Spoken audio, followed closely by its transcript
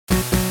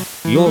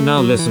You're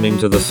now listening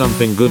to the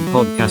Something Good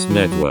Podcast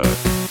Network.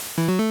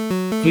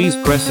 Please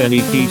press any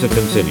key to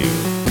continue.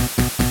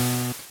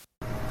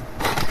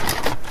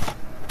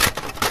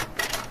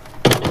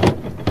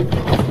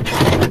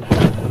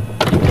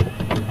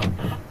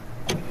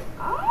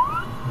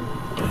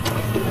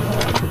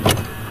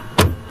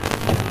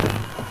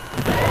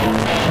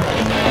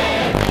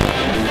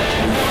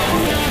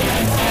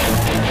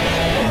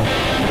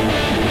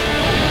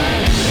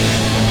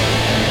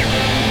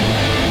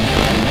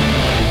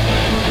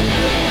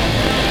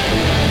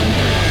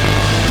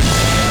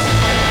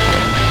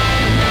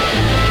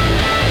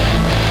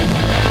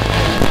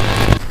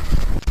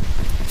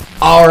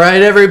 All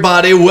right,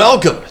 everybody,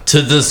 welcome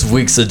to this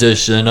week's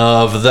edition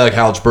of the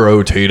Couch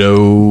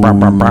Potatoes.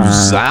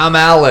 I'm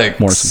Alex.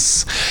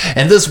 Morrison.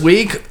 And this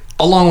week,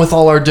 along with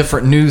all our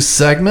different news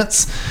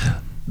segments,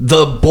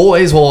 the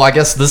boys, well, I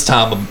guess this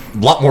time a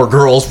lot more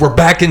girls, we're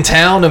back in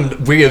town,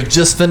 and we have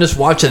just finished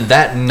watching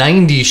That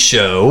 90s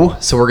Show.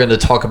 So we're going to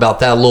talk about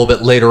that a little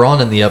bit later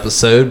on in the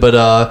episode.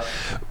 But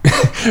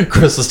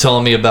Chris was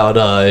telling me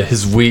about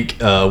his week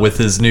with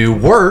his new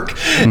work,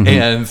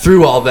 and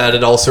through all that,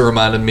 it also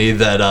reminded me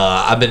that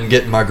I've been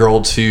getting my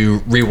girl to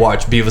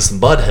rewatch Beavis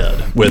and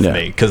Butthead with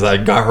me, because I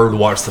got her to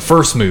watch the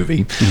first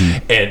movie,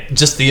 and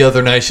just the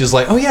other night she was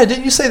like, "Oh yeah,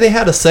 didn't you say they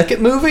had a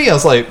second movie?" I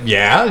was like,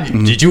 "Yeah,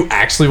 did you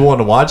actually want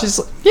to watch it?" She's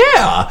like,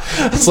 "Yeah."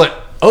 It's like,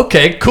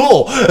 okay,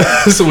 cool.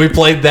 So we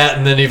played that,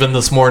 and then even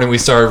this morning we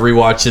started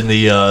rewatching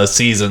the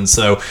season.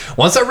 So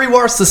once I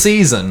rewatch the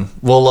season,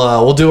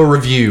 we'll do a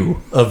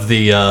review of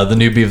the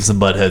new Beavis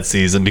and Butthead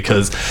season,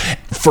 because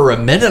for a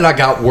minute I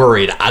got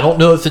worried. I don't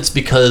know if it's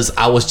because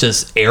I was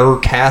just error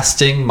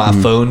casting my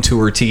phone to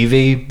her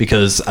TV,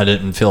 because I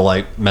didn't feel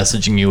like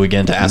messaging you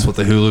again to ask what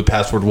the Hulu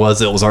password was.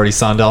 It was already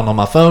signed on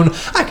my phone.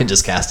 I can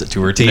just cast it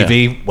to her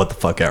TV. Yeah. What the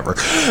fuck ever.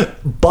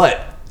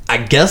 But I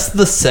guess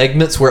the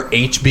segments where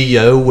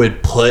HBO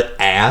would put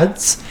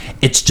ads,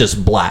 it's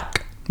just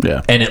black.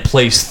 Yeah. And it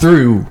plays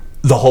through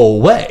the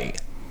whole way.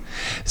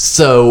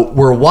 So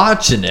we're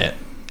watching it,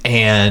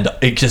 and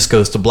it just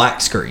goes to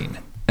black screen.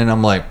 And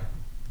I'm like,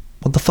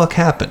 what the fuck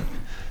happened?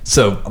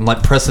 So I'm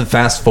like pressing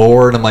fast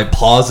forward, I'm like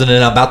pausing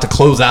it, I'm about to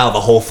close out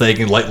the whole thing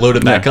and like load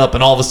it back up,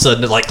 and all of a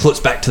sudden it like clips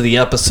back to the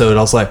episode.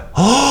 I was like,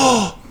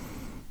 oh,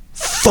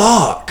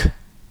 fuck.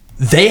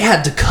 They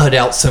had to cut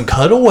out some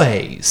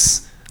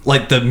cutaways,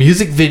 like the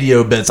music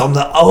video bits. I'm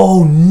like,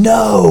 oh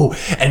no.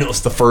 And it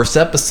was the first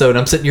episode.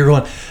 I'm sitting here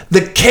going,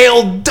 the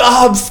Cale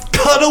Dobbs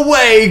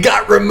cutaway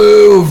got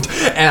removed.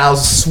 And I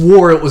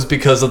swore it was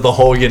because of the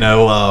whole,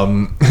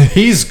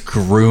 he's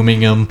grooming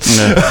him.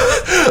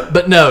 No.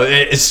 But no,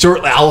 it's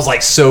shortly, I was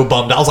like so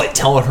bummed. I was like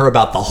telling her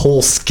about the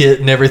whole skit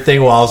and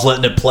everything while I was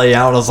letting it play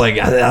out. I was like,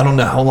 I don't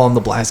know how long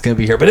the black's going to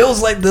be here. But it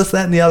was like this,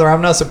 that, and the other.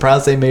 I'm not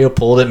surprised they may have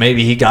pulled it.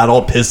 Maybe he got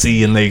all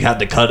pissy and they had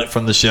to cut it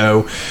from the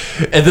show.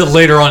 And then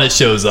later on it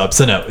shows up.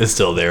 So no, it's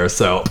still there.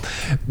 So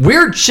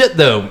weird shit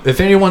though. If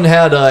anyone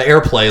had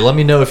AirPlay, let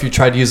me know if you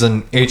tried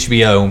using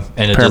HBO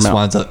and it just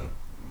winds up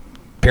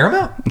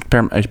Paramount.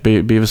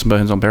 Beavis and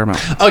Butthead's on Paramount.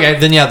 Okay,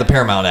 then yeah, the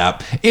Paramount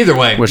app. Either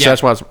way,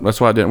 that's why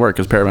it didn't work,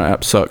 because Paramount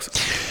app sucks.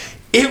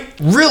 It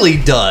really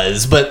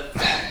does, but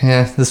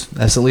yeah,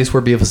 that's at least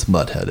where Beavis and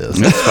Butthead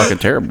is. It's fucking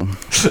terrible.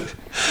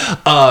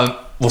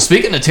 Well,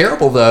 speaking of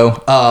terrible,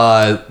 though,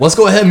 let's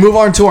go ahead and move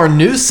on to our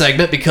news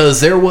segment,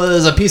 because there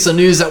was a piece of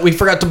news that we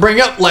forgot to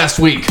bring up last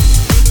week.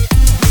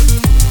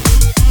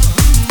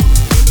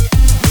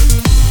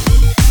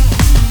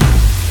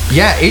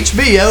 Yeah,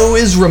 HBO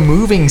is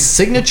removing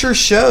signature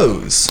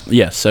shows.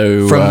 Yeah,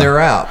 so from their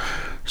app.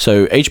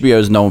 So HBO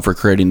is known for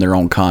creating their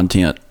own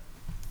content,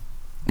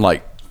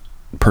 like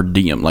per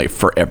diem, like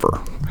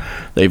forever.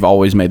 They've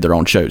always made their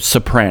own shows.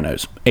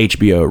 Sopranos,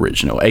 HBO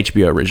original,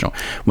 HBO original.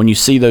 When you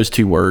see those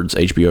two words,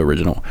 HBO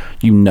original,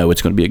 you know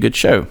it's going to be a good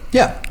show.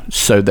 Yeah.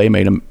 So they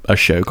made a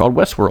show called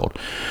Westworld.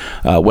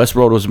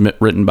 Westworld was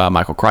written by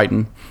Michael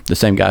Crichton, the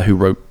same guy who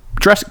wrote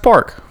Jurassic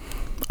Park,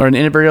 or in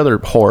every other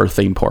horror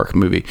theme park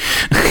movie,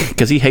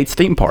 because he hates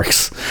theme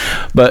parks.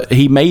 But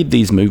he made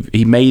these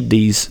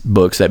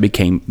books that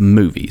became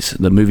movies.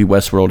 The movie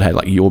Westworld had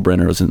like Yul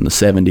Brynner. It was in the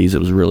 70s. It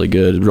was really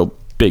good. It was a real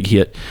big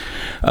hit.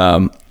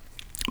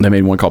 They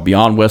made one called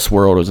Beyond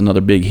Westworld. It was another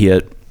big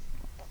hit.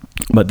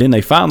 But then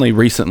they finally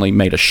recently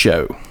made a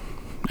show.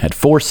 It had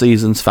 5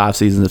 seasons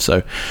if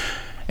so.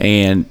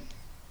 And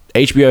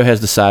HBO has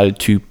decided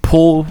to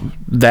pull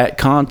that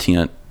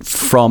content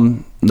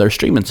from their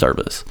streaming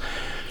service.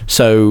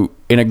 So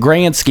in a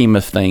grand scheme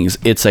of things,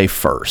 it's a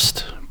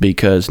first,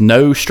 because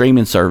no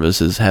streaming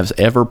services has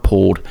ever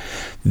pulled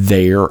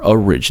their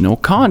original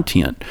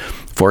content.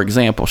 For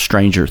example,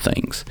 Stranger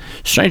Things.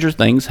 Stranger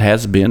Things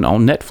has been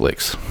on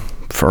Netflix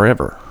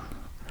forever.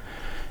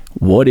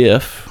 What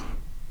if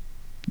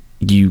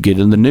you get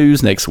in the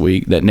news next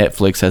week that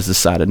Netflix has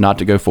decided not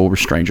to go forward with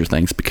Stranger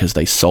Things because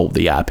they sold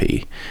the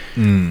IP?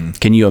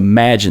 Can you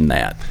imagine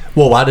that?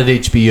 Well, why did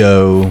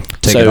HBO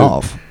take it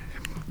off?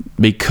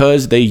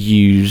 Because they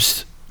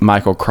used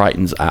Michael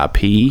Crichton's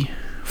IP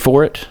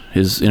for it,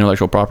 his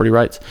intellectual property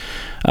rights,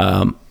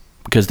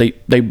 because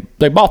they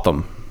bought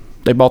them.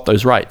 They bought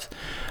those rights.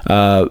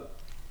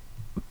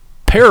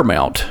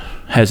 Paramount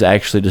has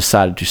actually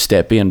decided to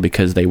step in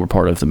because they were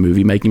part of the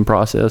movie making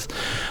process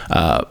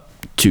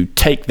to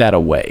take that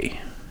away.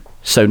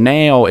 So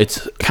now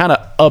it's kind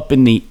of up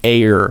in the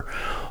air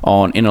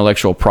on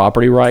intellectual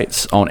property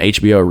rights on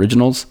HBO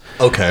originals.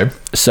 Okay.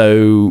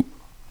 So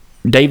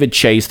David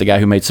Chase, the guy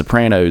who made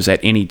Sopranos, at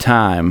any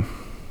time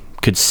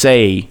could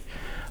say,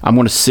 I'm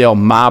going to sell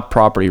my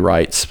property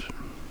rights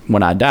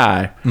when I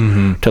die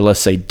to, let's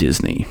say,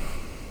 Disney.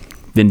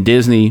 Then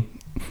Disney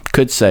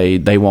could say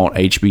they want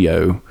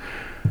HBO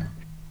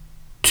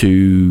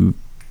to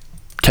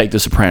take the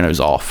Sopranos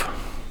off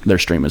their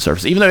streaming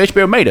service. Even though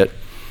HBO made it,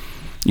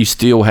 you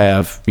still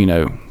have,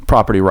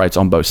 property rights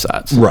on both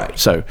sides. Right.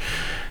 So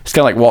it's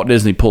kind of like Walt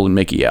Disney pulling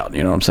Mickey out.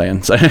 You know what I'm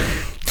saying? So,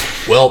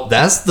 well,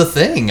 that's the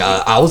thing.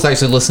 I was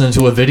actually listening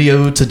to a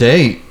video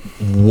today.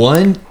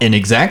 In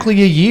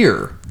exactly a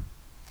year,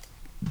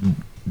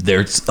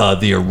 there's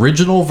the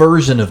original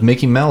version of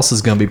Mickey Mouse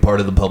is going to be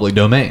part of the public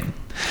domain.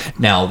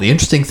 Now, the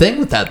interesting thing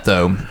with that,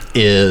 though,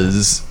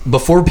 is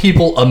before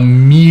people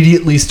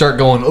immediately start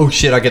going, oh,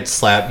 shit, I get to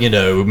slap,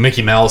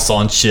 Mickey Mouse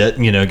on shit,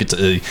 get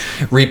to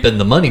reap in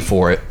the money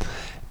for it.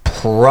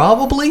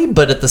 Probably,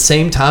 but at the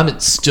same time,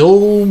 it's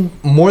still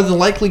more than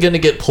likely going to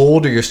get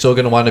pulled, or you're still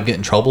going to wind up getting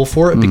in trouble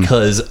for it,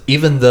 because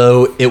even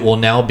though it will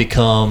now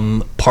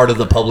become part of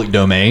the public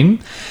domain,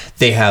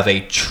 they have a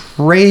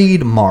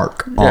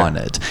trademark on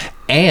it.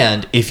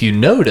 And if you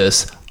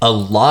notice, a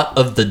lot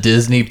of the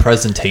Disney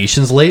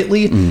presentations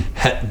lately,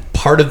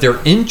 part of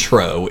their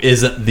intro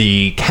isn't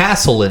the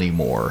castle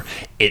anymore.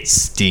 It's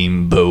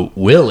Steamboat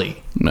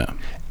Willie. no.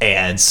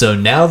 And so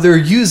now they're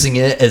using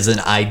it as an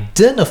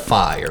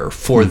identifier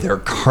for their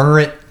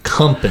current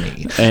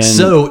company. And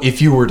so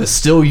if you were to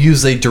still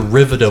use a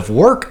derivative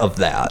work of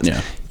that,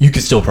 you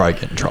could still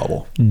probably get in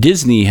trouble.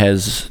 Disney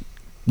has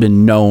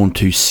been known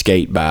to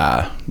skate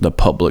by the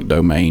public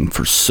domain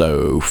for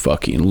so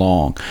fucking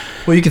long.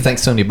 Well, you can thank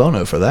Sonny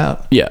Bono for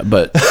that. Yeah,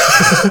 but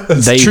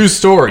That's a true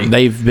story.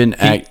 They've been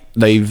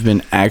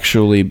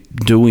actually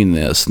doing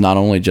this not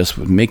only just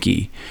with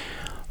Mickey,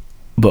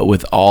 but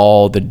with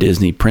all the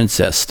Disney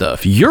princess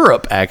stuff.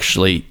 Europe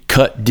actually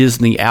cut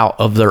Disney out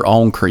of their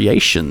own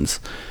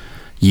creations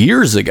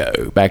years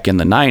ago, back in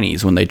the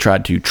 90s, when they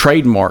tried to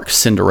trademark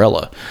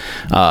Cinderella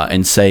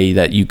and say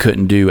that you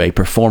couldn't do a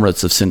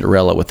performance of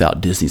Cinderella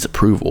without Disney's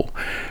approval,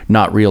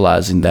 not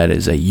realizing that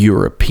is a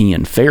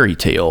European fairy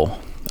tale,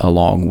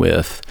 along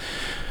with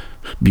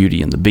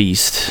Beauty and the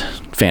Beast,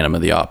 Phantom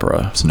of the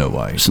Opera, Snow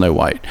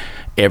White.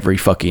 Every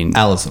fucking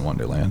Alice in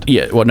Wonderland.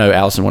 Yeah, well, no,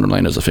 Alice in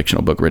Wonderland is a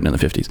fictional book written in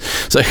the 50s.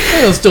 So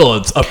it was still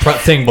a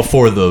thing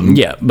before the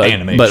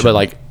animation. But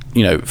like,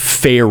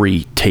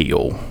 fairy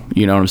tale,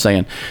 you know what I'm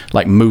saying?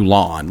 Like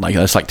Mulan, like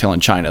that's like telling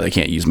China they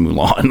can't use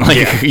Mulan. Like,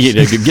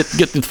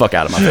 get the fuck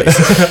out of my face.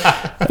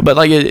 But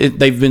like,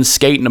 they've been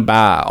skating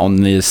by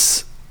on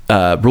this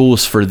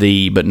rules for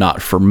thee but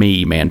not for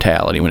me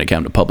mentality when it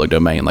comes to public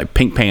domain. Like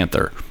Pink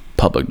Panther,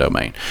 public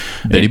domain.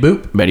 Betty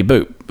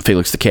Boop,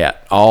 Felix the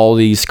Cat. All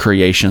these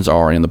creations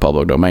are in the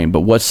public domain. But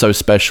what's so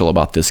special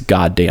about this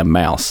goddamn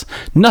mouse?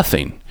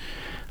 Nothing.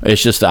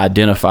 It's just the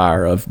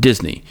identifier of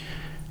Disney.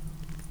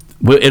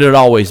 It'll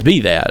always be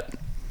that.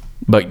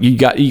 But you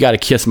got to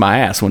kiss my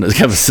ass when it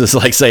comes to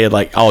like saying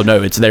like, oh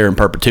no, it's there in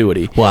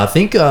perpetuity. Well, I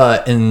think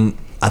in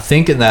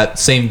that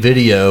same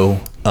video,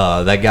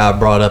 that guy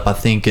brought up, I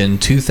think in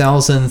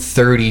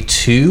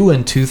 2032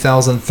 and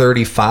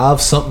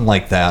 2035, something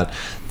like that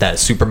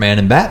Superman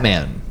and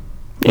Batman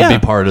would be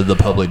part of the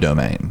public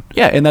domain.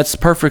 Yeah, and that's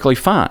perfectly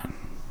fine.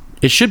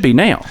 It should be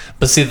now.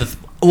 But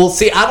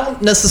I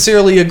don't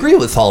necessarily agree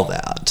with all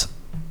that.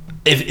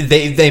 If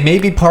they may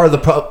be part of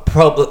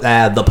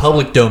the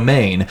public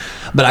domain,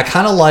 but I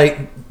kind of like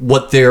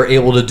what they're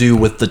able to do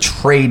with the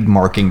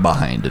trademarking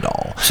behind it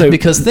all. So,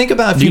 because think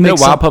about do you know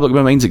why public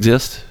domains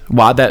exist?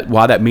 Why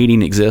that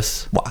meeting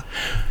exists? Why?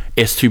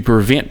 It's to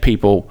prevent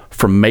people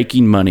from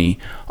making money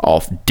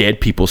off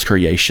dead people's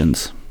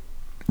creations.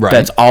 Right.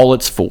 That's all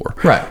it's for.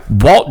 Right.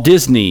 Walt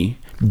Disney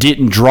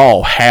didn't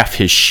draw half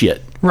his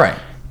shit. Right.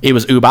 It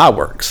was Ub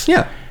Iwerks.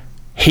 Yeah.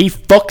 He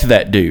fucked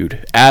that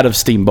dude out of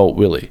Steamboat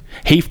Willie.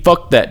 He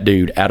fucked that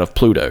dude out of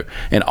Pluto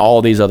and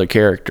all these other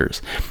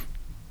characters.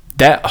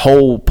 That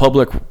whole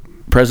public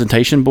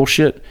presentation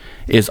bullshit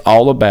is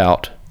all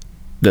about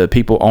the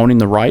people owning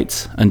the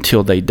rights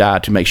until they die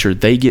to make sure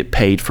they get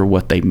paid for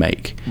what they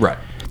make. Right.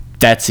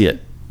 That's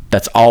it.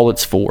 That's all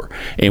it's for.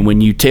 And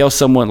when you tell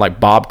someone like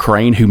Bob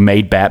Crane, who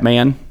made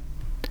Batman,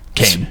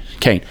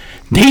 Kane,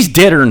 he's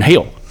deader than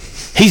hell.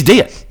 He's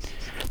dead.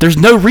 There's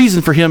no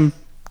reason for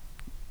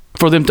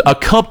a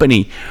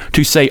company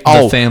to say,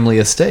 the family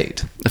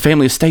estate. The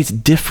family estate's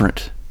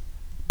different.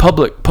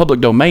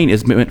 Public domain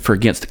is meant for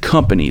against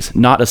companies,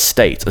 not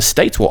estates.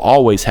 Estates will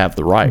always have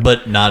the right,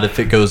 but not if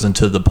it goes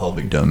into the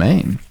public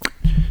domain.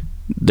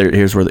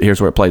 Here's where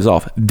it plays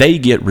off. They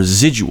get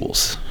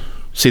residuals.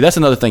 See, that's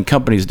another thing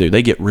companies do.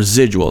 They get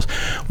residuals.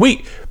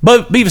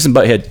 Beavis and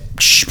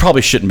Butthead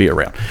probably shouldn't be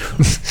around.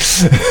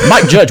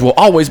 Mike Judge will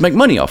always make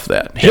money off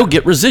that. He'll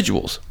get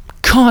residuals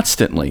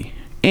constantly.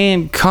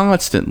 and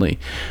constantly.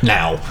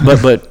 Now.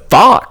 But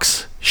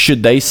Fox,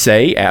 should they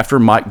say after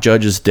Mike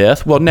Judge's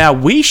death, well, now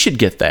we should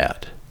get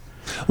that?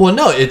 Well,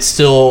 no,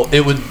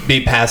 it would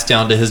be passed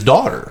down to his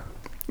daughter.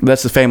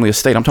 That's the family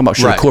estate. I'm talking about,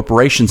 should a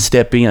corporation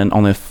step in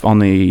on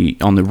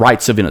the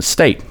rights of an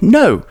estate?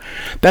 No.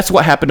 That's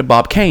what happened to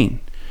Bob Kane.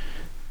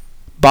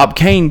 Bob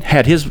Kane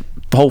had his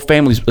whole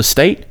family's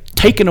estate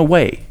taken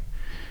away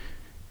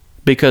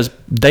because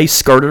they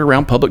skirted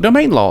around public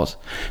domain laws.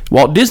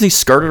 Walt Disney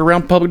skirted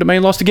around public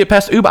domain laws to get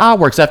past Uber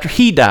iWorks after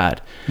he died.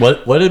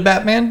 What did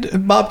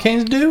Bob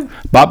Kane do?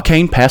 Bob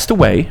Kane passed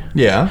away.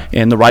 Yeah.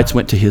 And the rights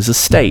went to his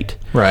estate.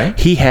 Right.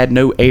 He had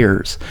no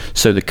heirs.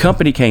 So the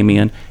company came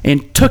in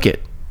and took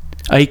it.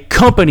 A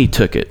company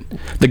took it.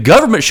 The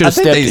government should have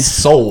stepped in. I think they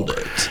sold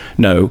it.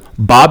 No.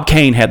 Bob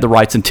Kane had the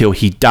rights until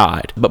he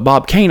died. But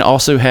Bob Kane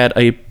also had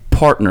a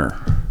partner.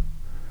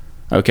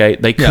 Okay,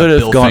 they could have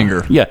Bill gone.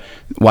 Finger. Yeah,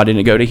 why didn't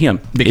it go to him?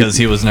 Because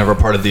he was never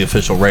part of the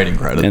official rating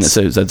credits. And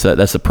so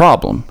that's the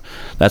problem.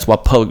 That's why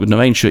public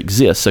domain should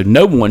exist. So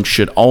no one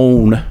should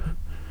own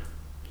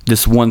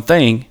this one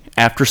thing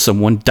after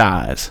someone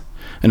dies.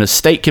 An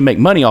estate can make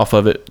money off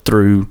of it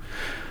through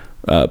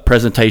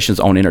presentations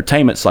on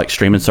entertainments like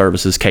streaming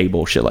services,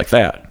 cable, shit like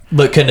that.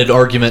 But can an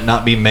argument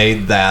not be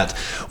made that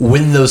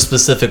when those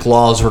specific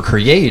laws were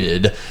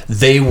created,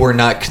 they were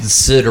not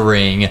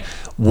considering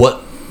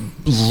what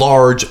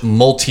large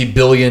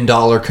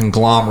multi-billion-dollar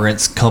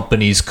conglomerates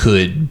companies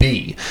could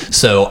be?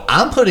 So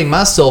I'm putting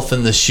myself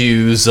in the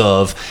shoes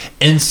of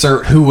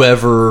insert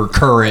whoever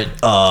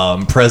current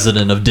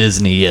president of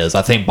Disney is.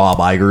 I think Bob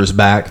Iger's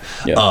back.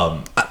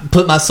 Yeah. I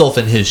put myself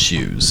in his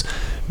shoes.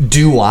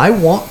 Do I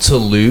want to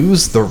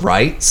lose the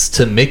rights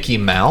to Mickey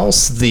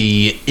Mouse,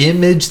 the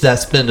image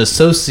that's been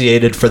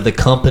associated for the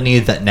company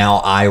that now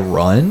I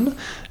run?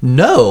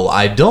 No,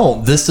 I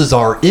don't. This is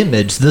our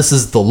image. This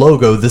is the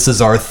logo. This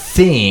is our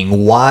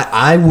thing. Why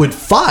I would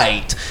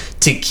fight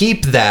to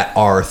keep that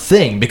our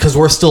thing, because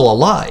we're still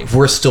alive.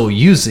 We're still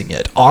using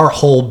it. Our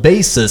whole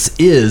basis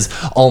is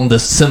on the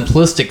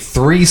simplistic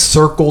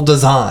 3-circle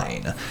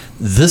design.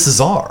 This is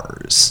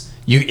ours.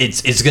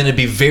 It's going to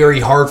be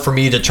very hard for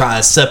me to try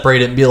to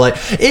separate it and be like,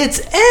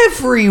 it's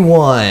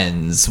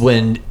everyone's,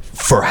 when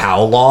for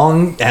how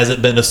long has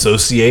it been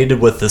associated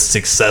with a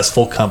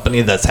successful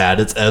company that's had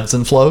its ebbs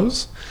and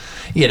flows?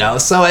 You know,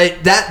 so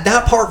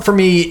that part for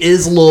me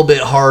is a little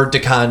bit hard to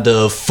kind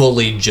of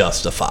fully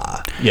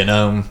justify, you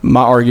know?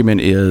 My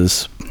argument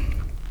is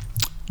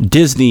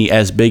Disney,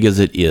 as big as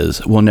it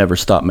is, will never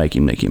stop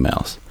making Mickey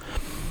Mouse.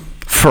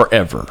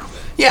 Forever.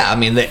 Yeah, I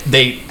mean,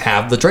 they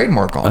have the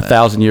trademark on it.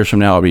 1,000 years from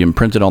now, it'll be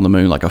imprinted on the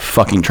moon like a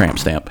fucking tramp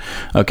stamp.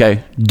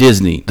 Okay?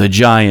 Disney, the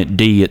giant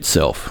D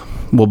itself,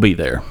 will be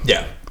there.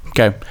 Yeah.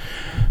 Okay?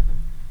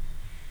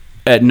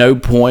 At no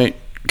point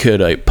could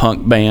a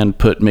punk band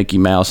put Mickey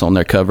Mouse on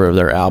their cover of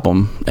their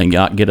album and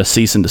not get a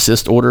cease and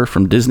desist order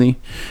from Disney?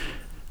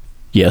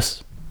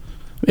 Yes.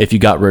 If you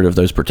got rid of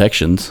those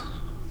protections.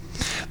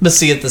 But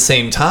see, at the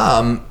same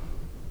time,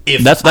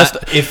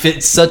 if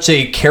it's such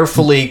a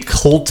carefully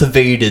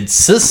cultivated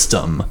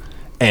system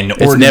and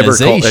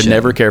organization, it's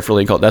never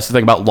carefully cultivated. That's the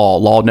thing about law.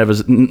 Law never.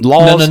 No.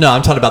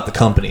 I'm talking about the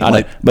company,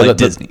 like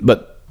Disney.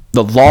 But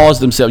the laws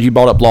themselves. You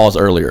brought up laws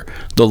earlier.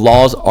 The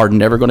laws are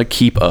never going to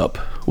keep up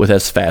with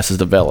as fast as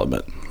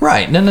development.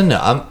 Right. No.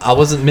 I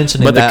wasn't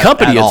mentioning that.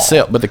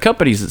 But the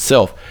companies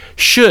itself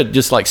should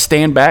just like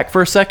stand back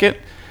for a second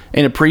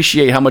and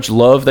appreciate how much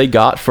love they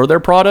got for their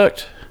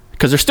product.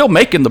 Because they're still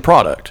making the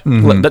product.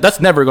 Mm-hmm. That's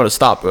never going to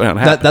stop.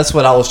 That's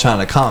what I was trying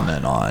to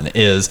comment on,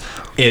 is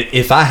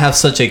if I have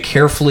such a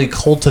carefully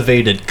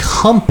cultivated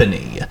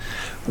company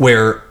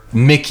where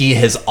Mickey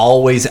has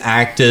always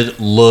acted,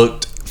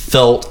 looked,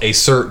 felt a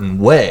certain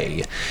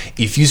way,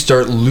 if you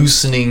start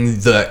loosening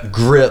the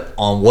grip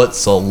on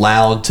what's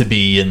allowed to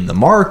be in the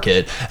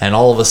market, and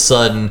all of a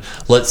sudden,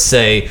 let's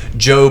say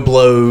Joe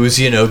Blow's,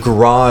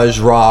 garage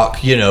rock,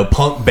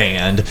 punk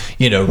band,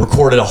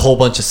 recorded a whole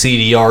bunch of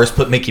CDRs,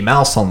 put Mickey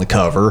Mouse on the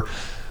cover.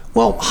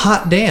 Well,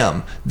 hot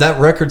damn,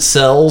 that record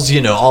sells,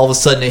 all of a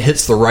sudden it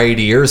hits the right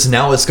ears,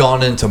 now it's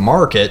gone into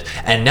market,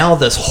 and now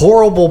this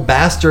horrible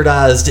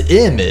bastardized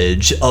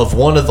image of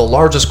one of the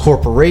largest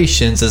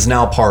corporations is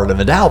now part of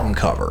an album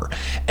cover.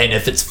 And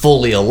if it's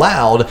fully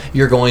allowed,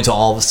 you're going to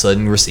all of a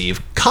sudden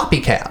receive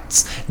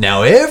copycats.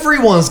 Now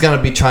everyone's going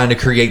to be trying to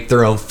create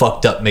their own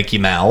fucked up Mickey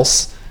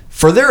Mouse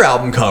for their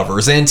album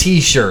covers and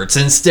t-shirts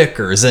and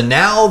stickers, and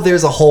now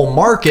there's a whole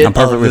market. I'm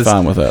perfectly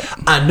fine with that.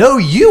 I know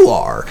you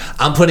are.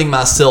 I'm putting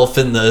myself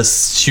in the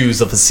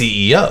shoes of a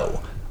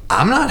CEO.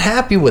 I'm not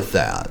happy with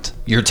that.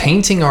 You're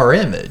tainting our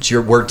image.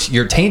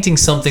 You're tainting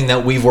something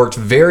that we've worked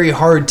very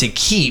hard to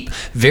keep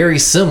very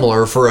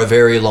similar for a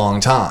very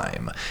long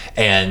time,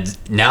 and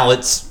now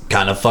it's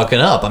kind of fucking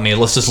up. I mean,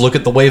 let's just look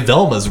at the way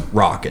Velma's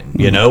rocking.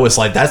 It's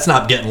like that's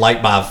not getting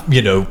liked by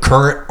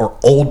current or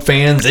old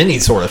fans, any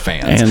sort of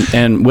fans.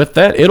 And with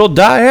that, it'll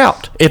die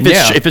out.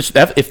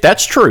 If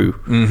that's true.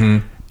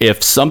 Mm-hmm.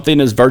 If something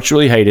is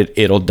virtually hated,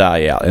 it'll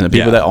die out, and the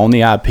people that own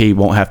the IP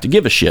won't have to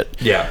give a shit.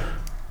 Yeah.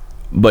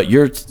 But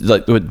you're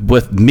like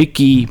with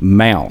Mickey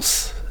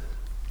Mouse,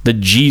 the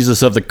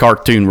Jesus of the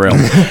cartoon realm,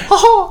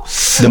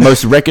 the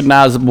most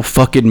recognizable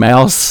fucking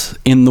mouse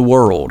in the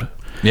world.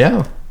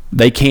 Yeah.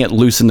 They can't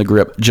loosen the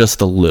grip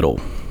just a little.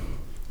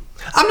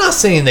 I'm not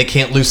saying they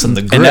can't loosen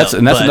the grip,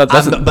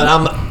 but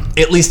I'm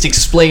at least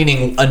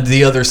explaining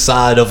the other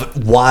side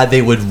of why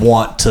they would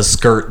want to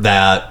skirt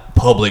that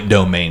public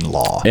domain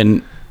law.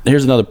 And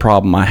here's another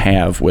problem I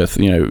have with,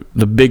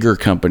 the bigger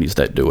companies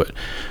that do it.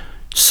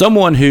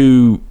 Someone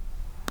who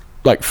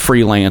like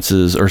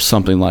freelances or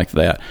something like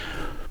that,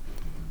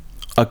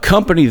 a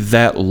company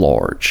that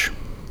large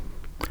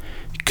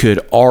could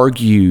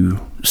argue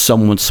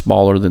someone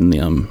smaller than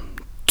them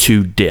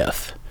to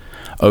death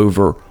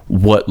over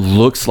what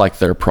looks like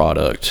their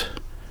product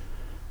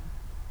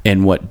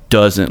and what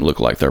doesn't look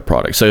like their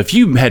product. So if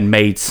you had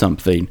made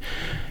something,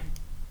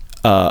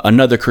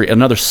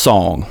 another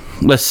song,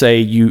 let's say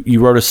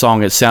you wrote a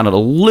song that sounded a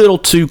little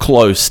too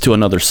close to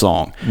another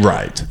song.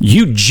 Right.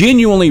 You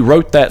genuinely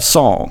wrote that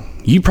song.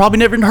 You probably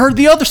never even heard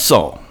the other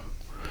song.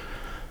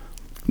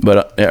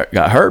 But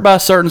got heard by a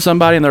certain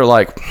somebody, and they're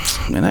like,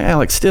 man, that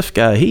Alex Stiff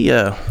guy, he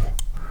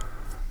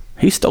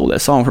stole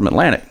that song from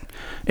Atlantic.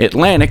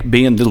 Atlantic,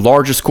 being the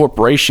largest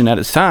corporation at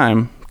its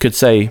time, could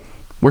say,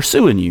 we're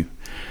suing you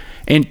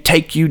and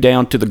take you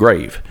down to the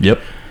grave.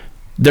 Yep.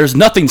 There's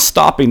nothing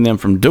stopping them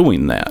from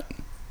doing that.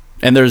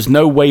 And there's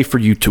no way for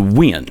you to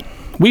win.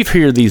 We've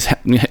heard these,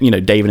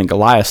 David and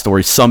Goliath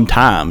stories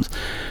sometimes,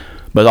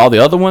 but all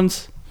the other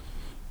ones,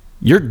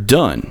 you're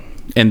done.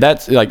 And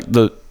that's like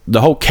the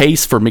whole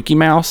case for Mickey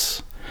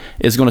Mouse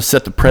is going to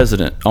set the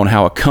precedent on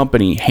how a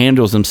company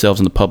handles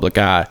themselves in the public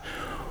eye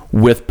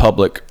with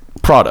public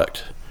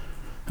product.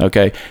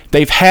 Okay,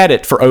 they've had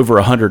it for over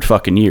 100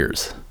 fucking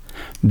years.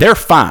 They're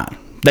fine.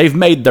 They've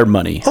made their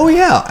money. Oh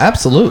yeah,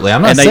 absolutely.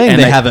 I'm not saying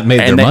they haven't made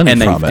their money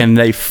from it. And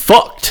they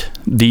fucked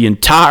the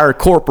entire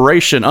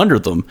corporation under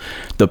them,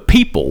 the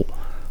people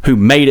who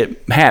made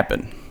it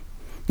happen.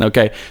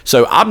 Okay,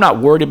 so I'm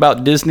not worried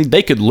about Disney.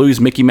 They could lose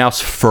Mickey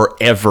Mouse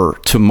forever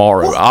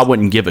tomorrow. Well, I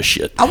wouldn't give a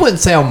shit. I wouldn't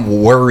say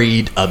I'm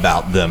worried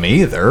about them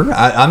either.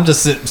 I'm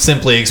just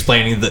simply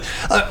explaining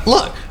that.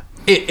 Look,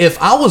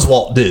 if I was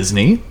Walt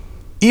Disney,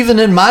 even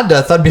in my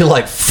death, I'd be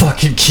like,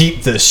 fucking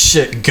keep this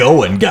shit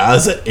going,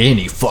 guys, at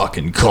any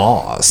fucking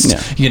cost.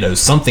 Yeah.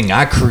 Something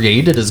I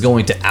created is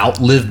going to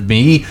outlive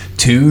me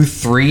 2,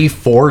 3,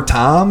 4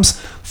 times.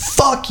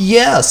 Fuck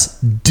yes,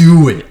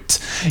 do it.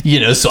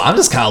 So I'm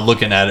just kind of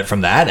looking at it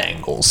from that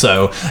angle.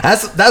 So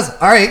that's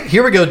all right.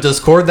 Here we go,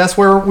 Discord. That's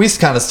where we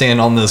kind of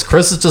stand on this.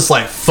 Chris is just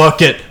like,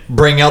 fuck it,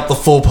 bring out the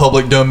full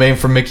public domain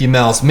for Mickey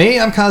Mouse. Me,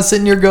 I'm kind of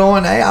sitting here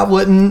going, hey, I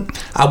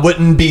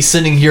wouldn't be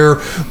sitting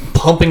here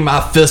pumping my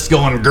fist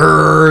going,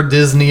 grrr,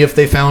 Disney, if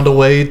they found a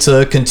way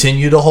to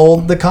continue to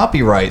hold the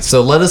copyright.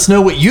 So let us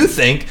know what you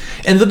think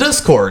in the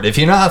Discord. If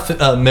you're not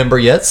a member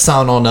yet,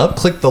 sign on up,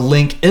 click the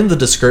link in the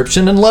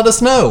description and let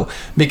us know,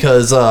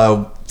 because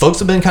folks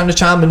have been kind of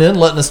chiming in,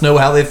 letting us know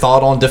how they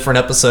thought on different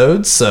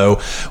episodes.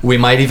 So we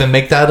might even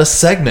make that a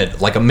segment,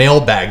 like a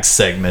mailbag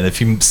segment.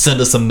 If you send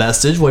us a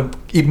message,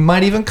 we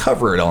might even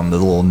cover it on the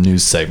little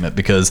news segment,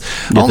 because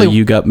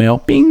you got mail.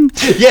 Bing.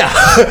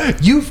 Yeah,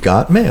 you've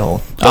got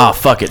mail. Oh,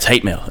 fuck, it's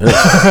hate mail.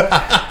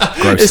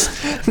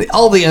 Gross.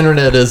 All the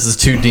internet is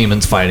two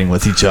demons fighting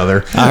with each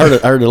other. I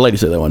heard a lady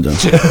say that one time.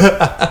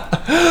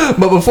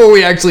 But before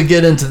we actually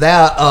get into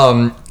that,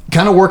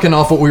 kind of working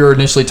off what we were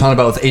initially talking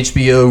about with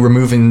HBO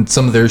removing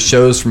some of their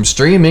shows from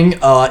streaming,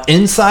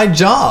 Inside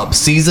Job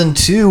Season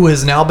 2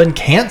 has now been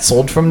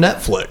canceled from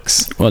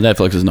Netflix. Well,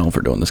 Netflix is known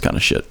for doing this kind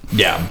of shit.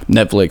 Yeah.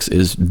 Netflix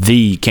is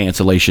the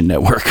cancellation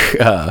network.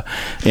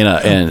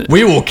 And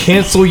we will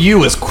cancel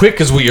you as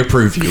quick as we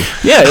approve you.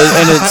 Yeah,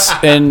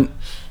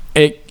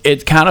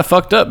 it's kind of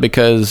fucked up,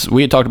 because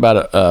we had talked about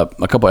it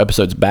a couple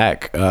episodes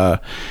back.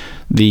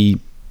 The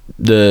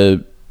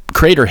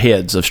creator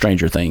heads of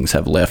Stranger Things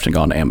have left and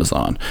gone to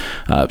Amazon.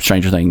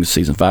 Stranger Things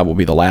season 5 will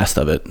be the last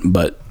of it,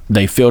 but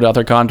they filled out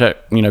their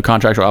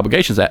contractual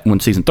obligations when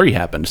season 3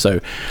 happened. So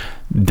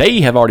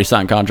they have already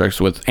signed contracts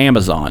with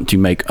Amazon to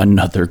make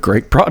another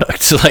great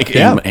product.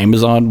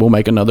 Amazon will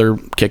make another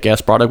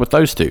kick-ass product with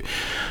those two,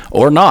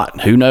 or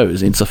not. Who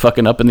knows? It's a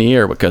fucking up in the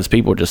air, because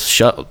people just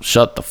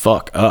shut the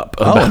fuck up.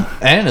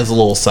 And as a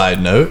little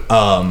side note,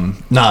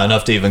 not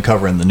enough to even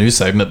cover in the news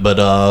segment, but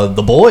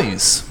The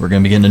Boys, we're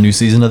going to be getting a new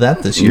season of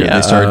that this year.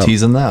 They started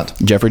teasing that.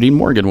 Jeffrey Dean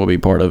Morgan will be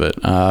part of it.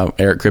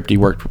 Eric Kripke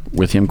worked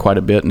with him quite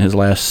a bit in his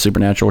last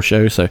Supernatural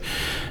show, so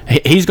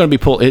he's going to be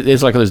pulled.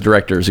 It's like those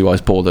directors who always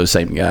pull those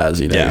same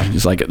guys. Yeah.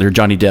 It's like they're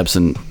Johnny Depps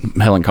and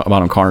Helen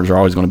Bonham Carter's are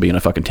always going to be in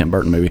a fucking Tim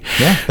Burton movie.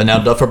 Yeah, but now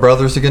Duffer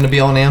Brothers are going to be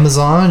on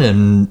Amazon,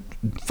 and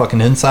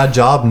fucking Inside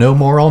Job no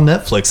more on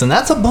Netflix. And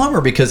that's a bummer,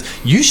 because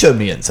you showed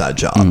me Inside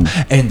Job,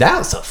 and that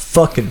was a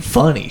fucking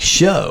funny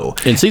show.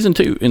 In season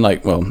 2,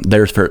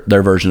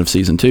 their version of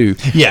season 2.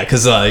 Yeah,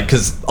 because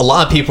a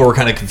lot of people were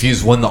kind of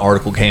confused when the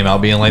article came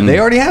out, being like, they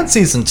already had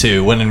season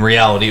 2, when in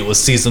reality it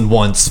was season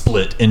 1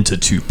 split into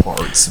 2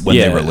 parts when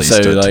they released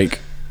it.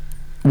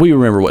 we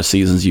remember what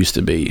seasons used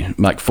to be,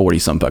 like 40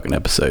 some fucking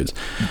episodes.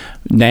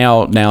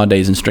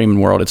 Nowadays in streaming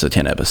world, it's a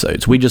 10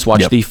 episodes. We just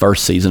watched the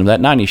first season of that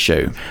 90s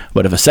show.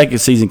 But if a second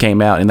season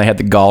came out and they had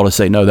the gall to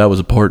say, no, that was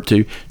a part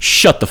 2,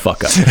 shut the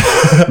fuck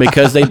up.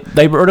 Because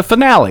they wrote a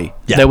finale.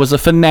 Yeah. There was a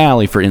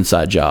finale for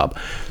Inside Job.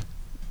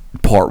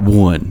 Part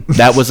 1.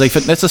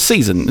 That's a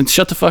season.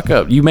 Shut the fuck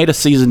up. You made a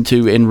season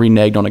 2 and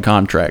reneged on a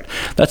contract.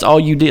 That's all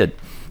you did.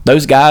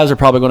 Those guys are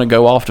probably going to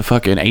go off to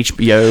fucking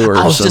HBO or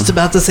I was just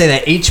about to say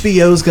that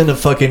HBO's going to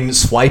fucking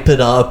swipe it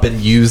up and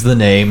use the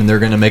name, and they're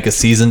going to make a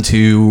season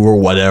 2 or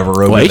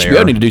whatever over there.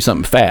 HBO need to do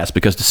something fast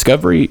because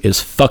Discovery is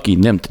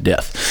fucking them to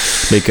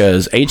death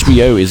because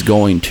HBO is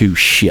going to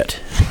shit.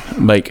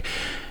 Like,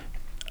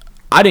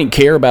 I didn't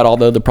care about all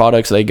the other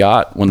products they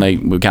got when they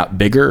got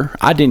bigger.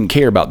 I didn't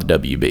care about the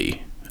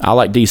WB. I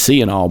like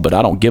DC and all, but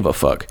I don't give a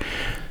fuck.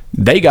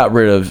 They got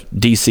rid of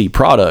DC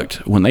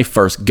product when they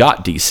first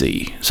got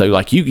DC. So,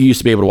 like, you used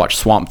to be able to watch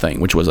Swamp Thing,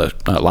 which was a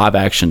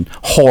live-action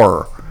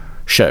horror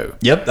show.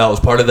 Yep, that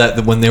was part of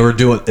that when they were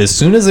doing... As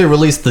soon as they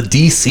released the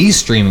DC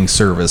streaming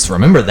service,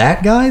 remember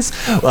that, guys?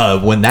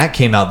 When that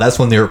came out, that's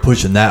when they were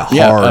pushing that hard.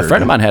 Yeah, a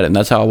friend of mine had it, and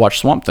that's how I watched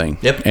Swamp Thing.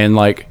 Yep. And,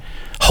 like,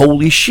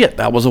 holy shit,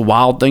 that was a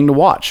wild thing to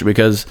watch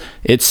because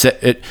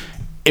it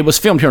was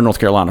filmed here in North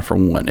Carolina, for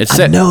one.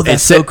 I know,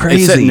 that's so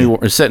crazy.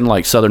 It's set in,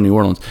 like, southern New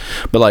Orleans.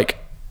 But, like...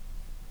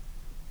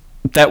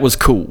 that was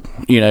cool,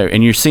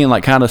 and you're seeing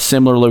like kind of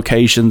similar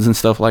locations and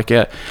stuff like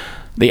that.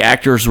 The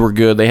actors were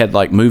good. They had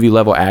like movie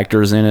level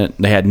actors in it.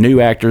 They had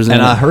new actors in it.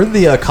 And I heard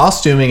the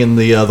costuming and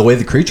the way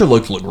the creature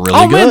looked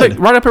really good.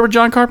 Man, right up there with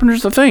John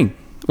Carpenter's The Thing.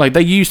 Like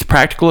they used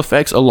practical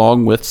effects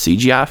along with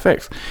CGI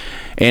effects.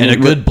 And a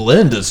good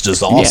blend is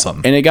just awesome.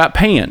 Yeah, and it got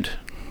panned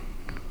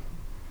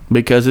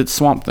because it's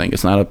Swamp Thing.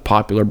 It's not a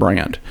popular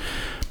brand.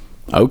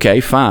 Okay,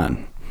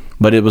 fine.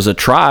 But it was a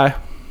try.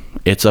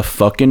 It's a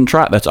fucking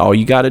try. That's all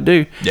you got to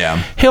do. Yeah.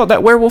 Hell,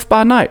 that Werewolf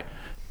by Night.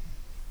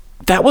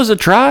 That was a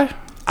try.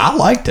 I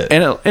liked it.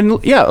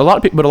 And yeah, a lot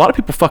of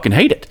people fucking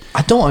hate it.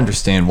 I don't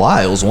understand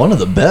why. It was one of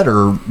the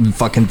better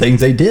fucking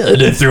things they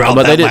did throughout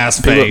that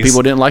last phase.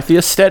 People didn't like the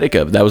aesthetic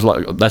of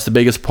it. That's the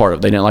biggest part of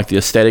it. They didn't like the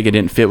aesthetic. It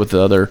didn't fit with the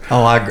other.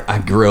 Oh, I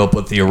grew up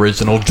with the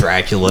original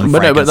Dracula and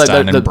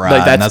Frankenstein and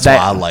Bride, and that's why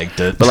I liked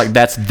it. But like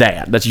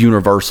that's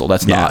universal.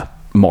 That's not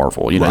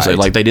Marvel, right. So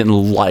like they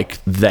didn't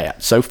like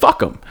that, so fuck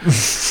them.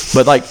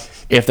 But like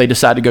if they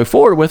decide to go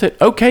forward with it,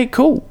 okay,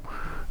 cool.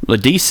 The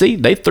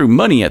DC, they threw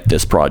money at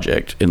this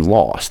project and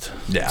lost.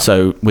 Yeah.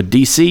 So with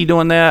DC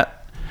doing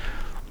that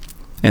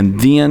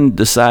and then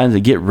deciding to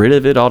get rid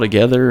of it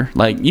altogether,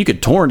 like you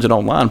could torrent it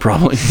online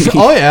probably.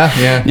 Oh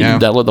yeah. You can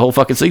download the whole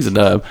fucking season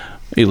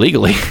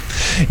illegally.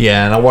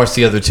 Yeah, and I watched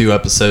the other 2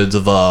 episodes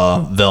of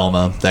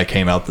Velma that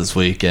came out this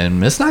week,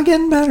 and it's not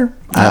getting better.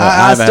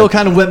 I still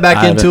kind of went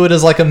back into it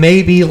as like a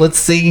maybe. Let's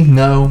see.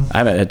 No, I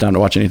haven't had time to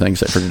watch anything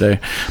except for today.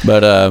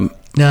 But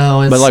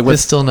no,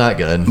 it's still not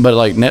good. But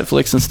like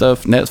Netflix and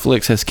stuff,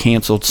 Netflix has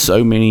canceled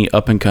so many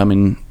up and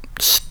coming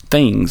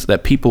things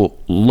that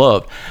people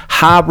loved,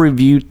 high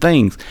reviewed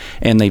things,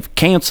 and they've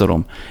canceled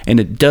them, and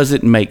it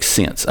doesn't make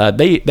sense.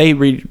 They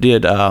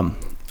redid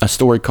a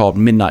story called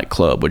Midnight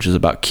Club, which is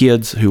about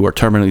kids who are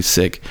terminally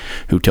sick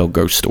who tell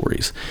ghost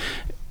stories.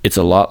 It's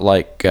a lot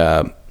like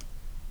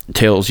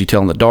Tales You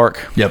Tell in the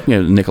Dark, yep.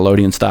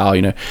 Nickelodeon style,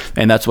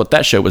 and that's what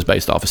that show was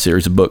based off, a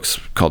series of books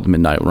called The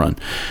Midnight Run.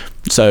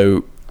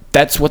 So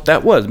that's what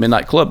that was,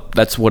 Midnight Club.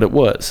 That's what it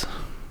was.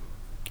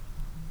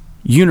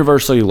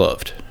 Universally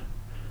loved.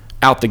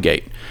 Out the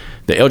gate.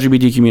 The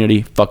LGBT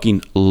community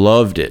fucking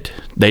loved it.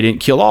 They didn't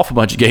kill off a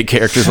bunch of gay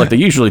characters like they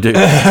usually do.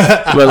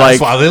 But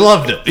that's why they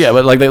loved it. Yeah,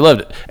 but like they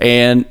loved it.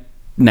 And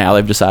now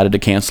they've decided to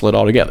cancel it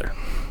altogether.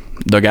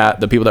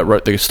 The people that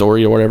wrote the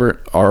story or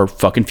whatever are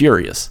fucking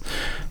furious.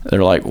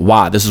 They're like,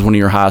 why? This is one of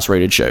your highest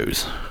rated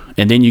shows.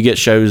 And then you get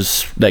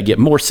shows that get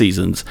more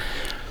seasons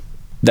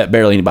that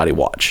barely anybody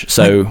watch.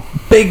 So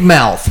Big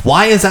Mouth,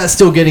 why is that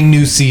still getting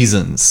new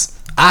seasons?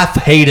 I've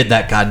hated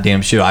that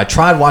goddamn show. I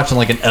tried watching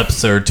like an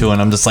episode or 2,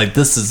 and I'm just like,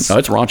 this is... Oh,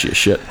 it's raunchy as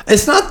shit.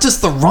 It's not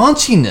just the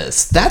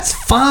raunchiness. That's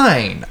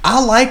fine.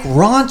 I like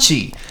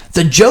raunchy.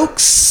 The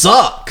jokes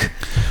suck.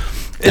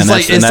 It's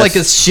like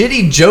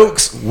shitty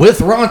jokes with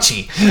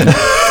raunchy.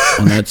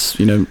 And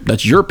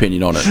that's your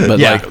opinion on it. But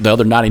like the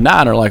other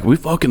 99 are like, we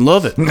fucking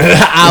love it.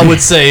 I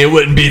would say it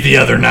wouldn't be the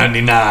other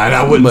 99.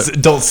 I wouldn't.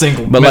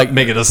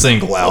 Make it a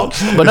single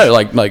out. But no,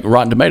 like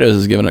Rotten Tomatoes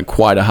is giving it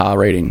quite a high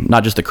rating.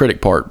 Not just the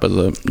critic part, but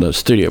the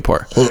studio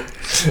part.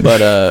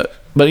 But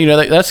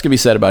that's gonna be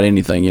said about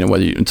anything.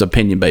 Whether it's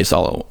opinion based,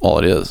 all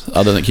it is.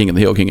 Other than King of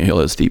the Hill. King of the Hill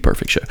is the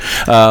perfect show.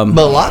 But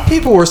a lot of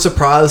people were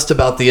surprised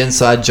about the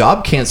Inside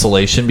Job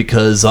cancellation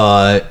because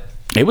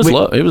it was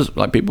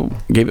like people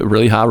gave it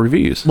really high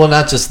reviews. Well,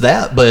 not just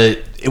that,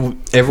 but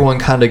everyone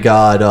kind of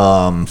got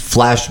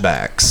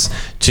flashbacks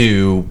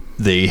to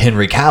the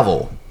Henry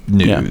Cavill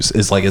news.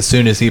 It's like as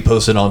soon as he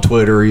posted on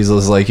Twitter, he's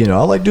just like,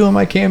 I like doing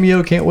my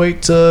cameo. Can't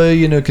wait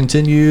to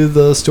continue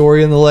the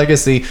story and the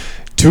legacy.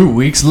 2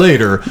 weeks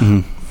later,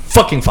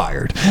 fucking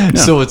fired. Yeah.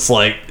 So it's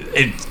like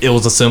it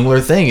was a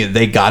similar thing.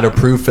 They got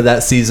approved for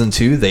that season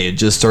 2. They had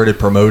just started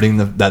promoting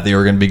that they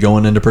were going to be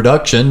going into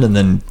production, and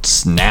then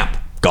snap,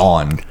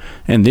 gone.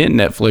 And then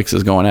Netflix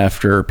is going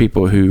after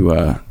people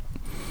who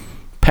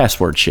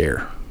password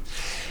share.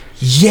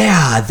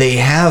 Yeah, they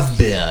have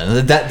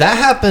been. That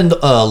happened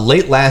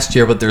late last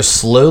year, but they're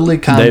slowly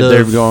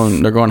they're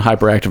going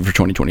hyperactive for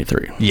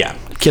 2023. Yeah,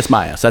 kiss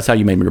my ass. That's how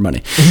you made your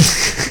money.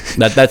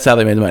 That's how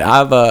they made the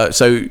money.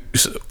 So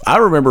I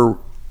remember,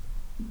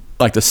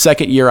 like, the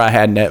second year I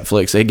had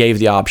Netflix, they gave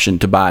the option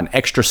to buy an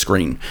extra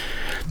screen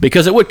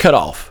because it would cut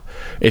off.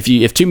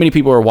 If too many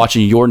people are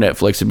watching your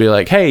Netflix, it'd be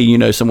like,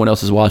 hey, someone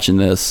else is watching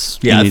this.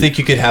 Yeah, I think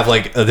you could have,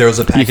 like, there was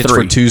a package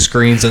for 2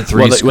 screens and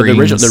 3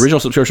 screens. The original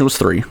subscription was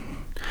 3.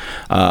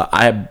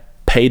 I had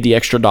paid the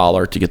extra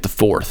 $1 to get the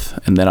 4th,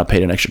 and then I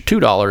paid an extra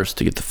 $2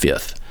 to get the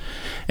 5th.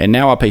 And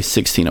now I pay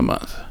 $16 a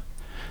month.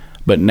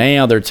 But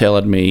now they're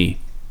telling me,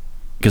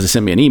 because they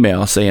sent me an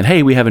email saying,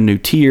 hey, we have a new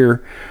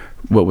tier,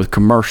 but with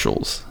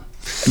commercials.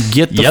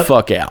 Get the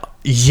fuck out.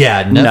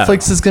 Yeah,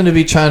 Netflix is going to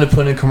be trying to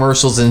put in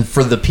commercials, and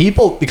for the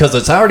people, because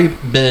it's already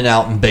been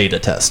out in beta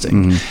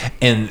testing,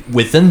 and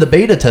within the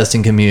beta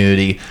testing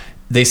community,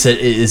 they said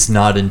it is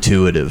not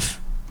intuitive.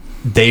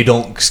 They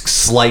don't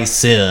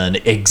slice in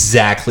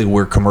exactly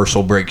where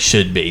commercial breaks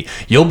should be.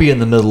 You'll be in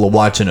the middle of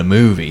watching a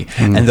movie,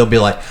 and they'll be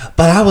like,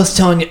 but I was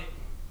telling you,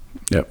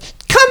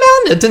 come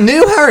on to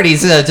New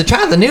Hardee's to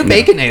try the new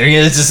bacon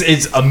area.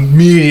 It's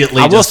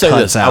immediately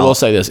cuts out. I will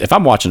say this. If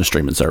I'm watching a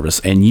streaming service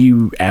and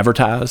you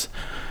advertise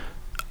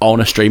on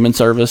a streaming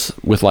service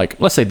with, like,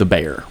 let's say The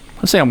Bear.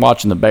 Let's say I'm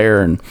watching The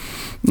Bear and,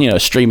 a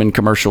streaming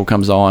commercial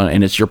comes on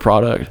and it's your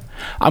product.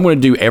 I'm going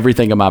to do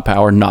everything in my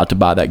power not to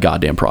buy that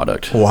goddamn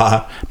product.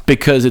 Why?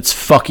 Because it's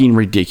fucking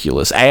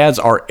ridiculous. Ads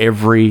are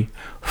every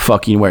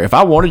fucking where. If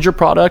I wanted your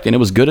product and it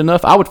was good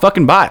enough, I would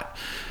fucking buy it.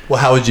 Well,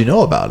 how would you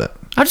know about it?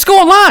 I just go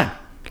online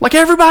like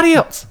everybody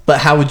else. But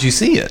how would you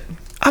see it?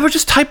 I would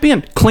just type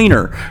in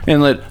cleaner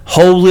and the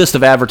whole list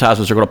of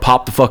advertisements are going to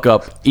pop the fuck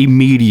up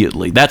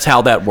immediately. That's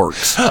how that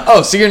works.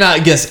 Oh, so you're not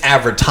against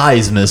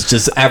advertisements,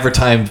 just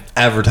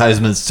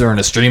advertisements during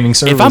a streaming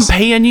service? If I'm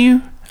paying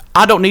you,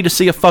 I don't need to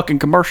see a fucking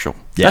commercial.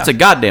 Yeah. That's a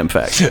goddamn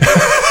fact.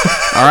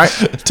 All right?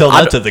 Tell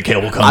that to the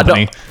cable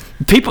company.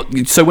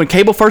 So when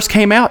cable first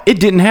came out, it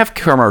didn't have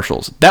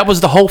commercials. That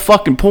was the whole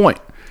fucking point.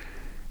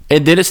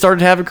 And then it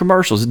started having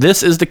commercials.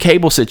 This is the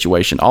cable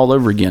situation all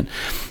over again.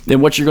 Then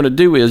what you're going to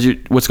do is,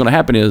 what's going to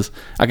happen is,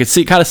 I can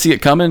kind of see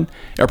it coming,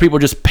 are people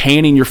just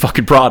panning your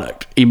fucking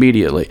product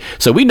immediately.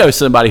 So we know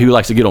somebody who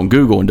likes to get on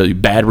Google and do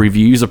bad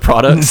reviews of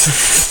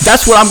products.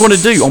 That's what I'm going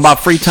to do on my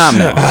free time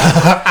now.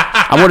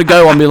 I'm going to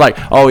go and be like,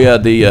 oh yeah,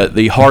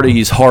 the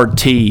Hardee's hard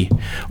tea,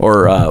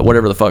 or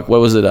whatever the fuck. What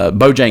was it?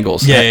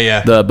 Bojangles.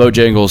 Yeah. The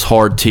Bojangles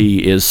hard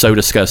tea is so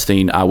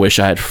disgusting. I wish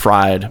I had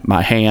fried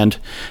my hand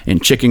in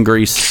chicken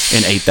grease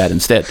and ate that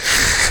instead.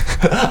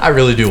 I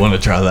really do want to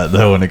try that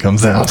though when it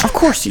comes out. Of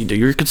course you do.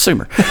 You're a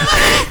consumer.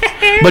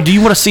 But do you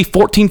want to see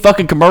 14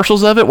 fucking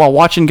commercials of it while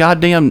watching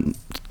goddamn,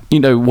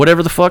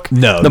 whatever the fuck?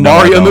 No. The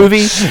Mario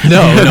movie?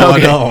 No, I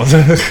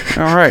don't.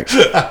 All right.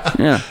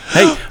 Yeah.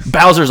 Hey,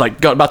 Bowser's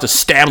like about to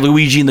stab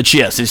Luigi in the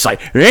chest. It's like,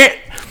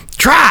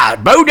 try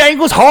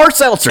Bojangles hard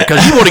seltzer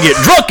because you want to get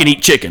drunk and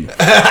eat chicken.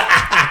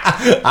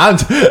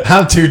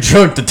 I'm too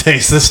drunk to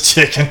taste this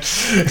chicken.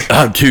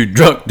 I'm too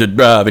drunk to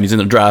drive, and he's in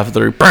the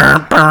drive-thru.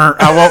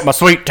 I want my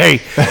sweet tea.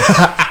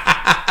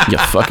 You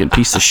fucking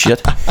piece of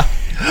shit.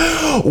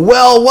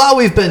 Well, while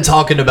we've been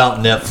talking about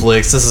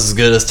Netflix, this is as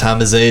good as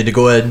time as any to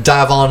go ahead and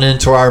dive on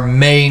into our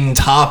main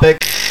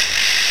topic.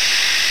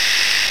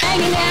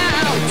 Hanging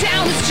out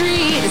down the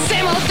street, the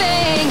same old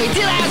thing we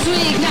did last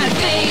week, not a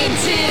thing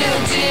to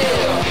do,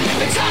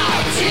 but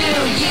talk to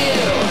you.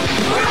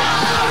 We're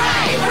all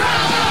alright.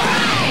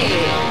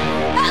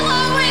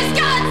 Hello,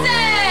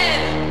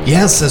 Wisconsin!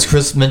 Yes, as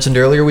Chris mentioned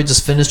earlier, we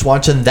just finished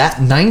watching That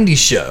 90s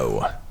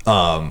Show.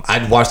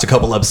 I'd watched a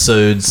couple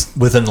episodes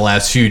within the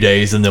last few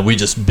days, and then we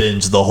just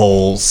binged the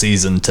whole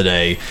season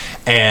today.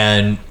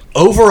 And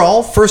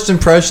overall, first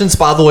impressions,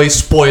 by the way,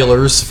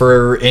 spoilers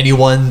for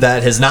anyone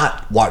that has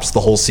not watched the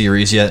whole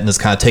series yet and is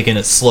kind of taking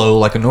it slow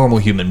like a normal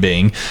human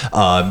being.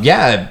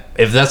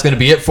 If that's going to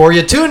be it for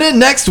you, tune in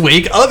next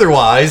week.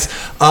 Otherwise,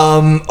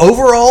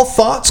 overall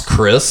thoughts,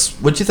 Chris,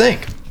 what'd you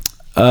think?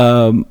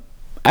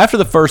 After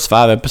the first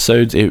 5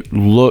 episodes, it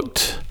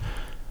looked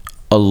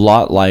a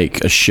lot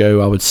like a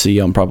show I would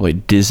see on probably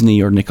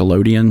Disney or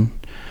Nickelodeon.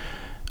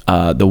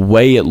 The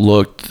way it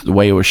looked, the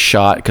way it was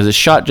shot, because it's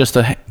shot just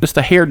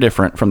a hair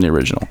different from the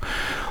original,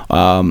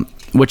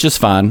 which is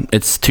fine.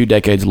 It's 2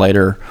 decades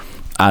later.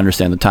 I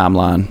understand the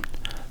timeline.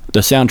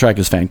 The soundtrack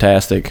is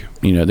fantastic.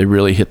 They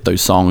really hit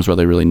those songs where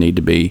they really need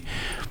to be.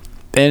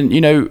 And,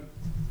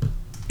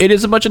 it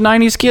is a bunch of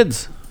 90s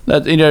kids.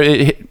 That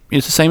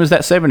it's the same as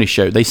that 70s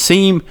show. They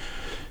seem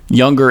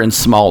younger and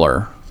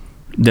smaller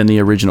than the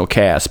original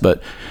cast,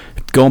 but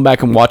going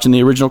back and watching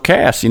the original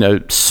cast,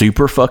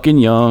 super fucking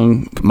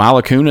young.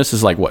 Mila Kunis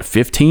is like, what,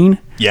 15?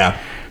 Yeah.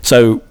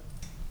 So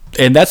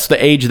And that's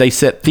the age they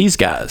set these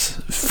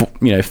guys,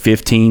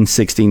 15,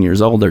 16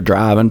 years old. They're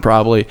driving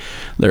probably.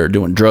 They're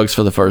doing drugs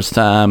for the first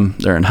time.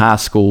 They're in high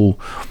school.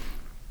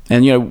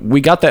 And, we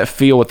got that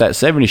feel with that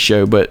 70s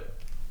show, but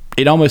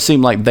it almost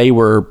seemed like they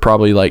were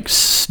probably like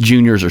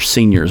juniors or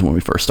seniors when we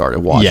first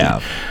started watching.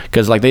 Yeah.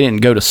 Because, like, they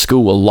didn't go to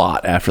school a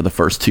lot after the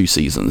first 2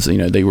 seasons.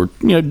 They were,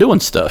 doing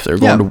stuff. They were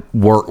going to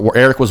work.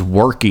 Eric was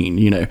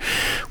working,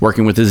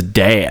 working with his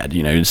dad,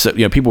 So,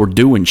 people were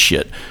doing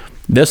shit.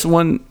 This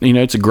one,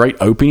 it's a great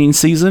opening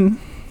season.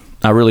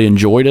 I really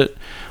enjoyed it.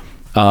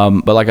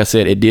 But like I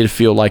said, it did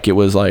feel like it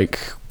was like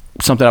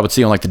something I would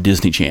see on like the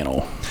Disney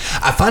Channel.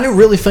 I find it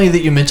really funny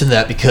that you mentioned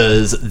that,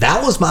 because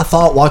that was my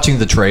thought watching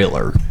the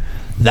trailer.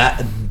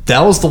 That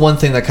was the one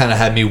thing that kind of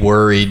had me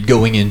worried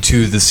going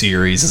into the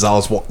series, as I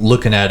was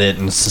looking at it,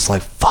 and it's just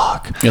like,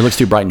 fuck. It looks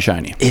too bright and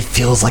shiny. It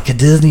feels like a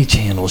Disney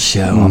Channel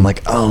show. I'm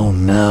like, oh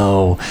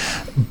no.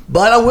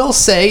 But I will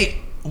say,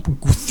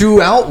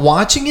 throughout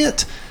watching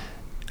it,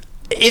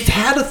 it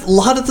had a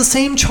lot of the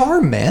same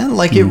charm, man.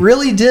 Like, it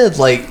really did.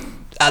 Like,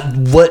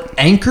 what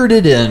anchored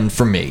it in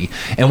for me,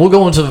 and we'll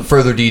go into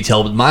further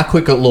detail, but my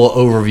quick little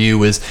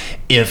overview is,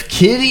 if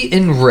Kitty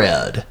and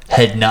Red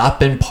had not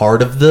been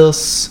part of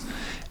this,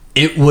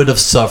 it would have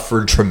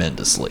suffered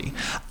tremendously.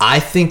 I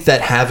think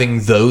that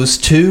having those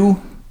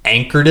two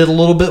anchored it a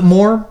little bit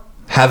more,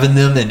 having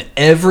them in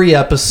every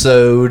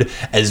episode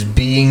as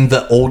being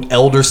the old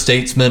elder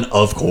statesman,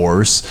 of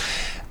course.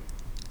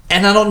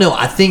 And I don't know,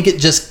 I think it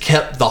just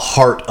kept the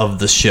heart of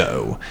the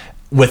show.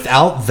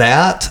 Without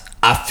that,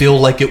 I feel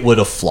like it would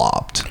have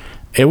flopped.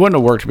 It wouldn't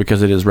have worked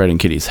because it is Red and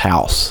Kitty's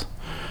house.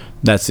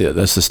 That's it.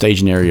 That's the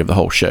staging area of the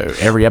whole show.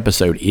 Every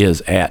episode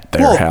is at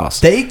their house.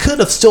 They could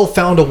have still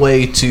found a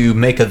way to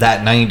make a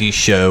That 90s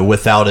show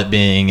without it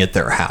being at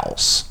their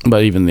house.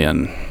 But even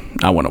then,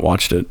 I wouldn't have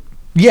watched it.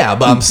 Yeah,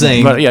 but I'm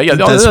saying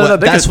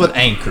that's what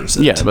anchors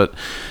it. Yeah, but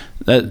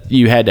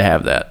you had to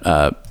have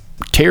that.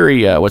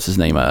 Terry, what's his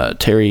name?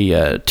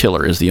 Terry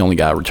Tiller is the only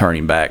guy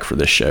returning back for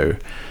this show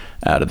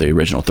out of the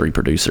original 3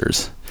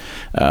 producers.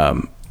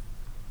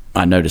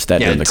 I noticed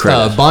that during the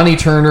credits. Bonnie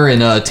Turner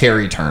and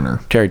Terry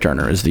Turner. Terry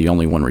Turner is the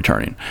only one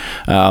returning.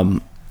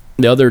 The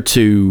other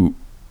 2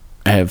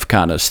 have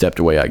kind of stepped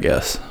away, I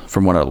guess,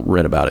 from what I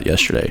read about it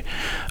yesterday.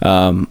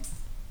 So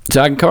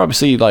I can probably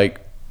see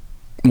like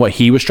what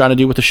he was trying to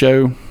do with the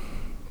show,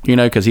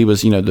 because he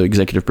was, the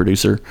executive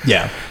producer.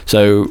 Yeah.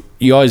 So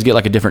you always get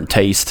like a different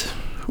taste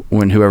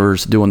when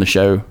whoever's doing the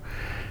show.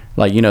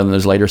 Like, in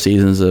those later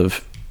seasons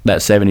of that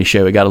 70s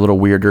show, it got a little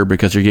weirder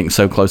because you're getting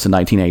so close to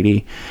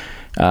 1980.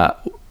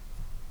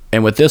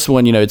 And with this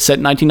one, it's set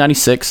in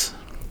 1996.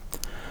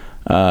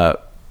 And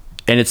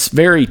it's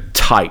very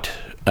tight.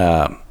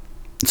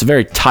 It's a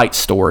very tight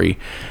story.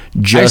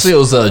 Actually, it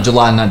was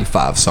July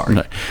 95,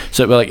 sorry.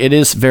 So, like, it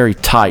is very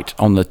tight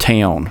on the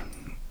town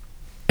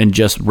and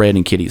just Red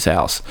and Kitty's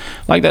house,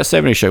 like that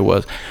 70s show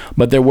was.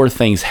 But there were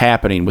things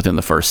happening within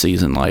the first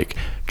season, like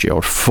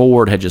Gerald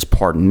Ford had just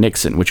pardoned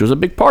Nixon, which was a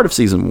big part of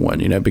season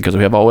 1, because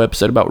we have a whole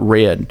episode about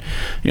Red,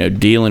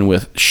 dealing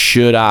with,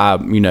 should I,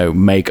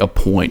 make a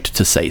point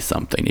to say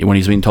something when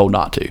he's being told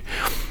not to.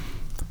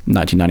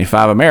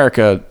 1995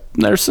 America,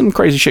 there's some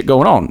crazy shit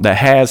going on that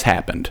has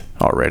happened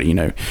already,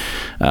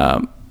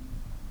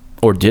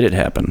 or did it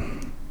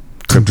happen?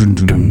 Listen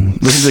to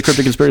the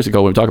Cryptic Conspiracy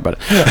Call when we talk about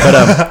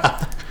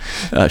it.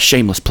 But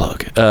shameless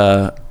plug.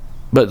 But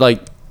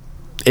like,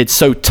 it's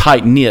so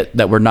tight knit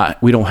that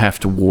we don't have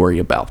to worry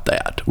about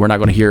that. We're not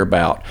going to hear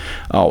about,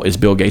 is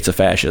Bill Gates a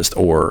fascist,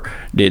 or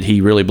did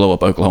he really blow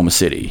up Oklahoma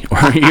City,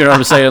 or you know what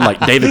I'm saying? Like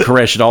David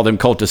Koresh and all them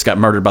cultists got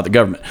murdered by the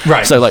government.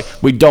 Right. So like,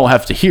 we don't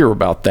have to hear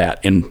about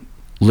that in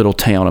little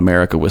town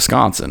America,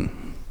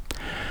 Wisconsin.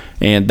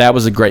 And that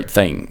was a great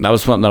thing. That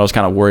was something that I was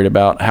kind of worried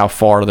about. How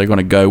far are they going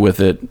to go with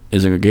it?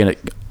 Is it again?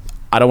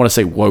 I don't want to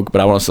say woke, but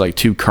I want to say like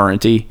too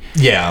currenty.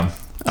 Yeah.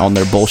 On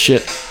their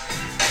bullshit.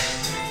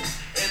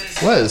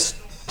 What is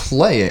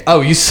playing?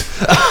 Oh, you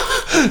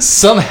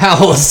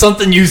somehow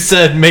something you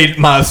said made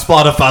my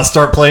Spotify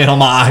start playing on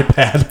my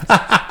iPad.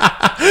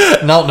 I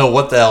don't know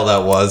what the hell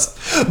that was,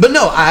 but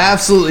no, I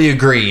absolutely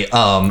agree.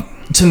 To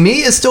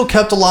me, it still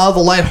kept a lot of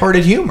the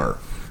lighthearted humor.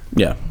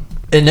 Yeah.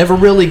 It never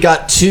really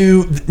got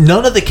too.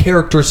 None of the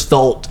characters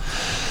felt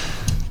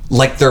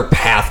like their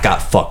path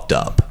got fucked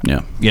up.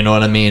 Yeah. You know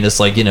what I mean? It's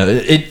like,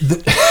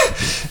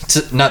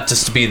 not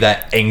just to be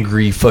that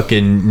angry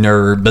fucking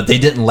nerd, but they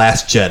didn't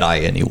Last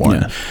Jedi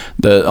anyone. Yeah.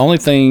 The only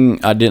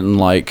thing I didn't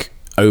like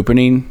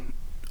opening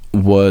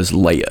was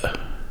Leia,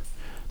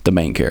 the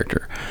main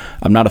character.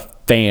 I'm not a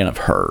fan of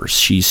hers.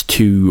 She's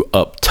too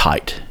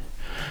uptight.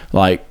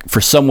 Like,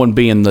 for someone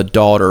being the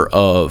daughter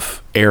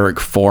of Eric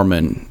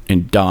Foreman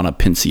and Donna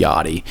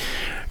Pinciotti,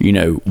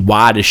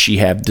 why does she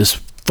have this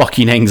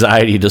fucking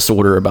anxiety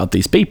disorder about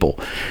these people?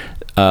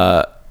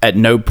 At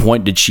no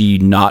point did she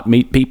not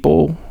meet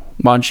people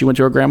when she went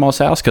to her grandma's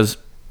house, because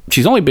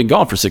she's only been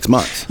gone for 6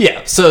 months.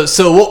 Yeah, so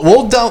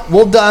we'll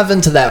dive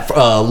into that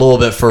a little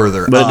bit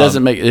further. But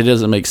it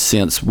doesn't make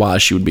sense why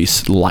she would be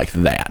like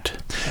that.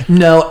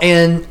 No,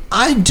 and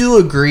I do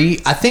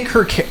agree. I think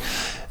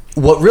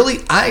what really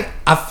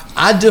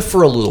I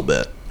differ a little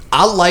bit.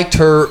 I liked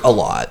her a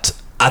lot.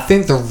 I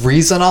think the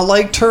reason I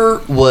liked her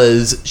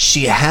was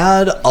she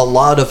had a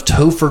lot of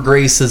Topher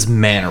Grace's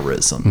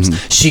mannerisms.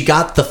 She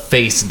got the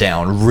face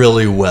down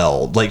really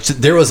well. Like,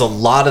 there was a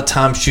lot of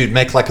times she would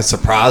make like a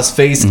surprise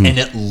face and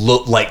it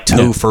looked like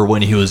Topher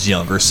when he was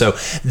younger. So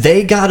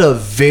they got a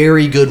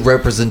very good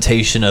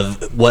representation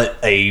of what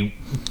a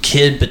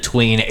kid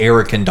between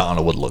Eric and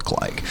Donna would look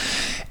like.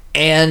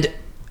 And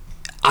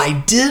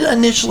I did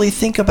initially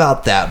think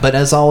about that, but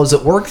as I was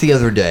at work the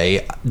other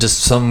day, just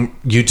some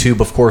YouTube,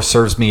 of course,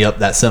 serves me up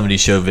that 70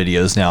 Show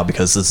videos now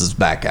because this is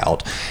back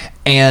out.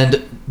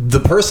 And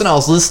the person I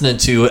was listening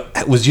to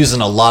was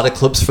using a lot of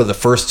clips for the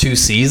first 2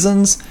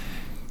 seasons.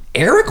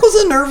 Eric was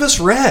a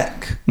nervous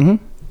wreck.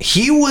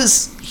 He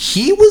was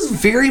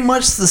very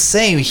much the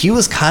same. He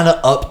was kind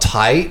of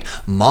uptight,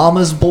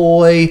 mama's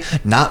boy,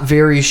 not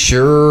very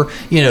sure.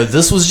 You know,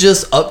 this was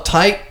just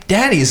uptight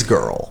daddy's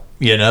girl.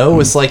 You know,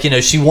 it's like, you know,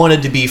 she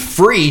wanted to be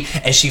free,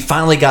 and she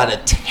finally got a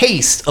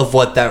taste of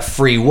what that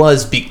free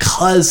was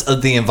because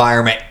of the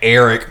environment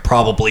Eric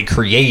probably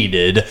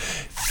created,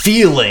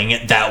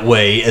 feeling that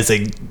way as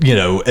a, you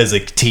know, as a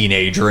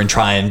teenager and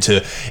trying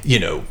to, you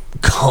know,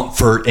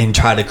 comfort and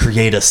try to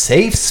create a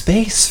safe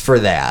space for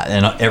that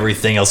and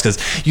everything else.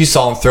 Because you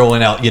saw him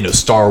throwing out, you know,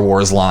 Star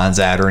Wars lines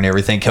at her and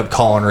everything, kept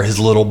calling her his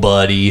little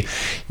buddy.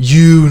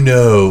 You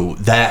know,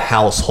 that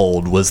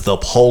household was the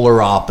polar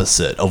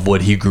opposite of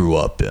what he grew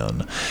up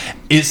in.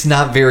 It's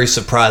not very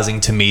surprising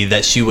to me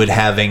that she would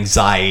have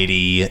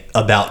anxiety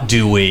about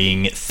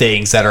doing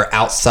things that are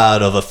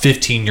outside of a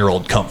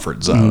 15-year-old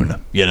comfort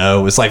zone. You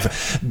know, it's like,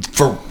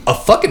 for a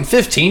fucking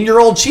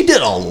 15-year-old, she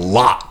did a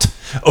lot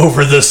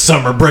over this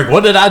summer break.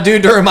 What did I do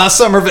during my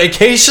summer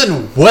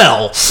vacation?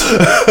 Well,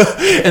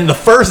 in the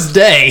first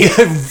day,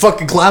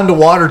 fucking climbed a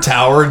water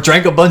tower,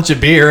 drank a bunch of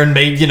beer, and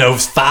made, you know,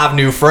 5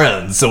 new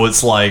friends. So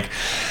it's like,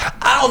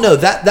 I don't know,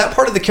 that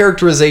part of the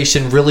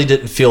characterization really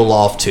didn't feel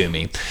off to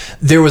me.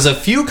 There was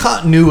a few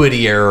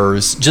continuity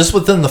errors just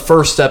within the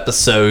first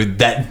episode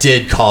that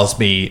did cause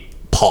me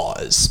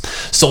pause.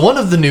 So one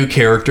of the new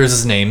characters,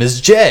 his name is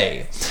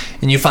Jay.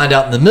 And you find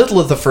out in the middle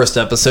of the first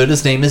episode,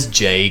 his name is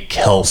Jay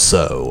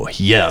Kelso.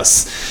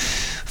 Yes.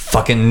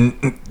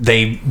 Fucking,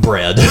 they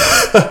bred.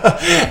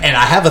 And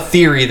I have a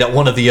theory that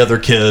one of the other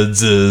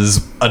kids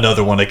is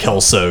another one of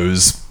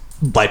Kelso's,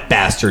 like,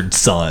 bastard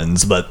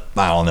sons, but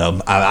I don't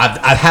know.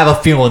 I have a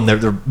feeling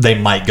they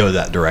might go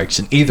that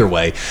direction. Either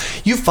way,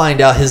 you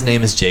find out his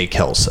name is Jay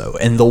Kelso,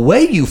 and the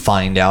way you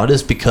find out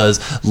is because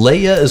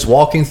Leia is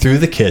walking through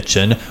the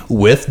kitchen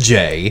with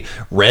Jay.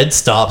 Red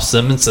stops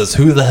him and says,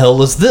 "Who the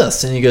hell is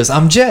this?" And he goes,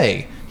 "I'm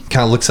Jay."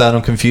 Kind of looks at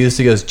him confused.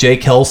 He goes, "Jay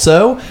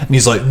Kelso?" And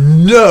he's like,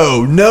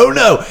 no.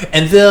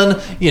 And then,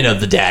 you know,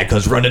 the dad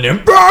goes running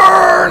in,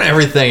 burn,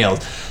 everything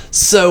else.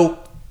 So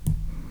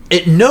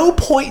at no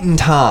point in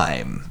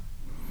time,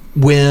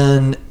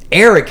 when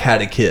Eric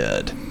had a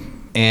kid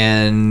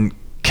and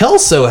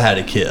Kelso had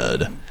a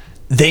kid,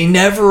 they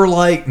never,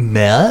 like,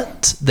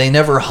 met. They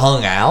never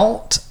hung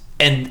out.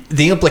 And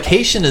the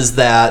implication is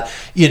that,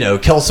 you know,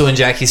 Kelso and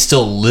Jackie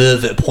still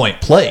live at Point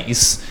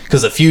Place.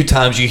 Because a few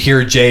times you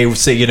hear Jay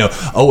say, you know,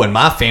 "Oh, in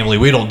my family,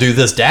 we don't do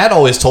this. Dad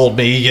always told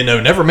me, you know,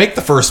 never make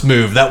the first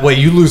move. That way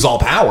you lose all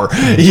power."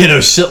 You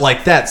know, shit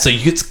like that. So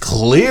it's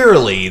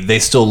clearly they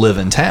still live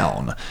in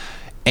town.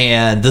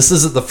 And this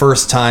isn't the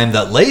first time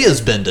that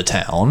Leia's been to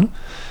town.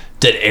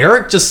 Did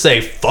Eric just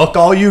say, "Fuck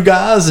all you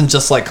guys," and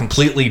just, like,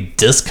 completely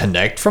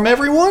disconnect from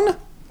everyone?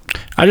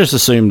 I just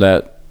assumed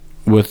that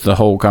with the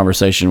whole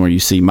conversation where you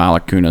see Mila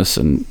Kunis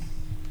and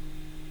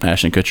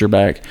Ashton Kutcher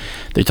back,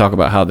 they talk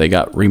about how they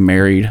got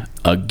remarried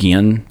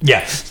again.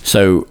 Yes.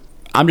 So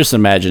I'm just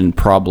imagining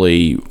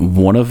probably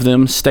one of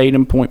them stayed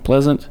in Point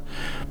Pleasant.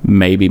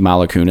 Maybe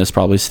Mila Kunis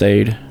probably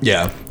stayed.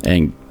 Yeah.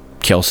 And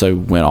Kelso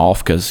went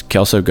off, because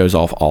Kelso goes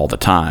off all the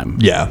time.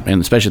 Yeah.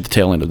 And especially at the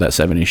tail end of that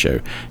 70s show.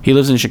 He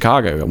lives in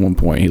Chicago at one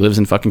point. He lives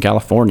in fucking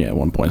California at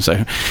one point.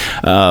 So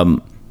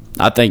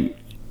I think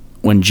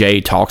when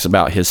Jay talks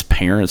about his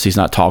parents, he's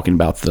not talking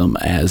about them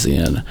as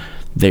in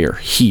they're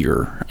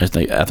here. I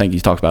think he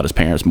talks about his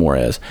parents more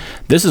as,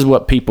 this is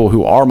what people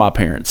who are my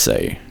parents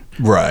say.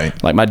 Right.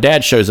 Like, my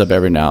dad shows up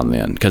every now and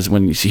then, because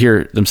when you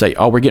hear them say,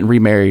 "Oh, we're getting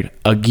remarried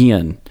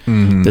again.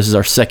 This is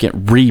our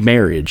second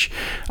remarriage,"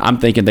 I'm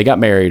thinking they got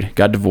married,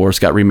 got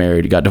divorced, got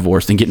remarried, got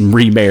divorced, and getting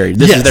remarried.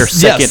 This is their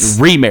second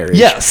remarriage.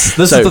 Yes.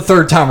 This is the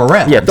third time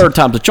around. Yeah, third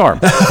time's a charm.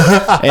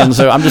 And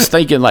so I'm just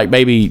thinking, like,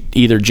 maybe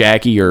either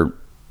Jackie or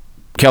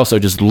Kelso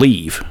just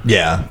leave.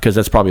 Yeah. Because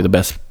that's probably the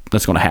best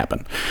that's going to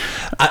happen.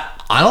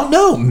 I don't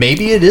know.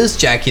 Maybe it is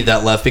Jackie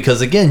that left,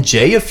 because, again,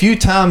 Jay a few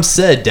times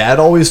said, "Dad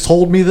always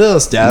told me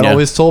this. Dad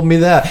always told me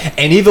that."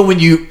 And even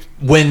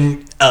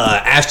when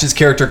Ashton's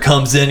character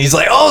comes in, he's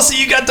like, "Oh, so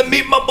you got to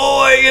meet my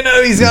boy. You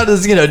know, he's got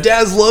his, you know,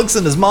 dad's looks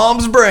and his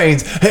mom's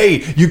brains.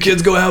 Hey, you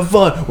kids go have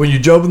fun. When you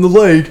jump in the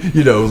lake,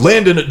 you know,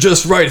 landing it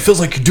just right. It feels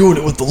like you're doing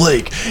it with the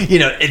lake." You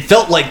know, it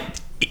felt like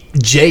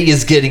Jay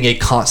is getting a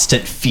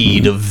constant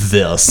feed of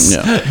this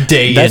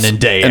day in and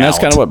day out. And that's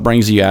kind of what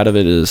brings you out of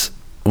it, is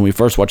when we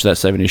first watched that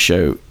 70s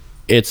show,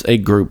 it's a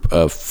group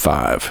of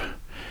 5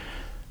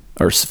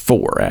 or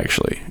 4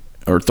 actually,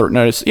 or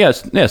no,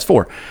 it's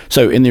 4.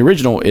 So in the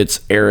original,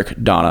 it's Eric,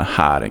 Donna,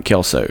 Hyde, and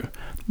Kelso.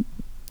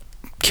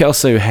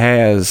 Kelso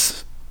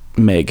has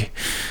Meg.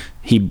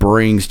 He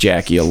brings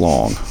Jackie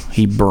along.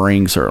 He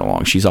brings her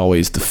along. She's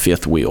always the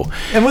fifth wheel.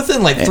 And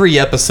within 3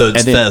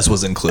 episodes, Fez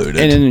was included.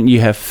 And then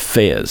you have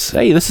Fez.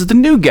 Hey, this is the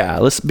new guy.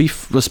 Let's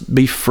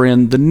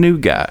befriend the new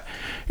guy.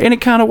 And it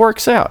kind of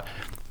works out.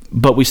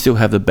 But we still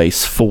have the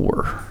base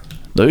 4.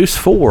 Those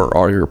 4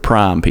 are your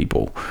prime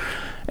people.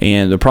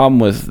 And the problem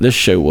with this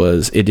show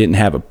was it didn't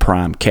have a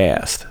prime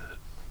cast.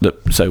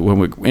 So when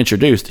we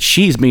introduced,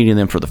 she's meeting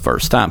them for the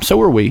first time.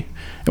 So are we.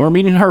 And we're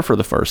meeting her for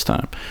the first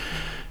time.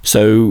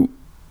 So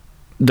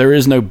there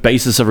is no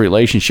basis of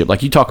relationship.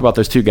 Like you talk about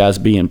those 2 guys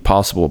being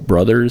possible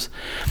brothers.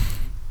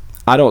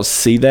 I don't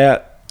see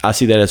that. I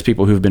see that as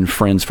people who've been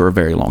friends for a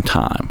very long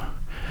time.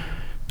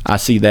 I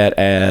see that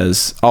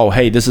as, oh,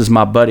 hey, this is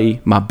my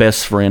buddy, my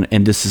best friend,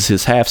 and this is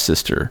his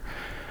half-sister.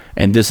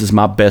 And this is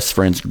my best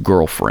friend's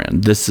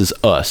girlfriend. This is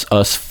us.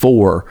 Us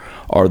 4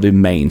 are the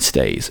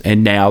mainstays.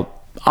 And now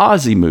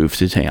Ozzy moved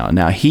to town.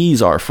 Now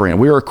he's our friend.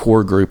 We're a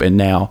core group, and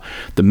now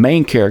the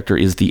main character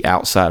is the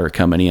outsider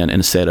coming in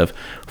instead of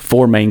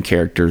 4 main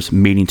characters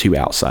meeting 2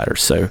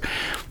 outsiders. So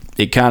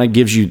it kind of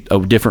gives you a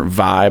different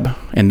vibe,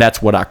 and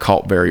that's what I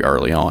caught very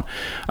early on.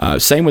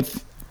 Same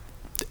with,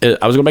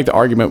 I was going to make the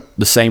argument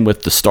the same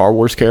with the Star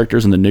Wars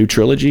characters in the new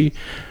trilogy.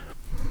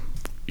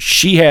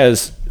 She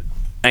has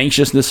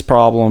anxiousness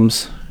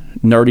problems,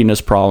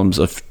 nerdiness problems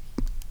of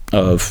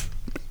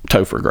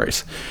Topher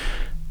Grace.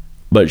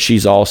 But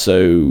she's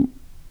also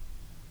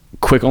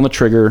quick on the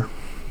trigger,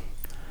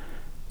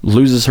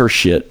 loses her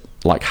shit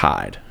like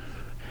Hyde.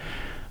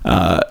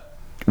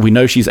 We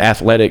know she's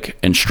athletic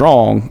and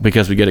strong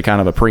because we get a kind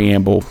of a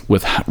preamble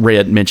with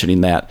Red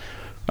mentioning that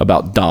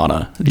about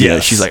Donna. Yeah,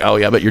 she's like, oh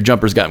yeah, but your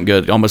jumper's gotten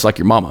good, almost like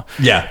your mama.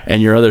 Yeah.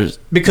 And your others.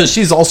 Because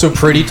she's also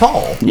pretty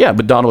tall. Yeah,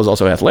 but Donna was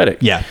also athletic.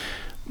 Yeah.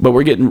 But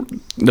we're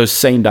getting those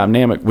same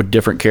dynamic with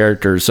different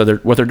characters. So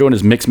what they're doing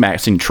is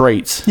mix-maxing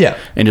traits, yeah,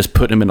 and just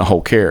putting them in the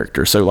whole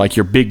character. So like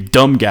your big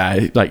dumb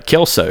guy, like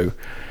Kelso,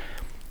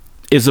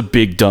 is a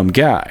big dumb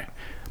guy.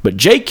 But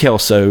Jake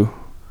Kelso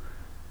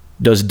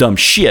does dumb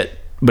shit,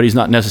 but he's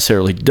not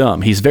necessarily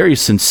dumb. He's very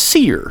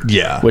sincere,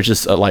 yeah, which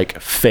is like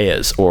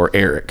Fez or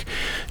Eric.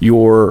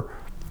 The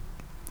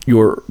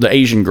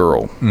Asian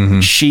girl,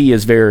 she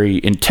is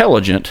very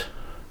intelligent.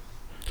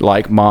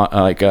 I'm about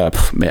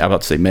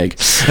to say Meg,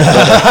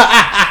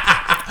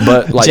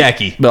 but like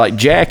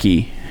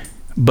Jackie,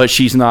 but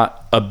she's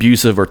not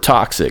abusive or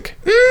toxic.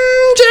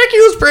 Jackie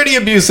was pretty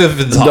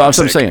abusive and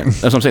toxic. That's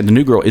what I'm saying. The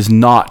new girl is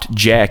not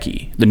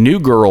Jackie. The new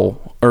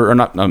girl, or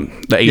not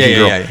the Asian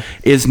girl,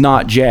 is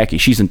not Jackie.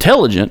 She's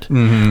intelligent,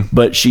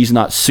 but she's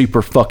not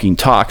super fucking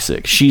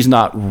toxic. She's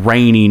not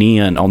reining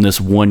in on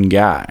this one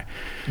guy.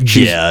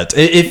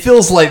 It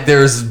feels like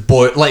there's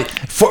for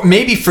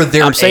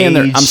their I'm saying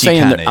age,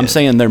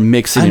 they're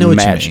mixing and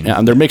matching.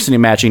 They're mixing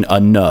and matching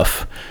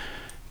enough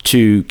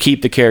to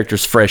keep the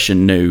characters fresh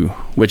and new,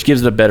 which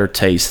gives it a better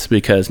taste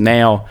because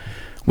now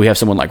we have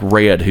someone like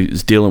Red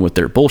who's dealing with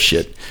their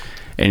bullshit.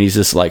 And he's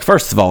just like,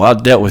 first of all, I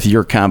dealt with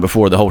your kind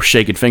before, the whole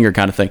shaking finger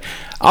kind of thing.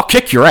 I'll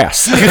kick your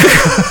ass.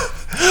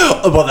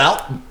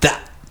 Well,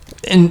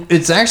 and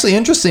it's actually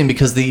interesting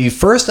because the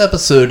first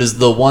episode is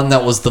the one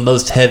that was the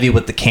most heavy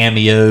with the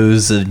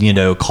cameos and,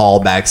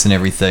 callbacks and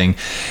everything.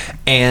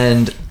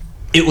 And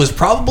it was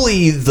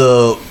probably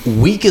the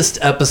weakest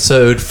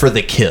episode for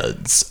the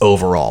kids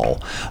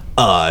overall.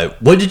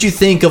 What did you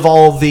think of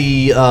all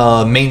the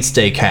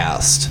mainstay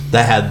cast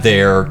that had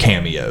their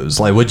cameos?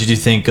 Like, what did you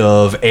think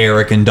of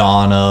Eric and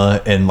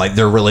Donna and like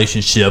their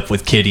relationship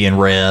with Kitty and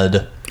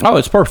Red? Oh,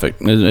 it's perfect.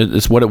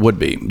 It's what it would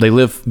be. They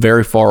live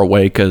very far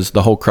away because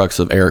the whole crux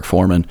of Eric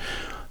Foreman,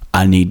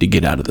 I need to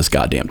get out of this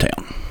goddamn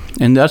town.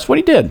 And that's what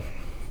he did.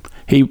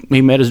 He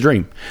met his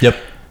dream. Yep.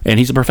 And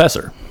he's a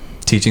professor.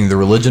 Teaching the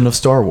religion of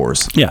Star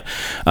Wars. Yeah.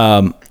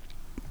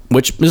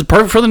 Which is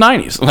perfect for the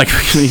 90s. Like,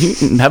 you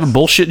can have a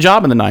bullshit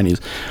job in the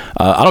 90s.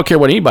 I don't care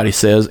what anybody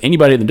says.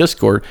 Anybody in the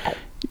Discord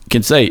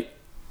can say,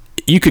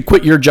 you could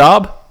quit your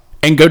job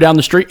and go down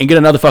the street and get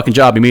another fucking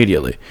job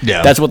immediately.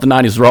 Yeah. That's what the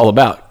 90s were all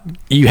about.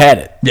 You had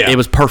it. Yeah. It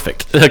was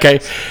perfect. Okay.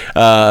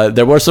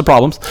 There were some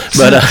problems,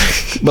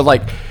 but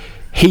like,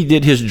 he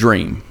did his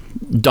dream.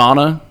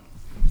 Donna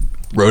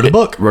wrote a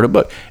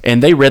book.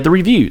 And they read the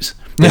reviews.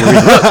 They didn't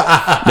read the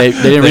book. They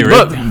didn't read the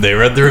book. They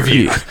read the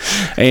review.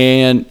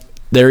 And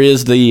there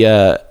is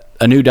a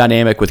new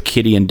dynamic with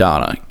Kitty and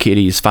Donna.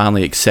 Kitty's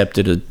finally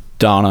accepted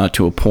Donna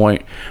to a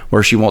point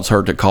where she wants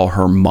her to call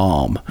her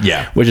mom.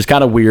 Yeah. Which is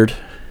kind of weird.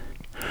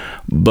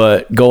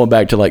 But going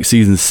back to like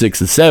season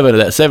 6 and 7 of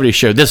that 70s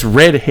show, this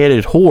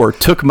redheaded whore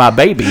took my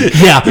baby.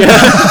 Yeah.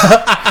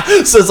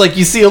 So it's like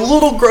you see a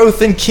little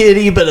growth in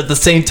Kitty, but at the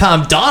same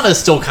time, Donna's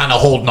still kind of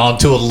holding on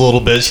to it a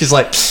little bit. She's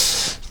like,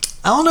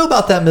 I don't know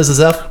about that,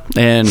 Mrs. F.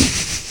 And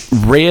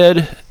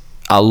Red,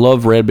 I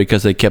love Red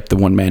because they kept the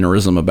one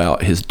mannerism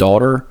about his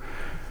daughter.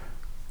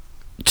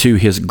 to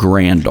his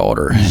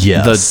granddaughter.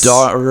 Yes. The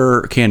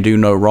daughter can do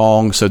no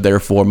wrong, so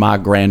therefore my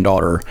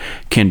granddaughter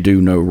can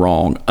do no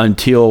wrong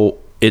until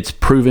it's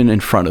proven in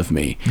front of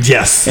me.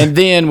 Yes. And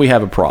then we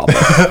have a problem.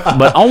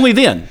 But only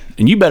then.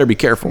 And you better be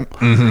careful.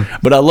 Mm-hmm.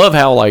 But I love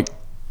how, like,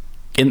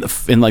 in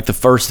like the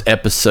first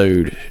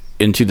episode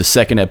into the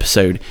second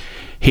episode,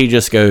 he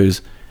just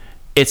goes,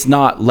 it's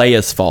not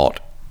Leia's fault.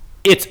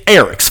 It's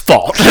Eric's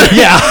fault.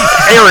 Yeah.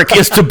 Eric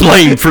is to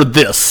blame for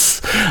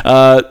this.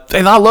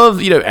 And I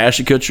love,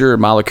 Ashton Kutcher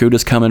and Mila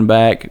Kunis coming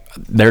back.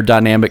 Their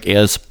dynamic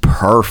is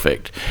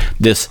perfect.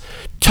 This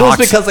Just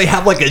because they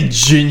have like a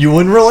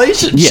genuine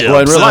relationship. Yeah, well,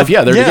 in real life,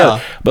 they're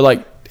together. But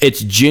like,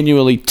 it's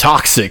genuinely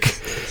toxic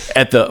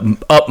at the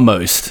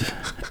utmost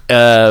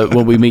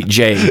when we meet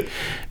Jay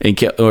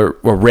or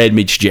Red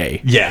meets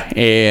Jay. Yeah.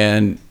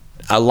 And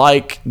I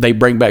like they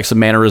bring back some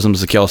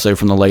mannerisms of Kelso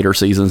from the later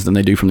seasons than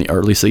they do from the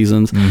early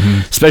seasons.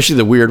 Mm-hmm. Especially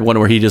the weird one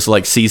where he just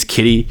like sees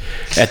Kitty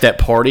at that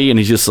party and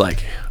he's just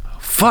like,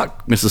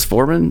 fuck, Mrs.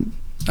 Foreman,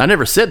 I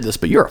never said this,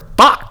 but you're a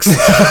fox.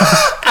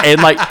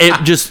 And like,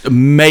 it just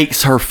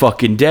makes her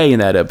fucking day in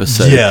that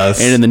episode. Yes.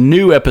 And in the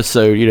new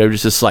episode,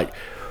 just like,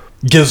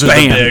 gives her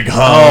bam, the big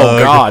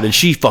hug. Oh God, and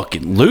she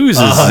fucking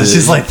loses.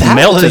 She's like, that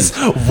melting. was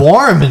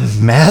warm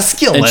and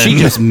masculine. And she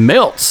just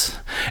melts.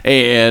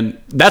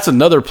 And that's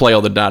another play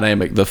on the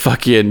dynamic. The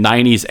fucking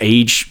 90s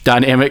age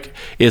dynamic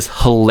is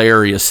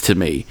hilarious to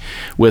me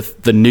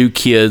with the new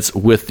kids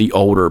with the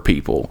older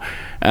people.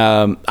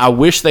 I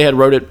wish they had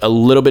wrote it a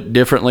little bit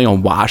differently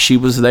on why she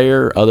was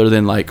there, other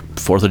than like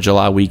 4th of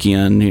July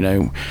weekend,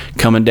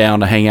 coming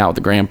down to hang out with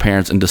the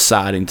grandparents and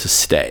deciding to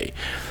stay.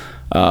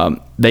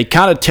 They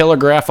kind of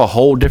telegraph a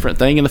whole different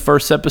thing in the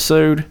first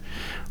episode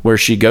where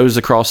she goes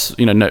across,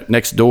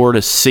 next door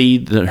to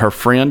see her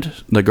friend,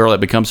 the girl that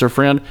becomes her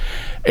friend.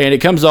 And it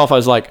comes off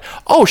as like,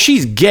 oh,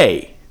 she's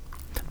gay.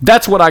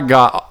 That's what I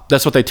got.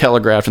 That's what they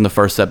telegraphed in the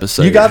first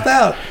episode. You got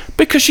that?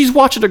 Because she's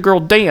watching a girl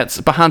dance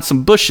behind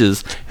some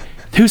bushes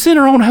who's in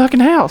her own fucking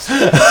house.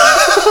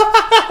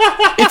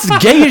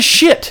 It's gay as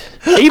shit.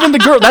 Even the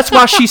girl, that's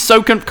why she's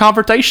so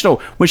confrontational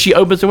when she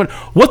opens the window.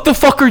 What the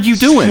fuck are you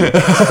doing?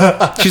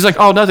 She's like,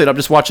 oh, nothing. I'm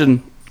just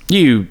watching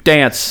you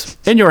dance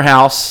in your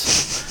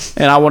house,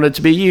 and I want it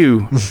to be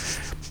you.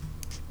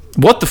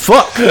 What the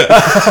fuck?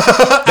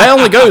 That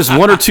only goes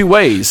one or two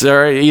ways.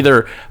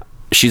 Either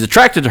she's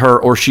attracted to her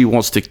or she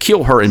wants to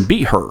kill her and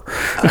beat her.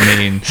 I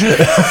mean,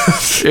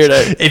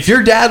 if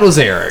your dad was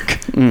Eric,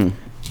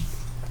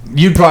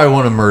 you'd probably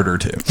want to murder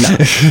too.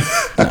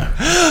 No.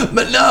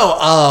 But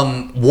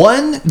no,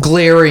 one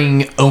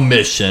glaring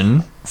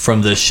omission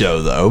from this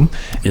show, though,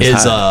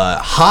 is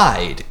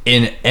Hyde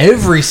in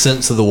every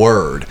sense of the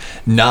word.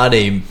 Not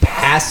a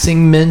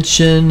passing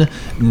mention,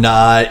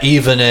 not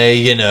even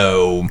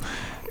a,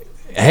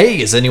 hey,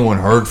 has anyone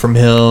heard from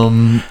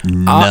him?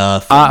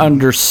 Nothing. I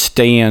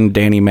understand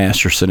Danny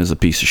Masterson is a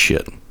piece of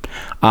shit.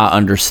 I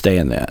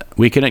understand that.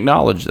 We can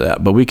acknowledge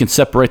that, but we can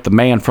separate the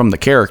man from the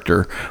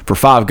character for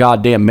 5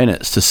 goddamn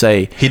minutes to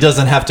say he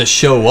doesn't have to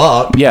show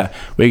up. Yeah,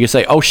 we can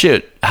say, oh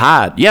shit,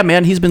 Hyde. Yeah,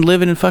 man, he's been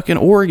living in fucking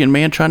Oregon,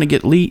 man, trying to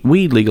get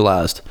weed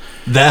legalized.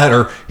 That,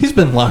 or he's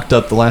been locked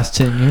up the last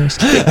 10 years.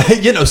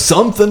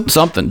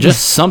 Something,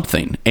 just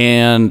something.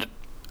 And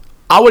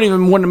I wouldn't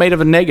even want to make it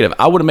a negative.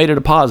 I would have made it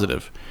a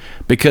positive.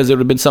 Because it would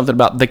have been something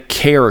about the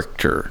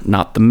character,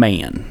 not the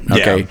man.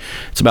 Okay, yeah.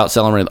 It's about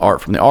celebrating the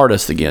art from the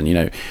artist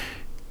again.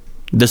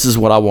 This is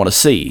what I want to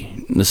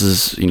see. This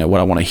is what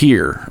I want to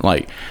hear.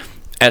 Like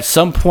at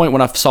some point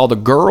when I saw the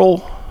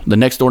girl, the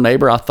next door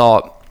neighbor, I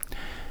thought,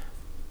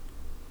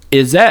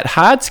 is that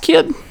Hyde's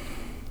kid?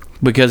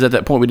 Because at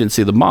that point we didn't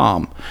see the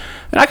mom,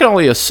 and I can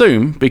only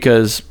assume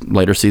because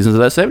later seasons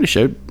of that 70s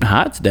show,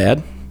 Hyde's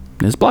dad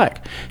is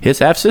black. His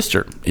half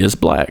sister is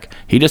black.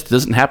 He just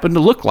doesn't happen to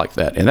look like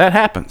that, and that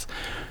happens.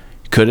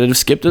 Could have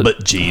skipped it,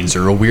 but genes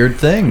are a weird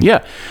thing.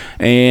 Yeah,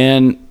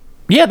 and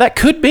yeah, that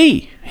could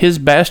be his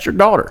bastard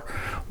daughter.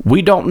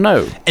 We don't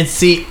know. And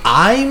see,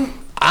 I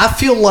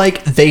feel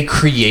like they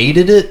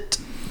created it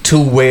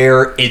to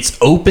where it's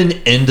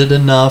open-ended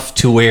enough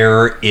to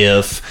where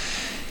if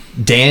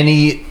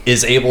Danny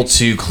is able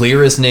to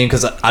clear his name,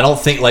 because I don't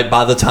think like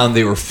by the time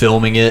they were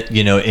filming it,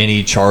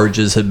 any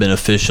charges had been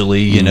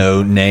officially,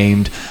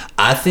 named.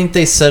 I think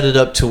they set it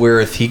up to where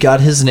if he got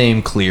his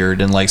name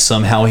cleared and like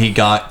somehow he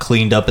got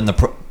cleaned up in the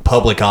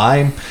public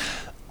eye,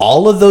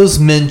 all of those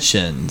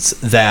mentions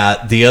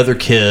that the other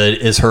kid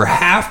is her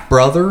half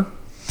brother,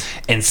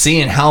 and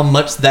seeing how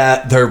much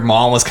that their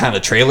mom was kind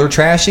of trailer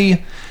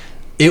trashy,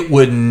 it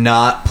would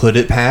not put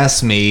it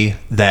past me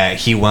that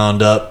he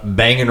wound up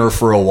banging her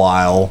for a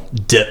while,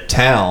 dipped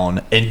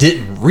town, and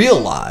didn't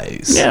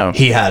realize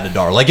he had a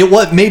daughter. Like it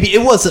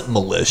wasn't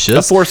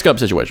malicious. A Forrest Gump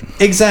situation.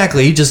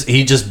 Exactly. He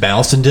just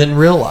bounced and didn't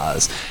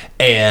realize.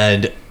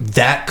 And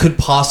that could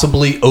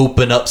possibly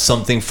open up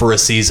something for a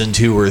season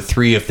 2 or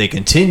 3 if they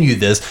continue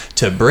this,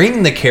 to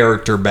bring the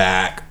character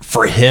back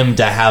for him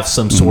to have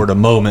some sort of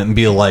moment and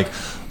be like,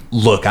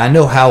 look, I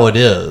know how it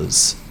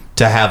is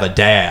to have a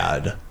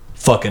dad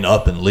fucking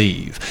up and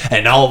leave.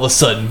 And all of a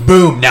sudden,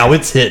 boom, now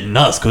it's hitting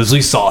us because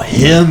we saw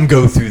him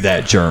go through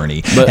that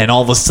journey. And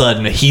all of a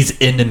sudden, he's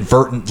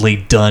inadvertently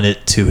done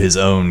it to his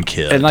own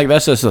kid. And like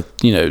that's just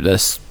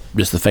that's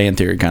just the fan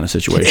theory kind of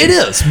situation. It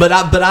is, but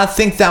I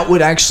think that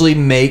would actually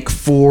make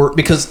for,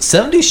 because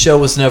 70s show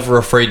was never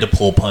afraid to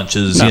pull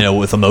punches,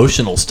 with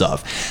emotional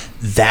stuff.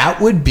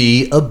 That would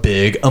be a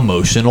big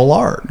emotional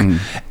arc.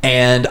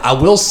 And I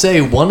will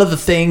say one of the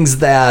things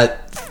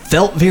that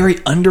felt very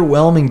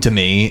underwhelming to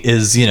me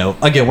is,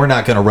 again, we're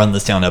not going to run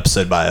this down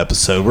episode by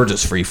episode. We're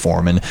just free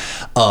forming.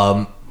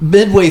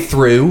 Midway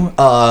through,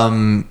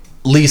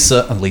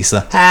 Leia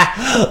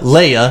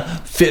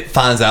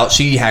finds out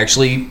she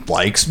actually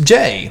likes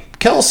Jay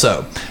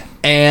Kelso.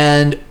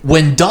 And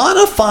when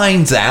Donna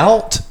finds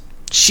out,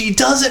 she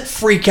doesn't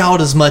freak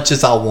out as much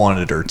as I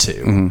wanted her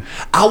to.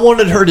 I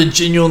wanted her to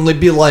genuinely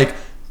be like,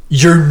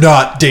 you're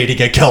not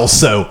dating a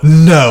Kelso.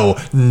 No.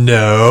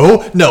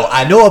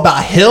 I know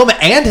about him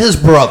and his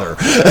brother.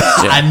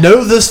 I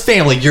know this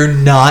family. You're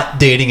not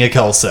dating a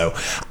Kelso.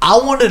 I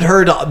wanted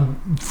her to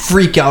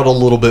freak out a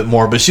little bit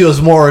more, but she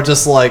was more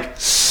just like,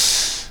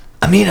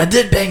 I mean, I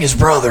did bang his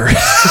brother.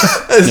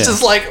 It's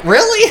just like,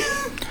 really?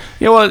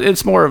 Yeah, well,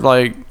 it's more of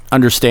like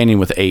understanding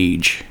with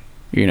age.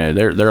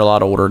 They're a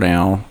lot older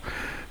now.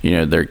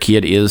 Their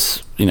kid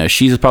is,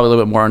 she's probably a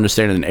little bit more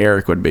understanding than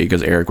Eric would be,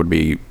 because Eric would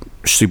be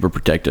super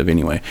protective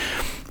anyway.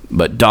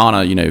 But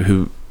Donna,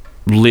 who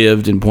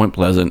lived in Point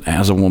Pleasant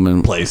as a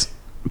woman.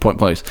 Point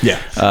Place. Yeah.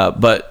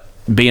 But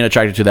being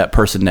attracted to that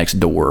person next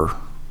door,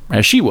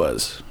 as she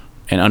was,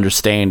 and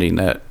understanding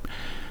that,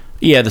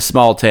 yeah, the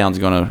small town's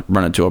going to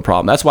run into a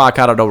problem. That's why I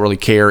kind of don't really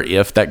care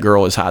if that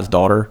girl is Hyde's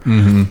daughter,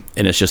 and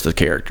it's just a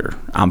character.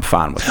 I'm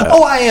fine with that.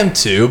 Oh, I am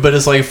too, but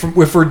it's like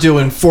if we're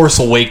doing Force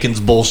Awakens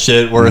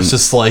bullshit, where it's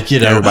just like,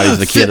 everybody's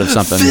the kid of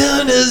something.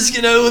 Finn is,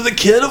 the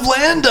kid of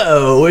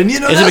Lando, and is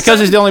it because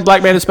he's the only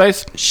black man in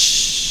space?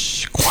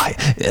 Shh,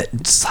 quiet.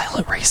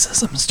 Silent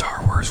racism in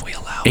Star Wars, we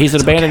allow. He's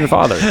an abandoned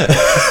father.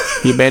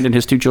 He abandoned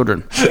his 2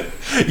 children.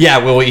 Yeah,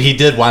 well, he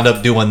did wind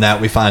up doing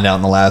that. We find out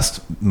in the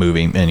last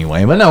movie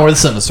anyway. But no, we're in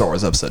the Star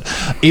Wars episode.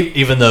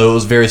 Even though it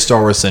was very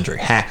Star Wars centric.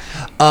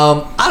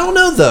 I don't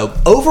know, though.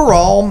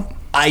 Overall,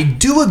 I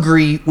do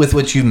agree with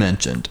what you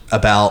mentioned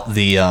about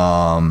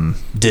the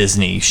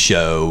Disney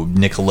show,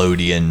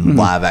 Nickelodeon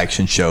live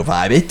action show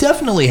vibe. It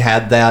definitely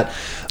had that.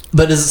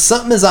 But as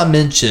something as I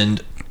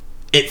mentioned,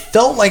 it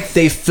felt like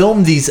they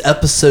filmed these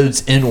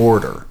episodes in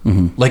order.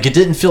 Like, it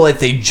didn't feel like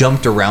they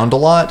jumped around a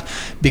lot,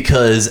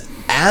 because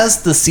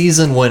as the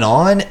season went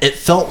on, it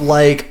felt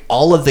like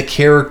all of the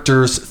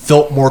characters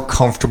felt more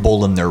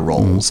comfortable in their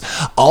roles.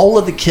 All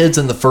of the kids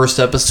in the first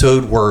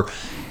episode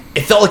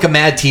it felt like a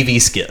Mad TV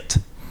skit.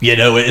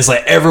 It's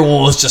like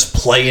everyone was just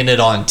playing it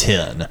on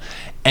 10.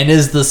 And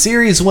as the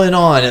series went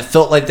on, it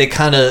felt like they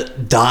kind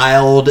of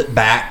dialed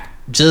back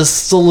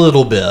just a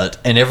little bit,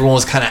 and everyone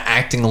was kind of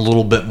acting a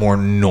little bit more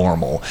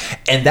normal.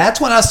 And that's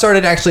when I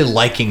started actually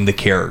liking the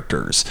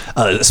characters,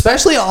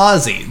 especially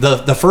Ozzy.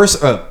 The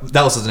first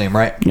that was his name,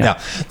 right?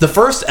 Yeah. The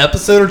first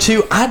episode or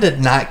two, I did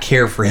not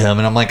care for him,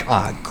 and I'm like,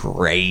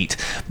 great.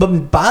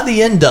 But by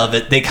the end of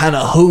it, they kind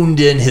of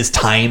honed in his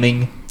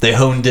timing. They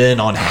honed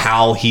in on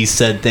how he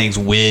said things,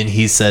 when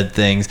he said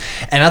things,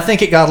 and I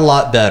think it got a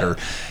lot better.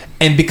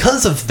 And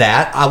because of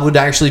that, I would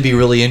actually be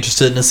really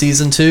interested in a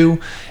season 2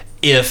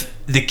 if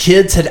the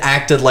kids had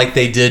acted like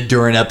they did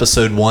during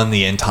episode 1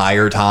 the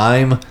entire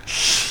time.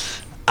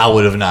 I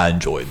would have not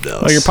enjoyed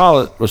this. Well, your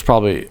pilot was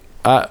probably,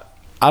 I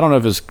don't know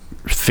if it's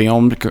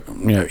filmed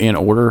in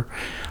order.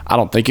 I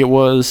don't think it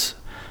was.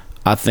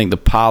 I think the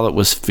pilot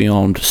was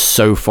filmed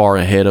so far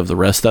ahead of the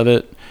rest of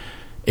it.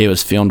 It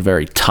was filmed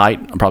very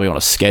tight, probably on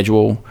a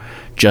schedule,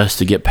 just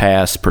to get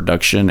past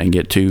production and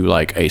get to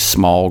like a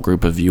small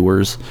group of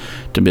viewers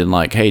to be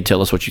like, hey,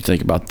 tell us what you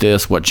think about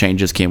this. What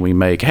changes can we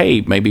make?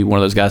 Hey, maybe one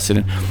of those guys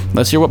sitting,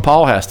 let's hear what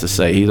Paul has to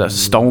say. He's a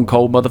stone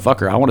cold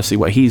motherfucker. I want to see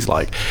what he's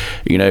like.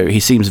 He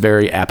seems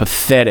very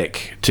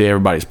apathetic to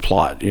everybody's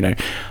plot.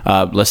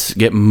 Let's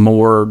get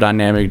more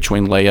dynamic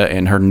between Leia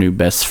and her new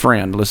best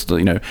friend. Let's do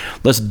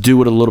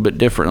it a little bit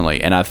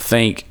differently. And I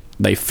think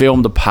they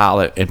filmed the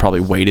pilot and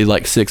probably waited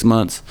like 6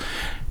 months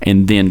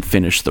and then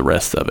finished the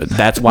rest of it.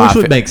 That's why Which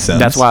would make sense.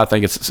 That's why I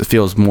think it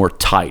feels more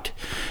tight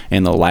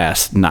in the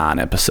last 9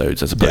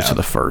 episodes as opposed to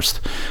the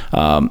first.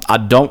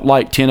 I don't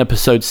like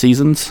 10-episode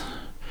seasons.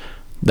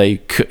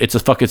 It's a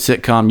fucking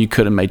sitcom. You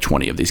could have made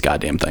 20 of these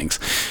goddamn things.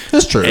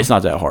 That's true. It's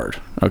not that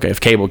hard. Okay,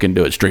 if cable can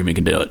do it, streaming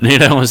can do it. You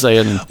know what I'm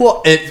saying?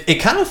 Well, it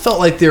kind of felt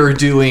like they were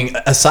doing,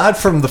 aside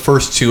from the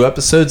first 2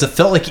 episodes, it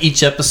felt like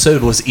each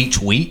episode was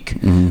each week.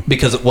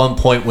 Because at one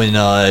point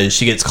when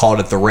she gets caught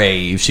at the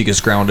rave, she gets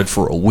grounded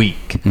for a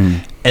week.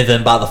 And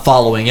then by the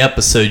following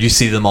episode, you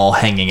see them all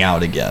hanging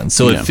out again.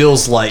 So it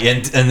feels like,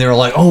 and they're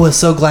like, oh, I'm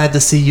so glad to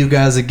see you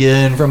guys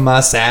again from my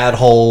sad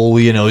hole,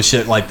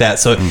 shit like that.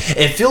 So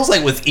it feels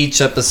like with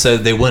each episode,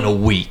 they went a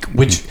week,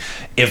 which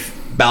if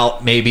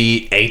about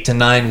maybe 8 to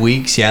 9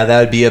 weeks, that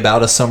would be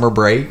about a summer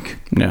break,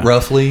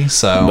 roughly.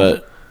 So,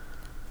 but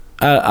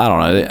I don't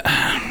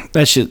know.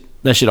 That shit,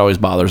 that shit always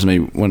bothers me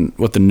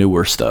with the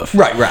newer stuff.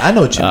 Right. I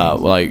know what you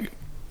mean. Like,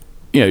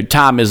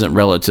 time isn't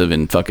relative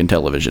in fucking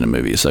television and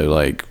movies. So,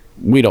 like,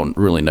 we don't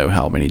really know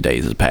how many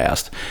days has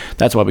passed.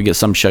 That's why we get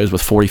some shows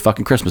with 40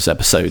 fucking Christmas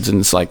episodes. And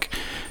it's like,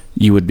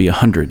 you would be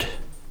 100.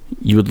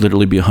 You would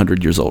literally be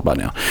 100 years old by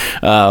now.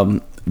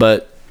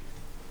 But,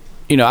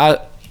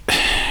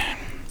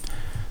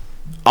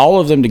 all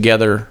of them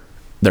together,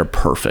 they're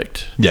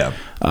perfect. Yeah.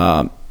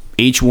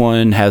 Each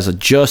one has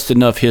just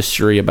enough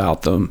history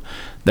about them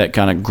that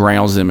kind of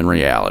grounds them in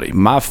reality.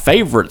 My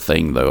favorite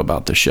thing, though,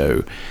 about the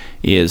show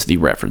is the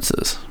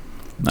references.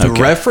 The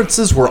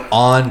references were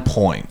on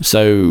point.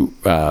 So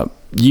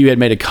you had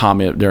made a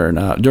comment during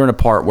a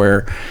part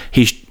where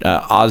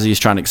Ozzy is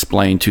trying to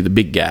explain to the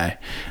big guy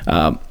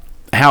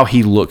how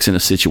he looks in a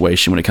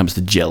situation when it comes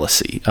to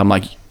jealousy. I'm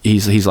like,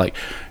 he's like,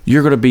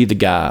 you're going to be the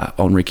guy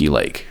on Ricky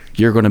Lake.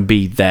 You're going to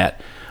be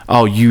that,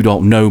 oh, you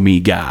don't know me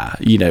guy,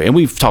 and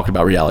we've talked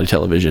about reality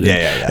television.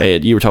 Yeah.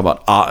 And you were talking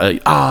about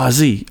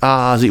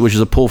Ozzy, which is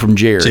a pull from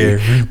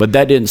Jerry. But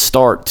that didn't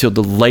start till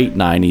the late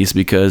 90s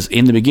because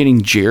in the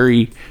beginning,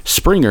 Jerry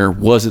Springer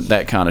wasn't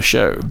that kind of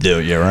show.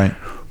 Yeah, right.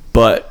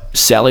 But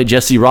Sally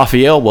Jesse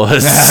Raphael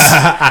was.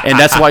 And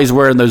that's why he's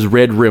wearing those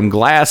red rim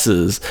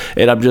glasses.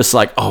 And I'm just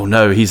like, oh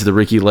no, he's the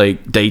Ricky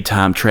Lake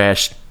daytime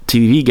trash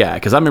TV guy,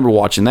 because I remember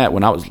watching that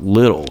when I was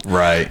little,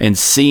 right, and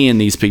seeing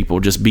these people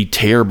just be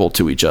terrible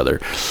to each other.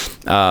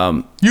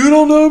 You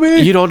don't know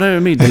me. You don't know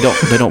me. They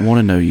don't want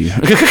to know you.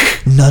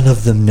 None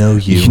of them know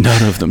you.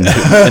 None of them know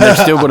you. And they're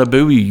still going to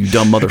boo you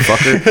dumb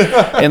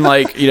motherfucker. And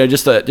like,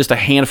 just a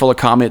handful of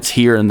comments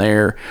here and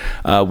there.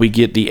 We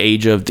get the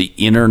age of the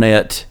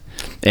internet,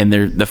 and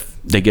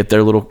they get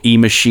their little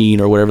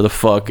e-machine or whatever the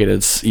fuck, and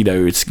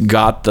it's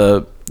got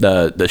the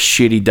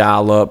shitty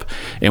dial up,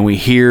 and we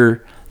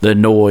hear the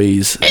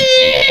noise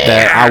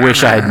that I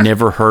wish I had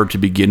never heard to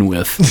begin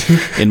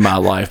with in my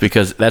life,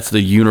 because that's the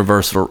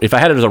universal. If I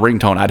had it as a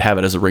ringtone, I'd have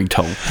it as a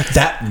ringtone.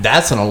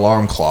 That's an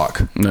alarm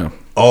clock. No.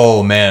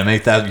 Oh man,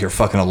 make that your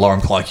fucking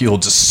alarm clock. You'll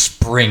just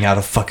spring out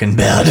of fucking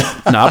bed.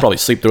 No, I'll probably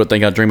sleep through it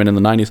thinking I was dreaming in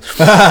the 90s.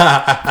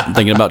 I'm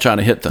thinking about trying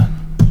to hit the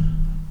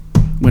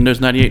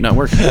Windows 98 not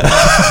working.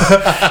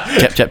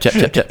 Tap, tap, tap,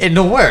 tap, tap. It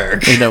don't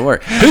work. It don't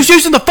work. Who's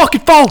using the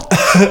fucking phone?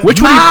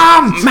 Which one?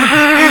 Mom!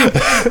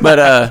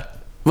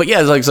 But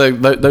yeah, it's like, so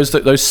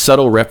those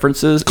subtle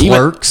references,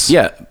 Clerks,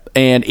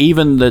 and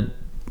even the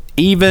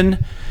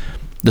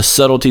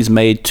subtleties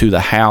made to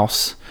the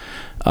house.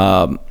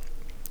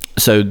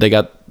 So they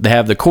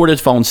have the corded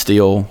phone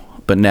still,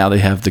 but now they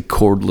have the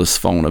cordless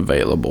phone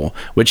available,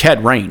 which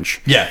had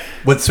range. Yeah,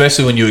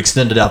 especially when you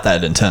extended out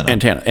that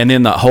antenna, and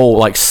then the whole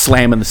like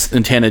slamming the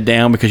antenna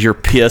down because you're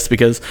pissed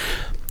because.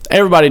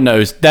 Everybody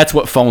knows that's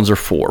what phones are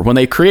for. When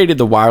they created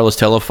the wireless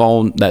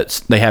telephone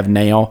that they have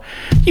now,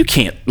 you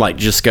can't like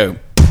just go,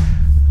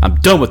 I'm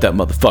done with that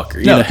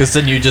motherfucker. No, because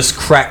then you just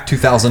crack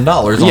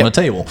 $2,000 on the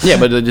table. Yeah,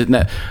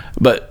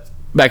 but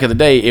back in the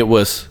day, it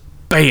was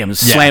bam,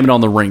 slam it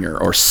on the ringer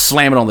or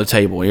slam it on the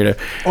table. Or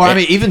I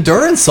mean, even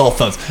during cell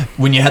phones,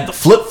 when you had the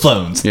flip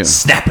phones,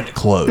 snapping it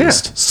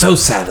closed, so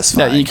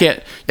satisfying. Now you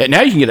can't.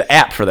 Now you can get an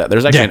app for that.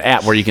 There's actually an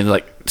app where you can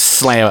like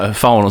slam a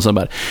phone on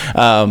somebody.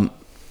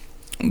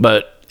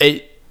 But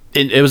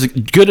it was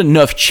good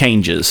enough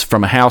changes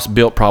from a house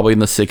built probably in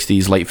the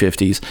 60s, late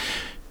 50s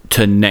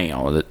to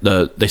now.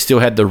 They still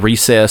had the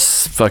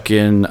recess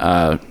fucking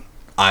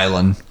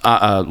island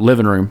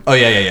living room. Oh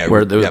yeah.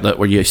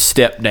 Where you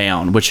step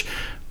down, which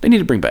they need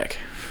to bring back.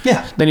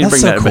 Yeah, they need to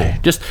bring that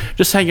back.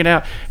 Just hanging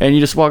out, and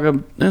you just walk up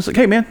and it's like,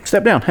 hey man,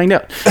 step down, hang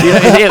out.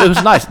 It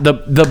was nice.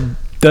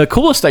 The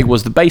coolest thing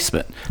was the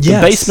basement. The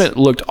basement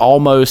looked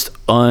almost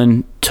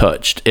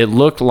untouched. It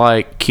looked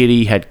like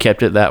Kitty had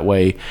kept it that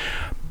way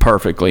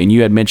perfectly. And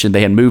you had mentioned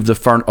they had moved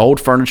the old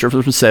furniture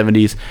from the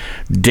 70s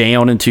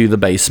down into the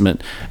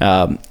basement.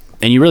 And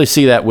you really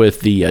see that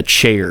with the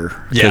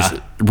chair.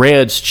 Yeah.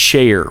 Red's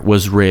chair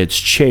was Red's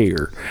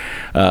chair.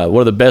 One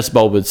of the best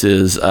moments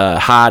is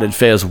Hyde and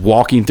Fez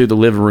walking through the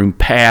living room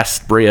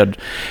past Red,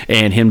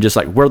 and him just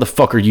like, where the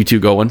fuck are you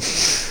two going?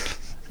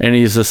 And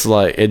he's just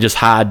like,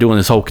 Hyde doing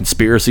this whole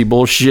conspiracy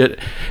bullshit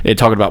and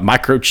talking about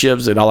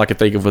microchips. And all I could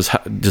think of was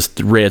just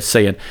Red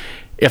saying,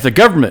 if the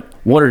government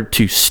wanted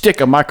to stick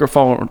a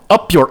microphone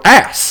up your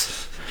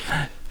ass,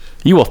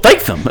 you will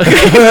thank them.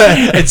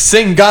 And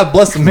sing God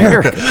Bless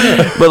America.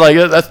 But like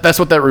that's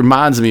what that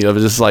reminds me of.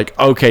 It's just like,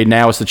 okay,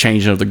 now it's the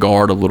changing of the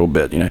guard a little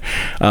bit, and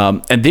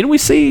then we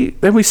see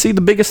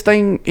the biggest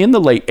thing in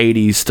the late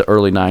 80s to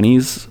early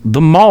 90s,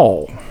 the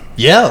mall.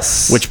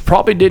 Yes. Which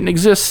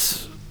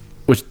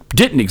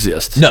didn't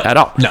exist no, at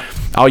all. No.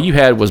 All you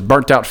had was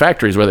burnt out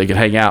factories where they could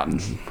hang out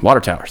in water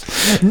towers.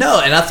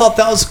 No, and I thought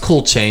that was a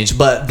cool change,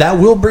 but that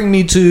will bring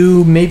me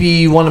to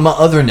maybe one of my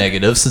other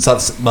negatives, since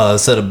I've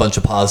said a bunch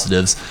of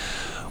positives.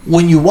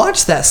 When you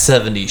watch that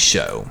 70s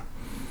show,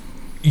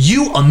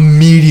 you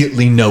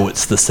immediately know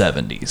it's the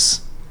 70s.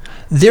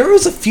 There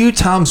was a few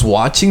times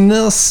watching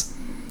this,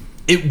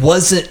 it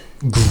wasn't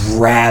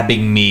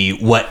grabbing me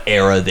what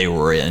era they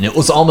were in. It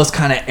was almost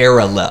kind of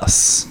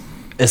era-less.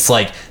 it's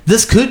like,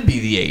 this could be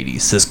the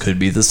 80s, this could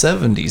be the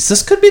 70s,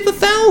 this could be the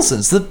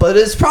thousands, but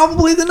it's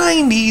probably the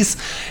 90s.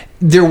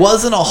 There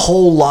wasn't a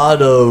whole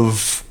lot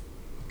of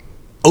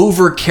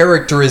over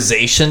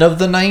characterization of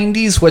the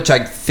 90s, which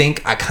I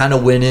think I kind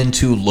of went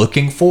into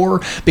looking for,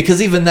 because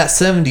even that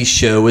 70s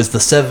show is the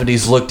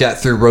 70s looked at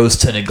through rose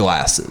tinted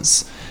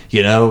glasses,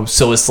 you know.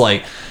 So it's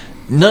like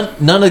none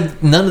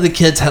of the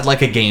kids had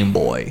like a Game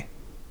Boy,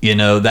 you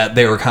know, that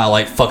they were kind of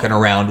like fucking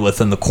around with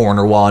in the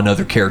corner while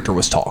another character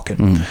was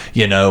talking.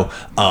 You know,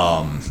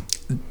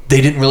 they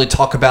didn't really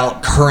talk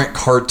about current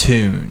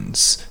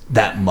cartoons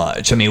that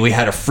much. I mean, we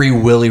had a Free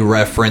Willy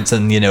reference,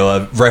 and, you know,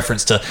 a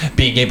reference to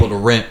being able to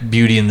rent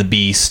Beauty and the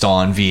Beast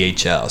on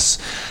VHS.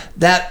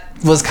 That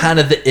was kind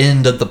of the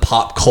end of the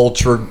pop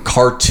culture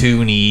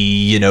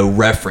cartoony, you know,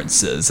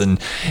 references. And,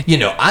 you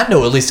know, I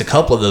know at least a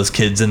couple of those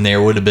kids in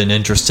there would have been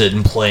interested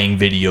in playing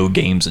video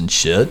games and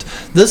shit.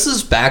 This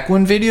is back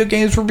when video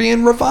games were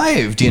being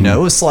revived, you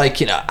know. It's like,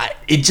 you know,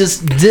 it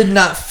just did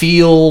not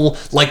feel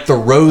like the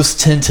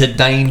rose-tinted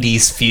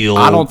 90s feel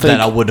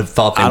that I would have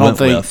thought they went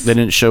with. I don't think they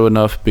didn't show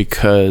enough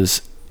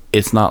because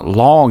it's not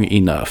long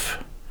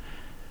enough.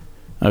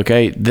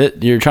 Okay?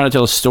 You're trying to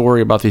tell a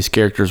story about these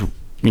characters,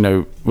 you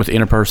know, with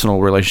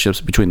interpersonal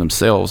relationships between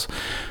themselves.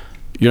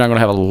 You're not going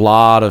to have a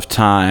lot of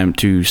time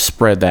to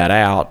spread that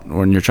out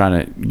when you're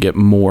trying to get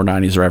more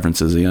 90s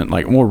references in,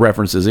 like more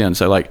references in.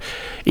 So like,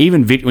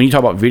 even when you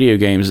talk about video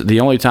games, the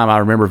only time I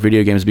remember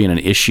video games being an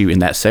issue in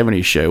that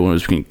 70s show when it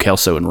was between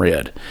Kelso and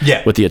Red.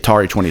 Yeah. With the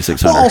Atari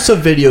 2600. Well, also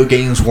video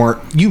games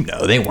weren't, you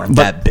know, they weren't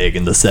that big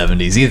in the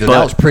 70s either.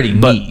 That was pretty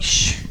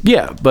niche.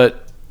 Yeah,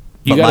 but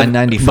you got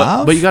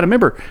 95. But you got to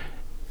remember,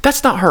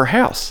 that's not her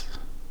house.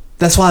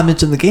 That's why I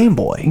mentioned the Game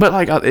Boy. But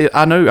like,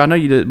 I know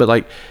you did, but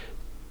like,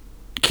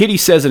 Kitty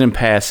says it in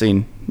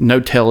passing, no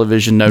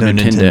television, no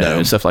Nintendo,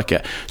 and stuff like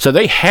that. So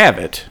they have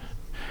it,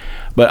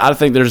 but I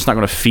think they're just not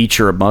going to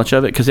feature a bunch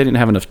of it because they didn't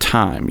have enough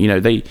time. You know,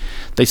 they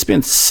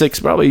spend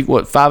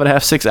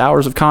 5.5, 6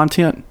 hours of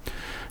content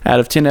out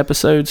of 10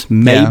 episodes,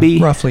 maybe.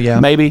 Yeah, roughly, yeah.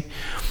 Maybe.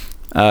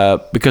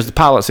 Because the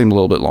pilot seemed a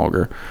little bit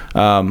longer.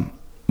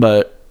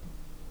 But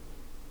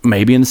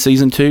maybe in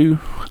season 2,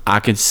 I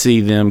could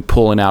see them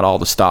pulling out all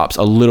the stops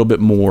a little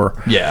bit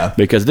more. Yeah.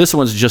 Because this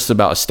one's just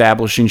about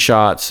establishing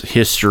shots,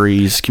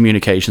 histories,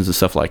 communications, and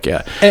stuff like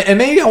that. And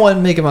maybe I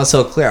wasn't making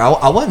myself clear.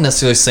 I wasn't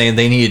necessarily saying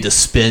they needed to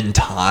spend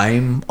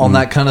time on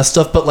that kind of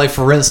stuff. But like,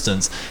 for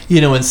instance,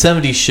 you know, in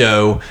 70s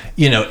show,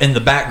 you know, in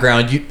the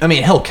background,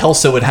 hell,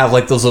 Kelso would have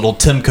like those little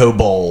Timco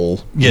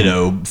Bowl, you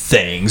know,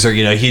 things. Or,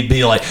 you know, he'd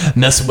be like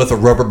messing with a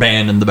rubber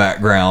band in the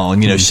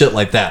background, you know, shit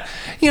like that.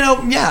 You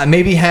know, yeah,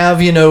 maybe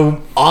have, you know,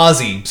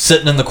 Ozzy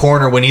sitting in the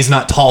corner when he's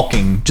not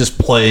talking, just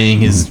playing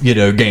his, you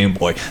know, Game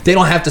Boy. They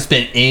don't have to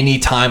spend any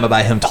time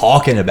about him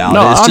talking about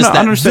it. It's just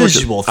that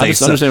visual thing. I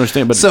just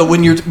understand. But so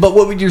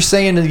what you're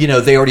saying is, you know,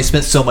 they already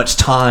spent so much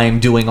time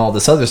doing all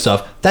this other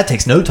stuff. That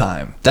takes no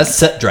time. That's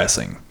set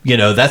dressing. You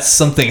know, that's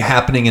something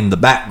happening in the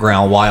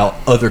background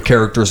while other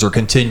characters are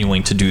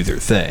continuing to do their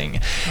thing.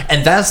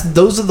 And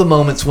those are the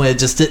moments when it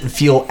just didn't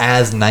feel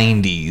as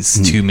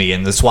 90s to me.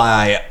 And that's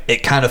why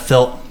it kind of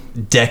felt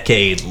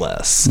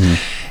decade-less.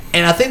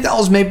 And I think that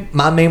was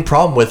my main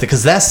problem with it,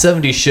 because that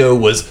 70s show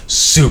was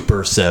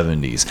super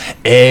 70s.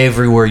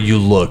 Everywhere you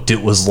looked,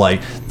 it was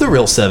like, the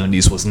real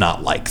 70s was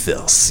not like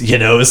this. You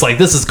know, it's like,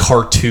 this is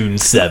cartoon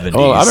 70s.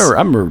 Oh, I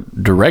remember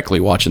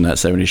directly watching that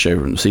 70s show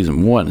from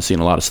season 1 and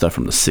seeing a lot of stuff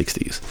from the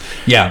 60s.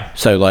 Yeah.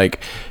 So,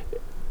 like,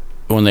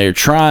 when they're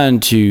trying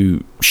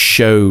to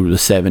show the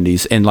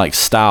 70s in, like,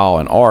 style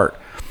and art,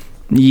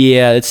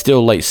 yeah, it's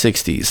still late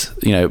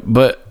 60s, you know,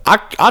 but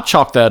I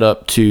chalk that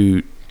up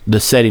to the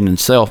setting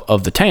itself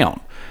of the town.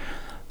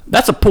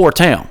 That's a poor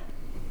town.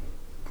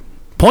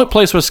 Point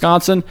Place,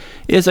 Wisconsin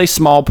is a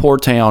small, poor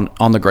town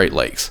on the Great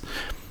Lakes.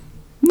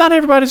 Not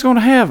everybody's going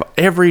to have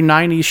every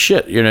 90s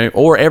shit, you know,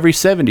 or every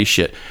 70s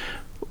shit.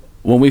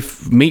 When we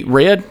meet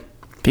Red,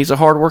 he's a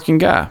hardworking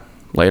guy.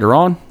 Later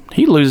on,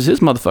 he loses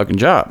his motherfucking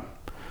job.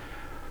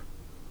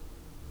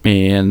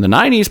 In the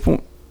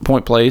 90s,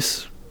 Point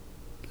Place,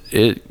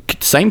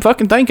 same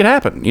fucking thing could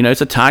happen. You know,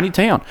 it's a tiny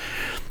town.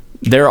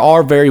 There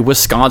are very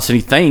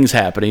Wisconsin-y things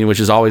happening, which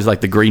is always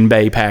like the Green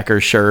Bay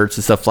Packers shirts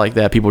and stuff like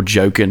that, people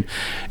joking.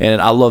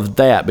 And I love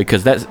that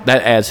because that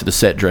adds to the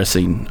set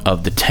dressing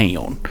of the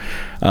town.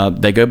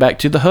 They go back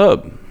to the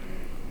hub.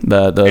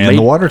 The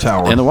water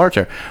tower. And the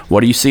water tower.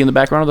 What do you see in the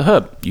background of the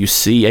hub? You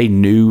see a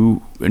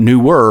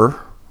newer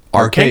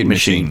arcade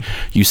machine.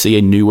 You see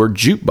a newer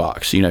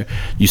jukebox. You know,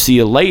 you see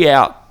a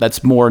layout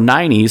that's more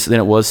 90s than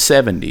it was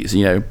 70s,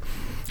 you know.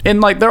 And,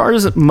 like, there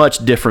isn't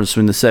much difference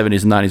between the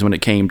 70s and 90s when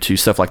it came to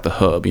stuff like the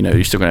hub. You know,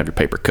 you're still going to have your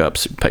paper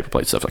cups, paper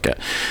plates, stuff like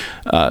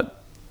that.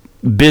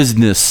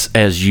 Business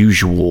as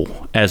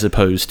usual, as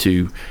opposed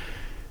to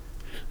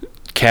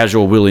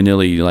casual,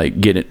 willy-nilly, like,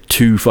 getting it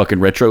too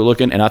fucking retro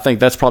looking. And I think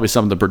that's probably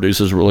something the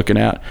producers were looking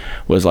at,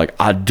 was like,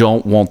 I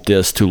don't want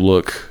this to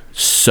look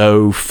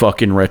so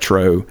fucking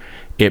retro.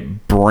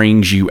 It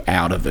brings you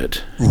out of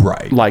it.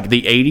 Right. Like,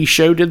 the 80s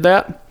show did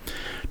that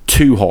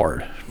too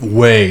hard.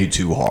 way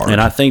too hard.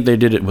 And I think they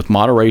did it with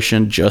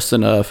moderation, just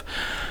enough.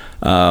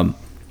 And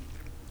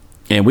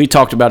we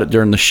talked about it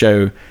during the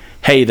show.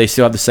 Hey, they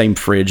still have the same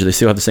fridge. They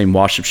still have the same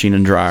washing machine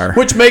and dryer.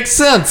 Which makes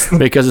sense.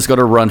 Because it's going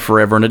to run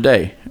forever and a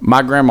day.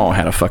 My grandma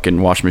had a fucking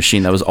washing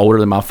machine that was older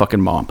than my fucking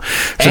mom.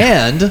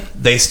 And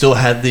they still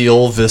had the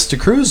old Vista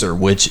Cruiser,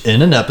 which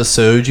in an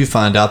episode you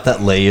find out that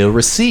Leia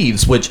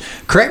receives. Which,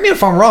 correct me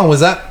if I'm wrong, was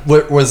that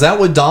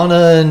what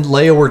Donna and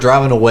Leia were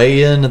driving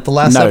away in at the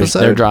last episode?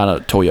 No, they're driving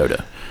a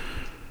Toyota.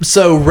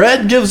 So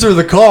Red gives her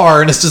the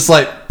car, and it's just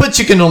like, but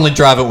you can only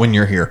drive it when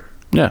you're here.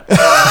 Yeah.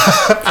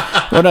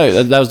 Well,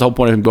 no, that was the whole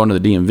point of him going to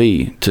the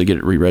DMV to get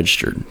it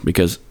re-registered,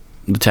 because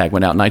the tag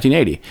went out in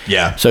 1980.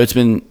 Yeah. So it's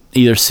been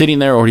either sitting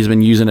there or he's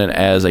been using it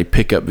as a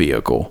pickup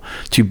vehicle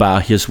to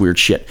buy his weird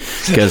shit.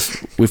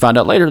 Because we find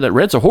out later that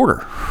Red's a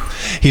hoarder.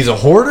 He's a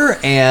hoarder,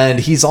 and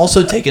he's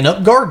also taken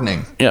up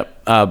gardening.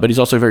 Yep. But he's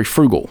also very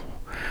frugal.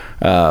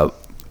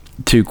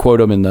 To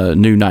quote him in the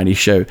new 90s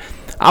show,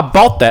 I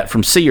bought that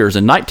from Sears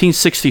in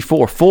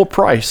 1964, full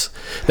price.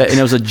 And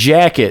it was a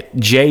jacket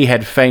Jay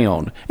had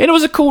found. And it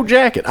was a cool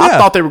jacket. I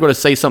thought they were going to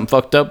say something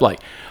fucked up like,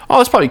 oh,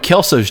 it's probably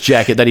Kelso's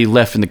jacket that he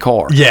left in the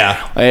car.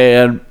 Yeah.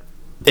 And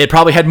it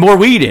probably had more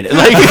weed in it.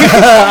 Like,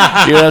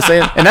 you know what I'm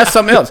saying? And that's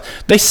something else.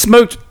 They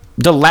smoked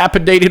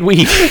dilapidated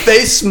weed.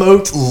 They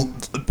smoked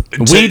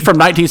weed from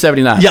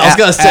 1979. Yeah, I was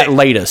going to say. At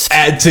latest.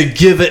 And to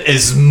give it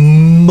as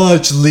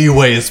much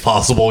leeway as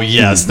possible,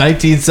 yes,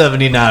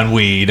 1979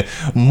 weed.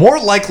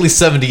 More likely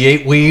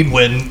 78 weed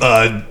when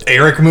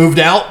Eric moved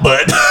out,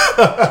 but...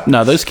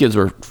 No, those kids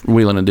were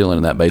wheeling and dealing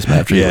in that basement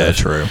after he left.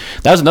 True.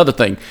 That was another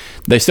thing.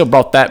 They still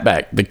brought that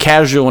back. The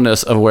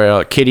casualness of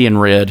where Kitty and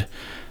Red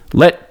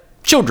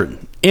let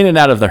children in and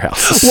out of their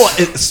house. Well,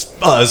 it's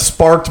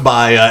sparked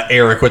by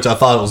Eric, which I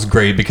thought was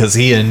great because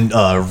he and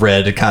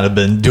Red had kind of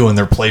been doing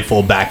their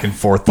playful back and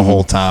forth the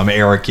whole time.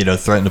 Eric,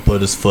 threatened to put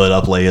his foot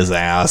up Leia's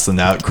ass, and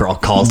that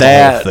caused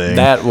the whole thing.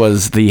 That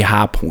was the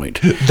high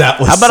point. That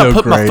was How about so I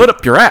put my great. foot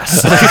up your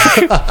ass?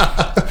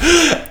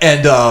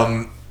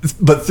 And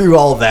but through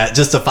all of that,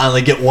 just to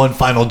finally get one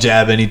final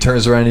jab in, he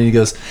turns around and he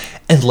goes,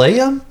 and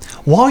Leia,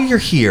 while you're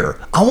here,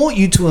 I want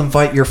you to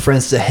invite your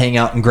friends to hang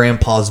out in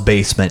Grandpa's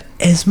basement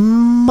as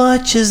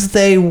much as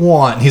they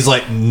want. And he's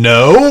like,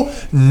 no.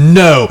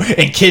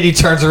 And Kitty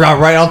turns around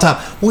right on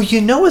time. Well,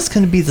 it's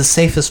going to be the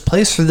safest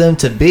place for them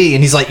to be.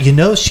 And he's like,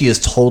 she is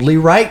totally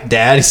right,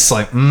 Dad. He's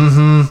like,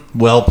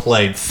 well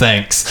played,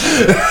 thanks.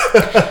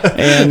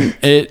 And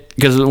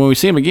because when we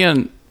see him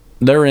again,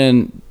 they're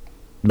in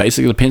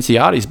basically the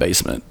Pinciotti's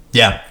basement.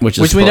 Yeah, which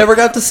we never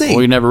got to see.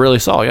 We never really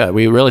saw. Yeah,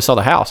 we really saw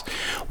the house.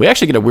 We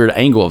actually get a weird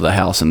angle of the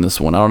house in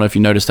this one. I don't know if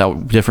you noticed how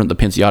different the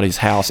Pinciotti's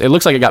house. It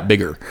looks like it got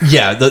bigger.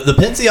 Yeah, the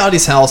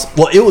Pinciotti's house.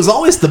 Well, it was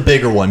always the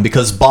bigger one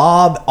because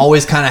Bob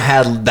always kind of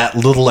had that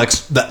little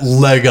that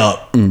leg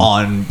up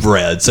on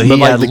Red, so he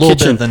had a little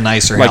bit of the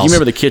nicer house. Like you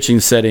remember the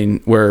kitchen setting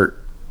where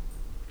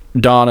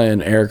Donna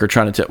and Eric are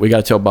trying to we got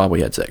to tell Bob we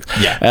had sex.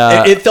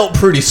 Yeah, it felt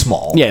pretty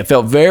small. Yeah, it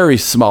felt very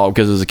small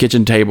because it was a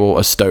kitchen table,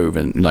 a stove,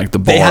 and like the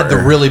bar. They had the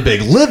really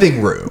big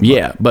living room.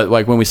 Yeah, but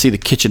like when we see the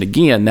kitchen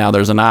again, now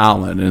there's an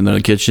island and a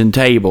kitchen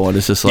table, and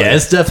it's just like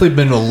it's definitely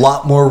been a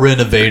lot more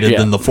renovated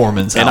than the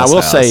Foreman's house. And I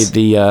will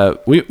say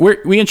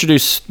we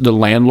introduced the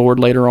landlord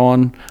later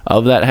on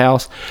of that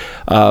house.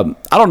 I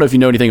don't know if you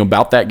know anything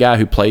about that guy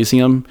who plays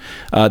him.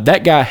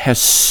 That guy has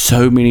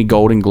so many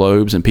Golden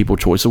Globes and People's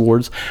Choice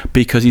Awards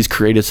because he's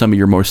created some of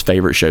your most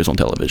favorite shows on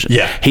television.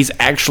 Yeah. He's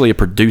actually a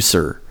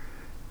producer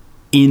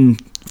in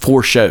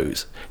 4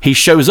 shows. He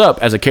shows up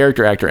as a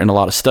character actor in a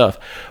lot of stuff,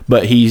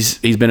 but he's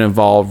been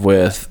involved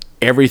with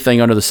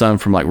everything under the sun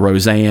from like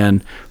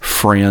Roseanne,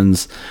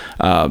 Friends,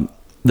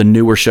 the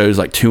newer shows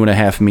like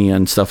 2.5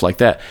 Men, stuff like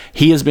that.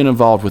 He has been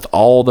involved with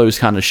all those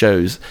kind of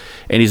shows,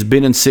 and he's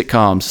been in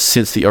sitcoms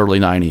since the early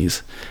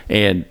 90s.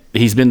 And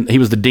he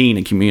was the dean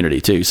in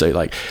Community too. So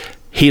like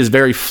he is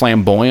very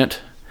flamboyant.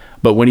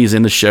 But when he's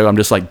in the show, I'm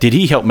just like, did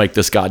he help make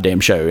this goddamn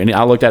show? And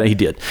I looked at it, he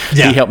did.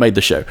 Yeah. He helped make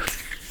the show.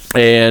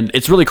 And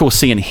it's really cool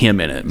seeing him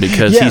in it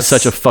because he's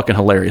such a fucking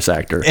hilarious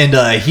actor.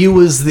 And he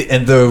was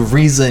the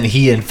reason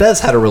he and Fez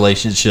had a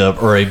relationship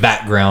or a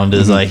background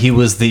is he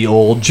was the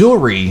old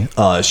jewelry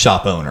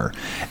shop owner.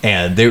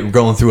 And they were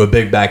going through a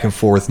big back and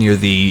forth near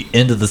the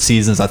end of the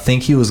seasons. I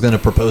think he was going to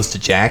propose to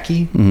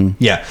Jackie.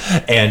 Yeah.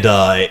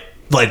 And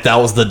like that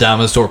was the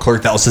diamond store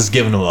clerk that was just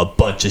giving him a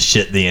bunch of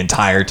shit the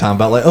entire time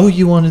about like, oh,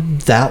 you wanted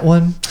that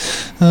one?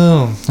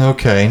 Oh,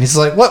 okay. And he's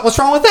like, what's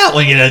wrong with that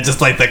one? Just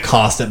like the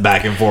constant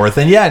back and forth.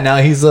 And now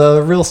he's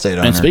a real estate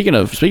owner. And speaking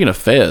of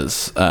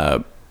Fez,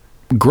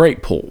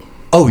 great pull.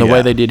 Oh, the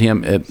way they did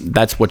him,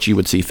 that's what you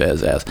would see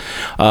Fez as.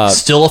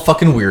 Still a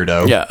fucking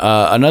weirdo. Yeah.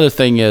 Another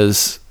thing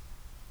is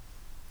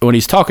when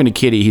he's talking to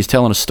Kitty, he's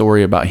telling a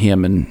story about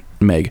him and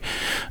Meg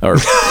or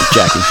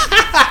Jackie.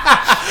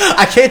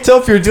 I can't tell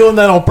if you're doing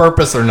that on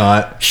purpose or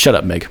not. Shut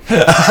up, Meg.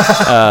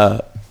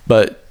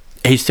 But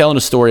he's telling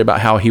a story about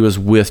how he was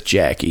with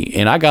Jackie,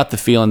 and I got the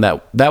feeling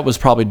that was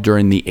probably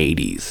during the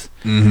 80s.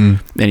 And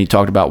he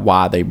talked about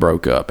why they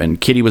broke up,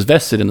 and Kitty was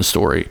vested in the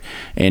story,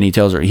 and he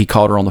tells her he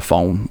called her on the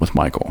phone with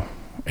Michael,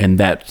 and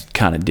that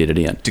kind of did it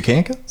in.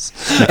 Dukakis?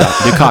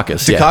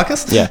 Dukakis.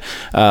 Dukakis?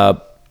 Yeah.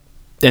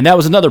 And that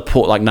was another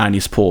pull, like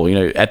 90s pull. You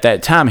know, at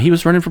that time, he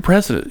was running for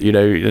president. You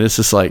know, and it's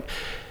just like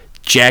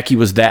Jackie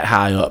was that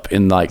high up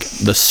in like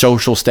the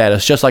social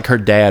status, just like her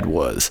dad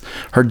was.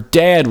 Her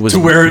dad was To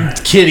where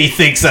Kitty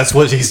thinks that's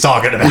what he's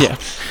talking about.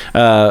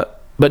 Yeah.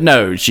 But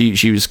no,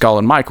 she was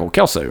calling Michael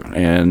Kelso,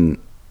 and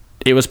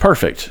it was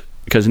perfect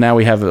because now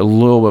we have a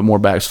little bit more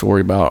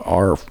backstory about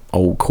our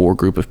old core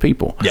group of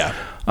people. Yeah.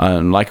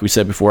 And like we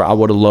said before, I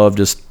would have loved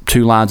just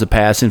 2 lines of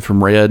passing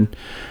from Red.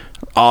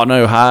 Oh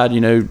no, Hyde,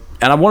 you know,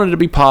 and I wanted it to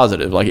be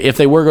positive. Like if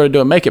they were going to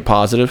do it, make it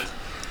positive.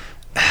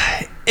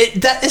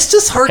 It's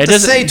just hard to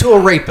say to a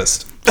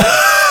rapist.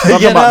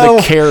 Talk about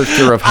the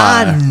character of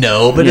Hyde. I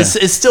know, but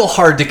it's still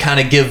hard to kind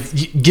of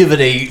give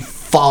it a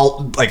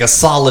like a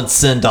solid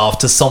send off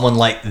to someone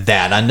like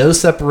that. I know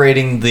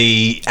separating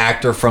the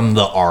actor from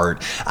the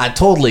art. I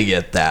totally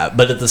get that,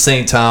 but at the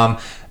same time,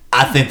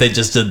 I think they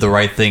just did the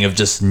right thing of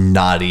just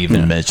not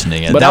even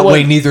mentioning it. But that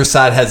way, neither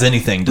side has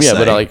anything to say. Yeah,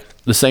 but like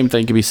the same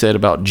thing can be said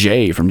about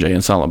Jay from Jay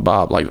and Silent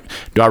Bob. Like,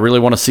 do I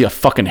really want to see a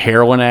fucking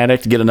heroin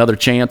addict get another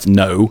chance?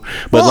 No.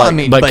 But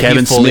but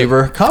Kevin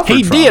Smith,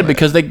 he did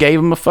because they gave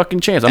him a fucking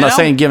chance. I'm not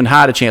saying giving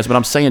Hyde a chance, but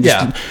I'm saying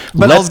just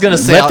let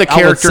the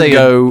character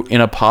go in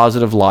a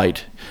positive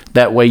light.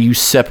 That way you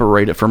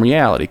separate it from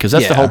reality, because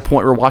that's the whole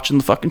point we're watching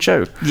the fucking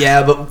show.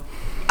 Yeah, but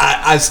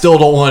I still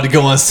don't want to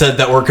go and said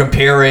that we're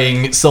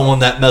comparing someone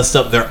that messed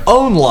up their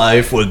own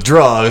life with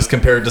drugs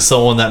compared to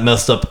someone that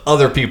messed up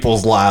other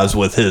people's lives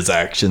with his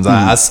actions.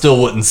 I still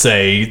wouldn't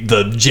say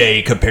the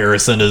Jay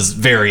comparison is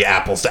very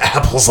apples to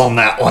apples on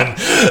that one.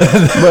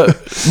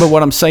 but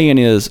what I'm saying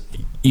is,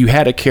 you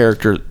had a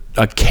character.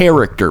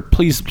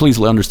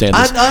 Please understand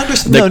this. I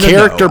understand the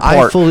character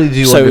part. I fully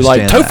do so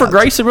understand like Topher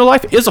Grace in real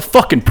life is a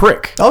fucking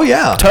prick. Oh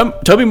yeah.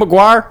 Tobey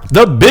Maguire,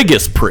 the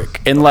biggest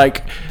prick. And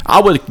like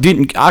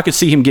I could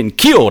see him getting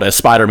killed as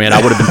Spider-Man.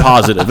 I would have been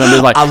positive. I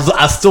mean, like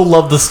I still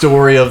love the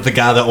story of the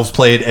guy that was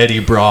played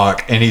Eddie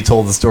Brock, and he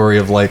told the story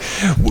of like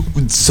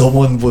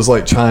someone was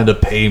like trying to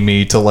pay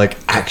me to like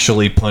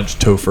actually punch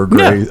Topher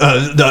Grace.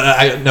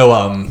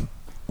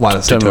 Why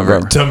does Tom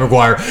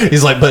Maguire?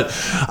 He's like, but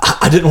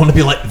I didn't want to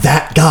be like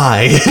that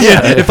guy.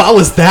 If I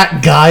was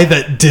that guy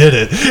that did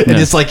it, and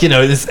it's like, you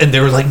know, and they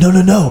were like,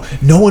 no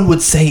one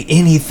would say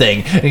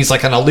anything. And he's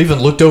like, and I even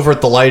looked over at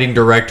the lighting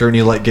director, and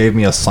he like gave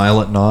me a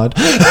silent nod.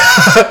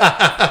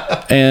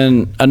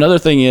 And another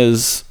thing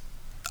is,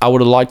 I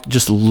would have liked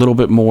just a little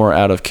bit more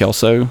out of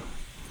Kelso,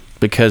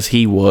 because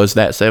he was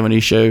that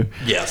 70s show.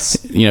 Yes.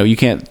 You know, you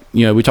can't.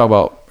 You know, we talk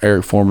about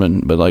Eric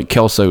Foreman, but like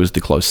Kelso is the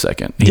close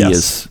second. He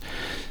is.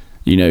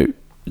 You know,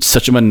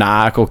 such a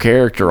maniacal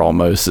character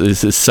almost.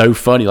 It's so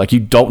funny. Like, you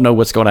don't know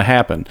what's going to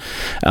happen.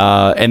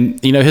 And,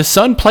 you know, his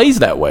son plays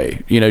that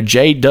way. You know,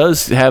 Jay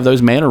does have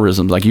those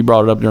mannerisms. Like, you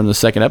brought it up during the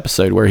second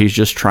episode where he's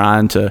just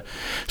trying to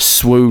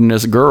swoon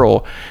this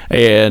girl.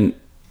 And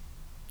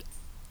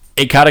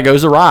it kind of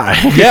goes awry.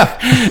 Yeah.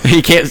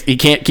 He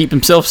can't keep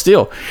himself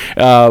still.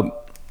 And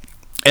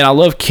I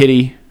love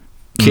Kitty.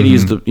 Kitty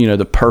is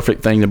the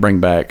perfect thing to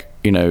bring back.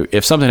 You know,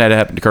 if something had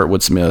happened to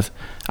Kurtwood Smith,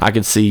 I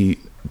could see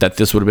that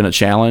this would have been a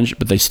challenge,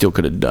 but they still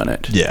could have done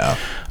it. Yeah.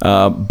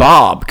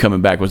 Bob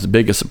coming back was the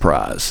biggest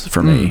surprise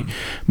for me,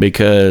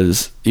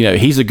 because, you know,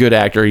 he's a good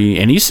actor,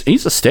 and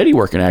he's a steady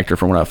working actor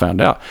from what I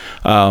found out.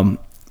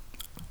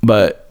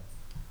 But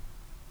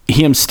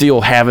him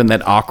still having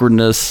that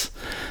awkwardness,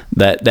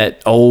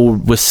 that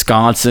old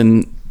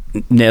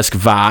Wisconsin-esque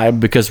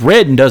vibe, because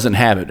Red doesn't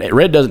have it.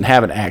 Red doesn't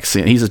have an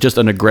accent. He's just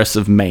an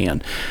aggressive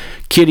man.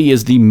 Kitty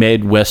is the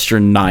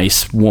Midwestern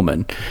nice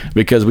woman,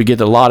 because we get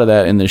a lot of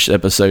that in this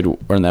episode,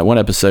 or in that one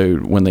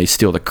episode when they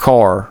steal the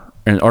car,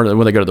 or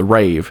when they go to the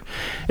rave,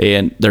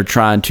 and they're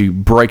trying to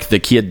break the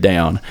kid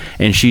down,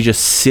 and she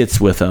just sits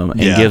with them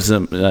and gives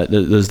them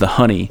there's the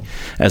honey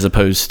as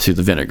opposed to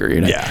the vinegar, you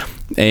know. Yeah.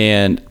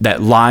 And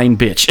that lying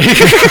bitch.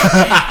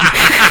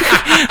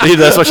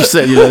 That's what she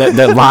said, you know,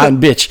 that lying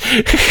bitch.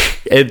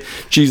 And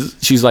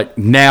she's like,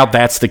 now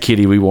that's the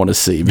Kitty we want to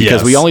see,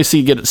 because we only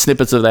get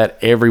snippets of that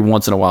every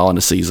once in a while in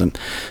the season.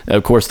 And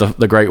of course,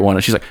 the great one,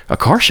 and she's like, a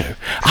car show?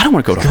 I don't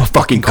want to go to a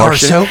fucking car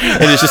show.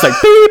 And it's just like,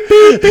 beep,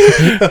 beep,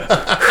 beep.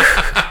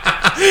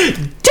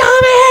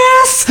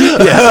 Dumbass!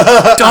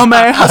 Yeah,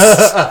 dumbass.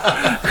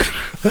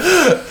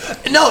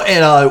 No,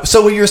 and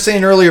so what you were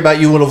saying earlier about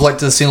you would have liked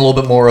to have seen a little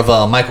bit more of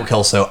Michael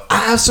Kelso,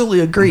 I absolutely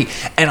agree.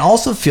 And I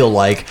also feel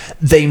like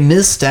they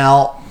missed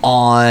out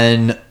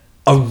on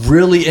a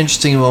really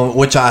interesting moment,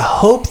 which I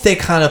hope they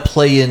kind of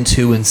play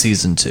into in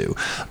season 2,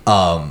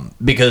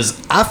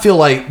 because I feel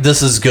like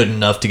this is good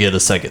enough to get a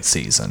second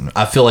season.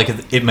 I feel like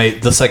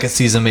the second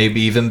season may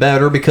be even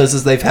better because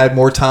as they've had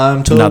more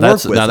time to work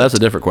with it. Now that's a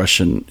different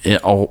question.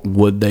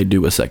 Would they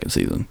do a second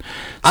season?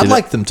 I'd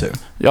like them to.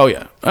 Oh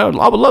yeah, I would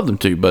love them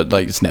to, but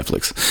like, it's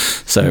Netflix,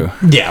 so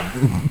yeah.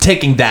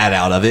 Taking that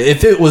out of it,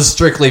 if it was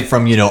strictly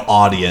from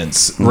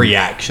audience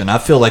reaction, I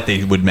feel like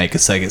they would make a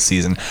second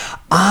season.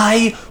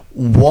 I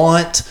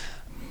want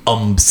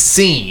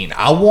scene.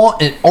 I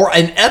want an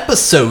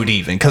episode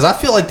even, because I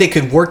feel like they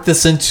could work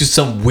this into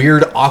some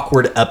weird,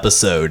 awkward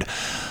episode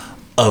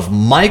of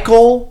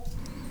Michael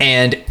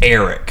and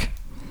Eric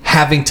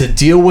having to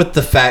deal with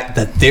the fact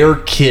that their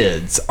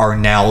kids are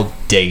now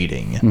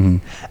dating. Mm-hmm.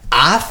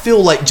 I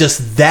feel like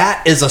just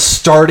that is a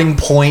starting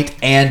point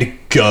and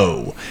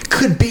go.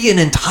 Could be an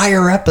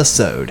entire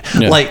episode.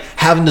 Yeah. Like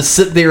having to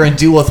sit there and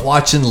deal with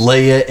watching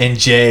Leia and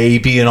Jay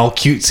being all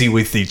cutesy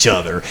with each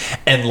other.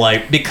 And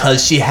like,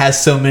 because she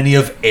has so many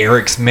of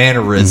Eric's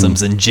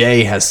mannerisms and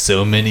Jay has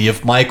so many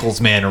of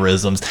Michael's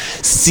mannerisms,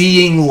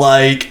 seeing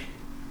like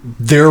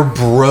their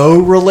bro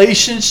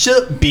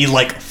relationship be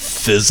like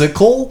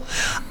physical,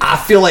 I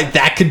feel like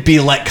that could be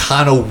like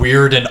kind of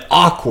weird and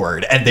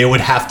awkward, and they would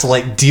have to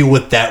like deal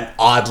with that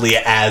oddly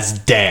as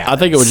dads. I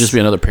think it would just be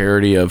another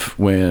parody of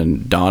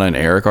when Donna and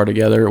Eric are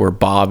together, where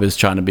Bob is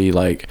trying to be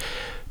like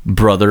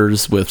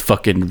brothers with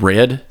fucking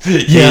Red.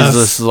 Yes.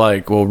 He's just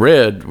like, well,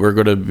 Red, we're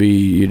gonna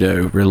be,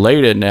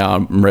 related now.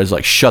 And Red's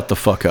like, shut the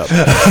fuck up.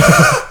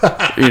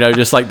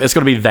 Just like it's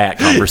gonna be that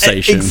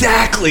conversation.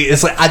 Exactly.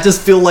 It's like, I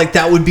just feel like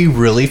that would be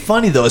really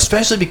funny though,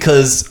 especially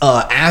because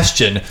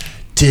Ashton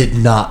did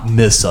not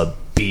miss a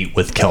beat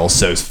with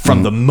Kelso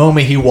from the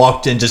moment he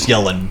walked in, just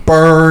yelling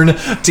burn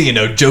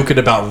to joking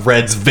about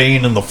Red's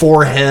vein in the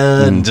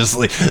forehead and just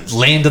like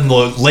landing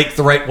the lake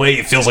the right way.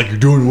 It feels like you're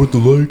doing it with the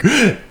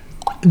lake.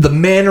 The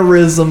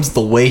mannerisms,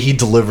 the way he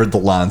delivered the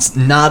lines,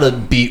 not a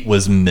beat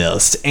was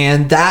missed.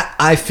 And that,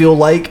 I feel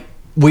like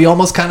we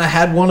almost kind of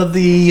had one of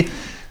the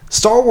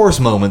Star Wars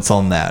moments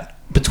on that.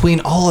 Between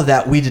all of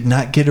that, we did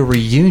not get a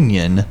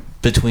reunion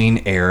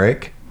between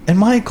Eric and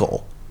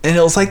Michael. And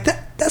it was like,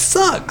 that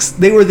sucks.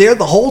 They were there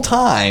the whole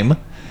time.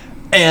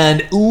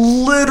 And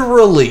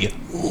literally,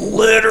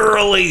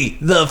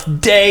 the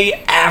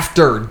day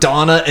after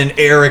Donna and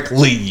Eric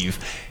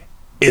leave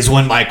is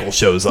when Michael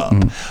shows up.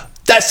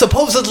 That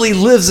supposedly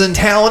lives in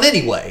town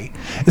anyway.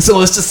 And so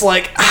it's just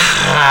like,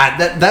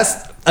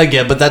 that's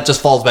again, but that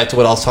just falls back to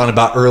what I was talking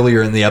about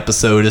earlier in the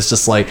episode. It's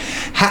just like,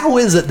 how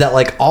is it that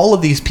like all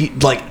of these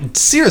people, like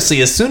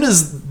seriously, as soon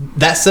as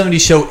that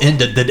 70s show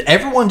ended, did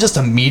everyone just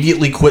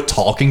immediately quit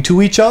talking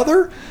to each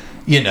other?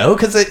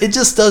 Because it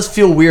just does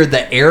feel weird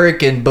that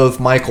Eric and both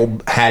Michael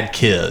had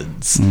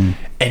kids,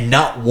 and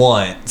not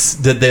once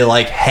did they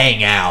like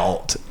hang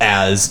out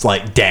as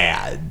like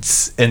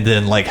dads, and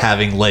then like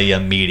having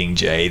Leia meeting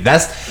Jay.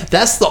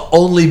 That's the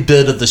only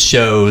bit of the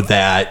show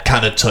that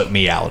kind of took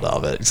me out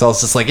of it. So I was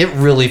just like, it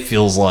really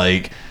feels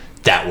like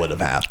that would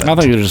have happened. I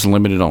think they're just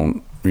limited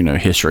on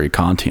history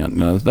content.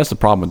 That's the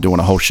problem with doing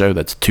a whole show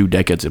that's 2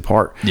 decades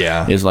apart.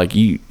 Yeah, is like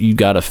you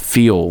got to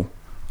feel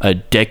a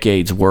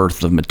decade's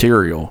worth of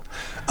material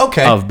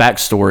of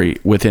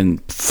backstory within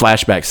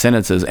flashback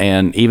sentences,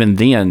 and even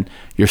then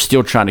you're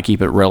still trying to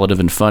keep it relative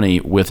and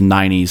funny with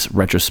 90s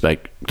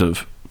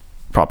retrospective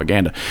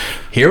propaganda.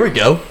 Here we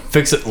go.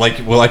 Fix it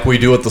like we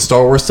do with the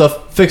Star Wars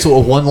stuff. Fix it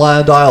with one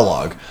line of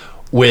dialogue.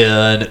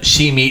 When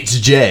she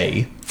meets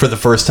Jay for the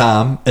first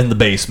time in the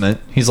basement,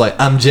 he's like,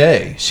 I'm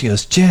Jay. She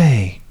goes,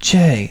 Jay,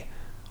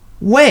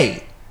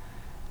 wait,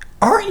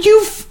 aren't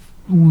you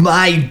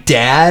my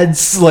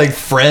dad's like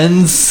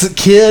friend's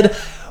kid?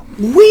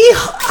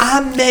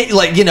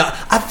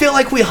 I feel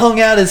like we hung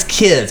out as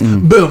kids.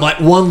 Boom, like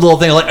one little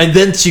thing, like, and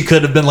then she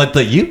could have been like,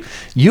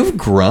 you've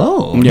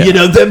grown,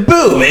 then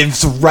boom,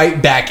 it's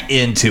right back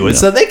into it.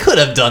 So they could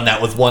have done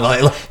that with one,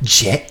 like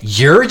Jay,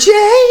 you're Jay?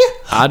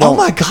 Oh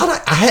my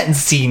god, I hadn't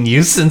seen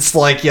you since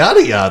like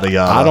yada yada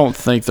yada. I don't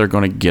think they're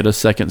going to get a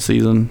second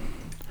season,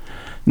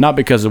 not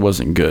because it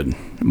wasn't good,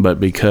 but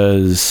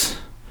because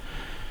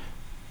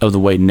of the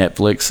way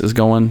Netflix is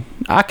going.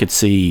 I could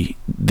see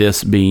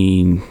this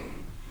being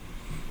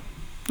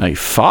a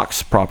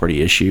Fox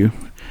property issue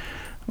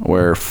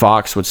where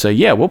Fox would say,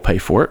 yeah, we'll pay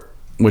for it,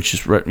 which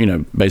is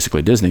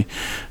basically Disney,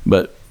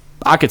 but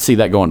I could see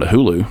that going to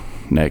Hulu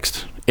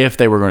next if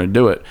they were going to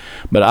do it,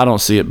 but I don't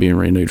see it being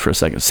renewed for a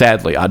second.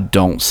 Sadly, I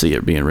don't see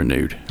it being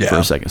renewed for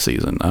a second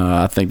season.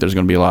 I think there's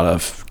going to be a lot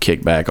of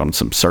kickback on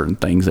some certain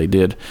things they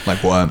did.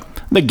 Like what?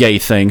 The gay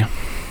thing.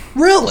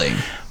 Really?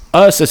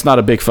 Us, it's not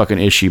a big fucking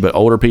issue, but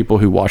older people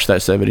who watch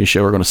that 70s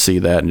show are going to see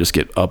that and just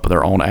get up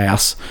their own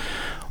ass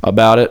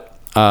about it.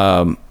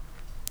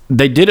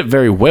 They did it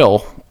very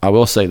well. I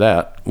will say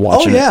that.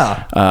 Watching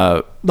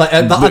I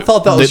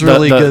thought that was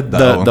really good,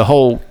 though. The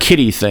whole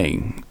Kitty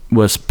thing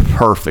was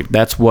perfect.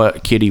 That's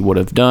what Kitty would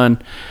have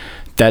done.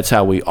 That's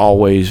how we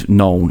always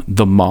known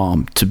the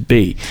mom to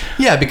be.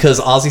 Yeah, because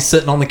Ozzy's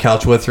sitting on the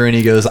couch with her and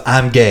he goes,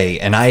 I'm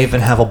gay and I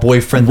even have a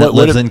boyfriend that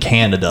lives in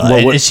Canada.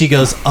 And she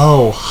goes,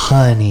 oh,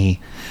 honey,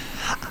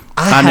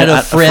 I had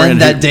a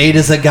friend that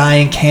dated a guy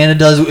in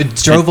Canada,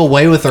 drove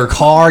away with her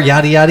car,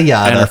 yada, yada,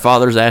 yada. And her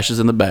father's ashes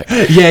in the back.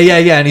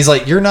 Yeah. And he's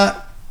like, you're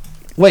not...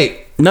 Wait.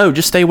 No,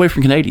 just stay away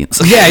from Canadians.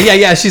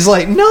 Yeah. She's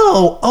like,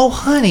 no. Oh,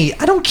 honey,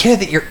 I don't care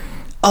that you're...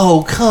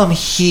 Oh, come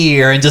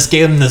here. And just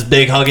gave him this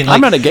big hug. And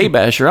I'm not a gay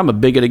basher. I'm a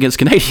bigot against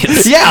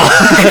Canadians.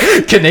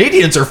 Yeah.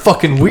 Canadians are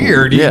fucking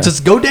weird. You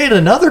just go date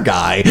another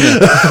guy.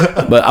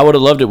 But I would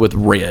have loved it with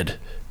Red.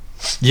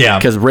 Yeah.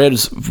 Because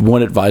Red's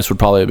one advice would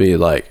probably be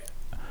like,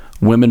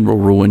 women will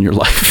ruin your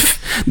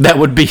life. That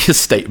would be his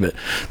statement.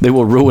 They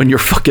will ruin your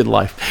fucking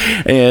life.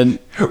 And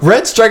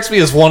Red strikes me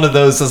as one of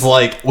those, as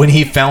like when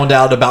he found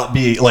out about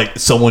being like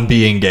someone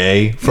being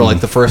gay for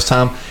like the first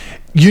time,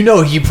 you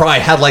know, he probably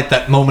had like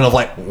that moment of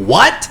like,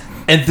 what?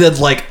 And then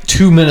like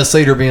 2 minutes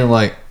later being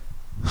like,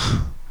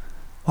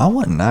 why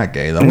wasn't I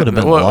gay? That would have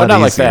been a lot not easier.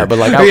 like that, but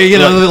like, you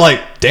know,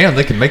 like, damn,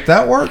 they can make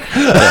that work.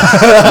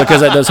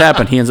 because that does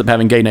happen. He ends up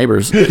having gay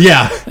neighbors.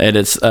 Yeah. And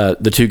it's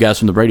the two guys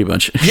from the Brady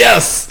Bunch.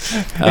 Yes.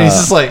 And he's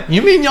just like,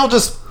 you mean y'all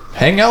just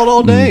hang out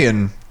all day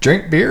and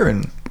drink beer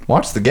and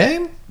watch the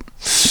game?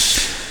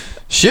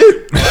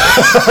 Shoot.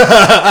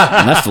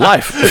 And that's the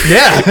life.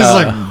 Yeah. It's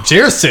like,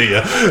 cheers to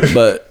you.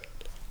 But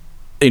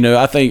you know,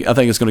 I think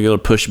it's going to get a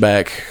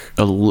pushback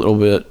a little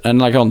bit, and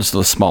like on just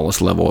the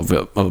smallest level of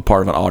a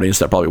part of an audience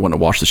that probably wouldn't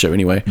have watched the show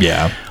anyway.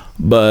 Yeah.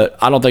 But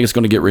I don't think it's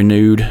going to get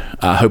renewed.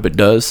 I hope it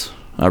does.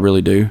 I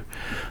really do.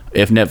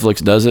 If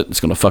Netflix does it, it's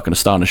going to fucking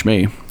astonish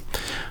me.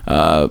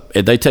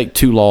 If they take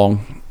too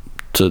long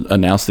to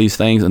announce these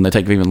things, and they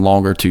take even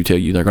longer to tell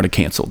you they're going to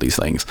cancel these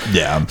things.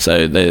 Yeah.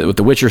 So with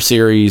the Witcher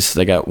series,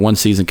 they got one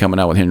season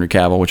coming out with Henry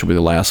Cavill, which will be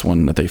the last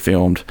one that they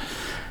filmed.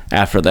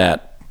 After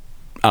that,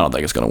 I don't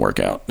think it's going to work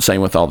out. Same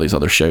with all these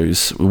other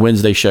shows.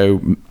 Wednesday show,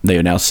 they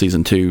announced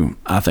season 2.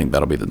 I think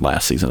that'll be the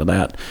last season of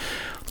that.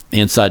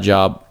 Inside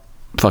Job,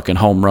 fucking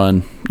home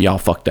run. Y'all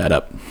fucked that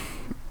up.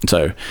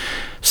 So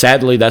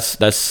sadly,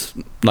 that's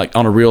like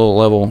on a real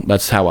level,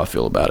 that's how I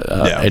feel about it.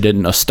 It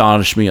didn't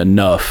astonish me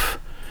enough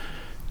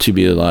to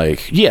be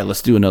like, yeah,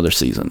 let's do another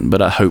season.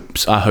 But I hope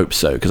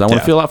so, because I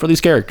want to feel out for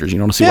these characters. You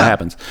know, to see what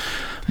happens.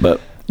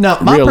 But now,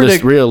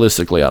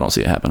 realistically, I don't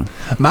see it happen.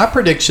 My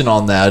prediction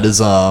on that is,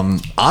 I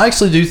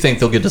actually do think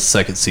they'll get a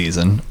second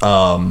season.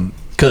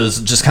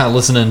 Because just kind of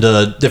listening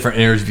to different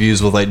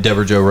interviews with like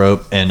Deborah Jo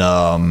Rope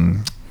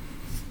and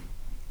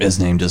his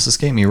name just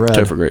escaped me. Red.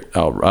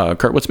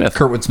 Kurtwood Smith.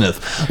 Kurtwood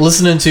Smith.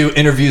 Listening to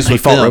interviews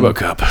with them. them,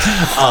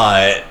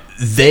 RoboCop.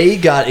 they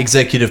got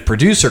executive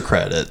producer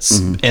credits,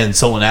 and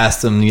someone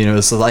asked them, you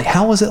know, so like,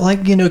 how was it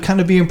like, you know,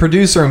 kind of being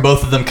producer? And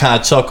both of them kind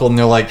of chuckled, and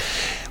they're like,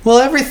 well,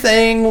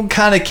 everything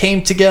kind of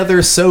came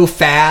together so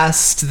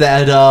fast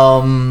that,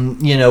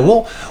 you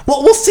know,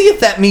 we'll see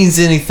if that means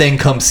anything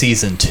come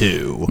season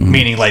 2.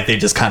 Meaning like they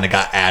just kind of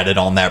got added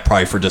on that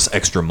probably for just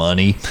extra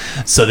money.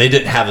 So they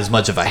didn't have as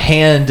much of a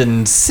hand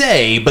and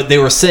say, but they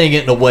were saying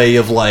it in a way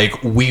of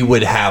like, we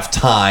would have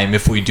time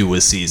if we do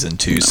a season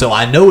 2. So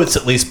I know it's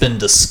at least been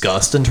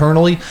discussed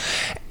internally.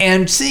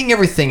 And seeing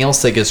everything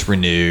else that gets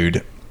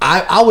renewed,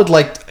 I would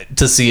like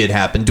to see it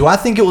happen. Do I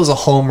think it was a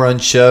home run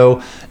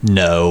show?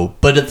 No.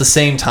 But at the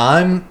same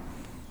time,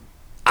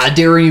 I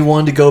dare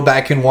anyone to go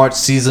back and watch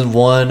season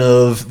 1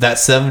 of that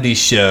 70s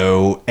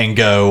show and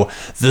go,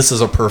 this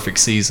is a perfect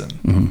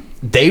season.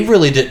 They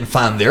really didn't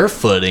find their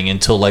footing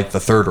until like the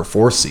 3rd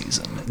or 4th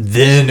season.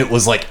 Then it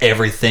was like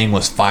everything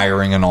was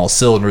firing on all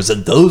cylinders.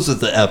 And those are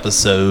the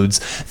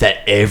episodes that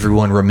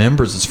everyone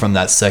remembers is from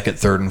that 2nd,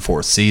 3rd, and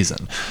 4th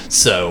season.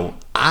 So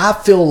I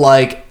feel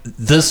like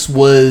this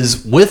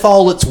was, with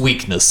all its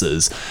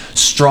weaknesses,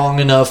 strong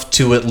enough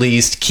to at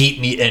least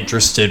keep me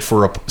interested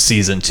for a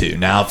season 2.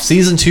 Now, if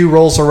season 2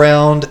 rolls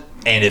around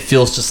and it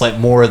feels just like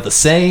more of the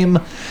same,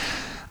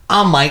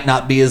 I might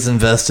not be as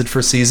invested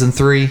for season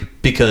 3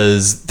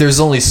 because there's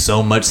only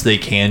so much they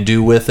can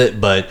do with it.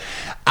 But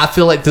I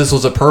feel like this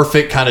was a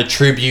perfect kind of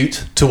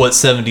tribute to what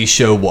 70s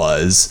show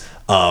was.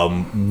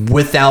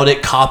 Without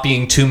it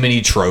copying too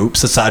many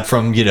tropes, aside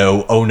from, you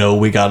know, oh no,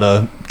 we got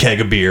a keg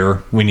of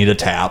beer, we need a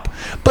tap.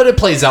 But it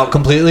plays out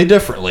completely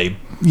differently.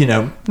 You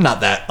know,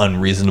 not that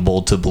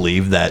unreasonable to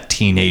believe that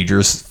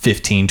teenagers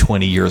 15,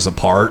 20 years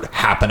apart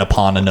happen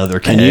upon another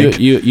keg. And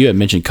you had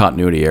mentioned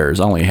continuity errors.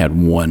 I only had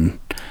one,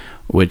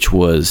 which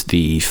was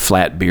the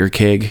flat beer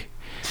keg.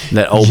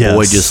 That old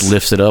boy just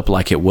lifts it up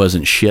like it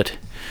wasn't shit.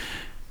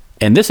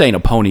 And this ain't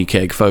a pony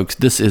keg, folks.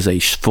 This is a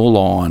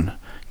full-on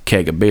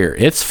keg of beer.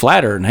 It's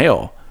flatter than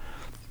hell,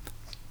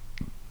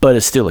 but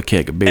it's still a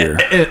keg of beer.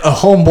 And a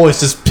homeboy's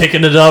just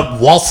picking it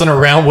up, waltzing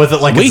around with it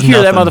like we it's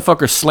hear nothing. that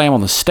motherfucker slam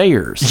on the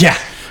stairs. Yeah.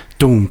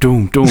 Doom,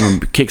 doom, doom,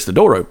 and kicks the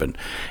door open.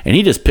 And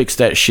he just picks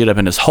that shit up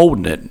and is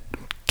holding it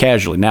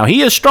casually. Now,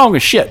 he is strong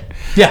as shit.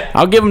 Yeah.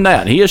 I'll give him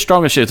that. He is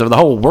strong as shit. So the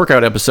whole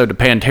workout episode to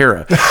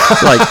Pantera.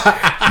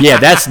 Like, yeah,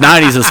 that's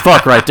 90s as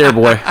fuck right there,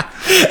 boy.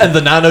 And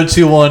the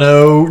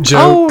 90210 jokes.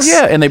 Oh,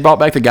 yeah. And they brought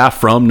back the guy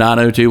from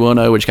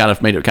 90210, which kind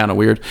of made it kind of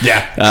weird.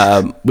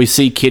 Yeah. We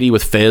see Kitty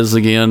with Fez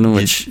again,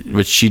 which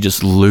she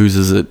just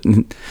loses it.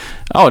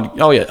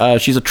 Oh yeah.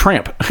 She's a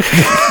tramp.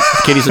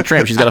 Kitty's a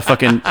tramp. She's got a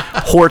fucking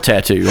whore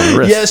tattoo on her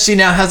wrist. Yes, she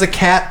now has a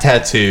cat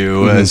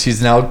tattoo.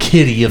 She's now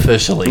Kitty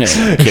officially.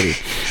 Yeah, Kitty.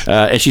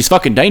 And she's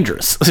fucking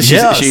dangerous.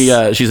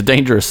 She's a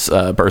dangerous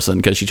person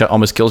because she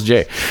almost kills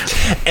Jay.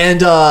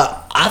 And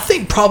I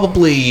think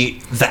probably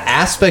the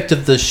aspect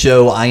of the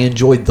show I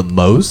enjoyed the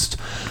most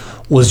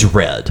was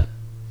Red.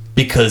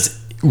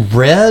 Because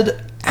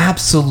Red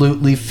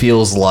absolutely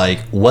feels like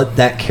what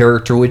that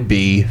character would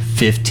be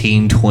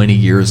 15, 20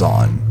 years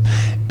on.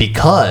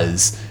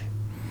 Because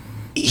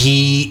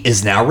he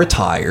is now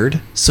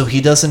retired, so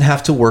he doesn't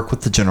have to work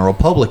with the general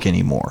public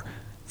anymore.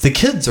 The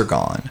kids are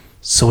gone,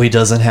 so he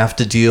doesn't have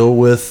to deal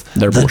with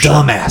the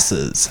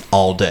dumbasses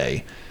all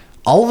day.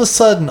 All of a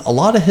sudden, a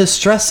lot of his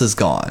stress is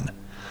gone.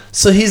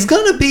 So he's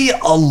going to be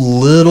a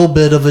little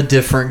bit of a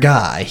different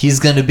guy. He's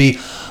going to be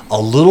a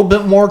little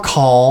bit more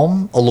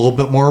calm, a little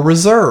bit more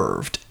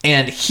reserved.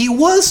 And he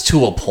was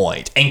to a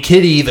point, and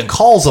Kitty even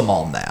calls him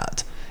on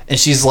that. And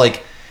she's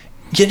like,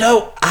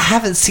 I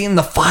haven't seen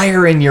the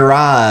fire in your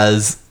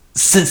eyes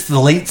since the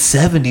late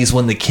 70s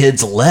when the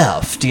kids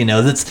left.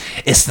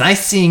 It's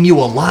nice seeing you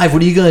alive.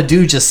 What are you going to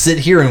do? Just sit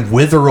here and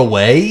wither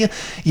away?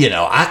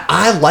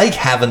 I like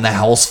having the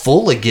house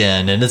full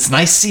again, and it's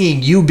nice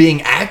seeing you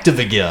being active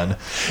again.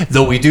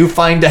 Though we do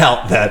find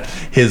out that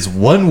his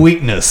one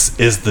weakness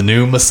is the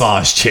new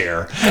massage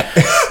chair.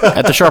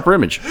 At the Sharper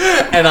Image.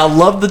 And I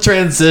love the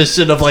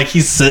transition of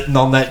he's sitting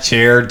on that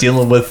chair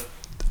dealing with,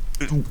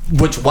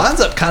 which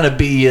winds up kind of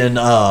being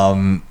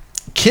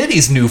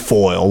Kitty's new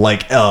foil.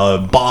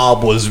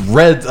 Bob was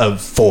Red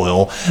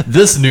foil.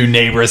 This new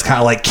neighbor is kind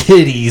of like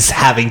Kitty's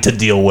having to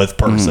deal with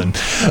person.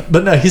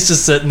 But no, he's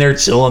just sitting there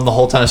chilling the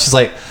whole time. She's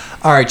like,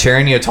 all right, Chair,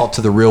 I need to talk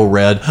to the real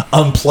Red.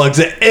 Unplugs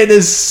it. And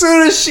as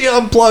soon as she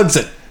unplugs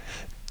it,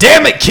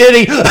 damn it,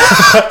 Kitty!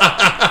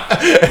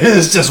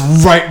 It's just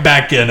right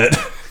back in it.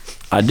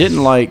 I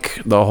didn't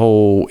like the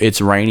whole it's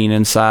raining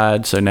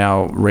inside, so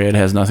now Red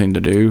has nothing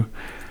to do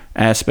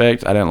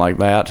aspect. I didn't like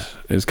that.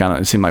 It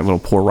seemed like little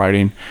poor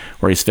writing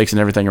where he's fixing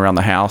everything around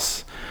the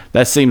house.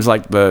 That seems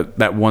like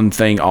that one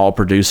thing all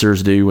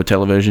producers do with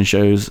television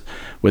shows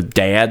with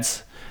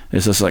dads.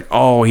 It's just like,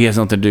 oh, he has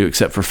nothing to do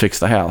except for fix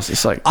the house.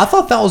 It's like, I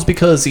thought that was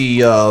because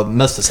he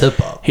messed his hip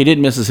up. He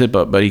didn't mess his hip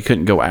up, but he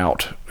couldn't go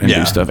out and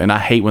do stuff. And I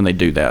hate when they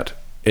do that.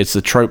 It's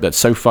the trope that's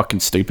so fucking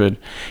stupid.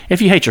 If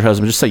you hate your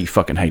husband, just say you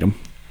fucking hate him.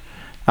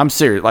 I'm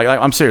serious.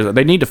 I'm serious.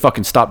 They need to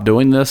fucking stop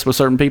doing this with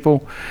certain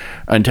people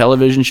on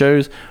television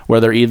shows where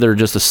they're either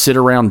just a sit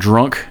around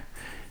drunk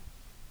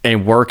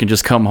and work and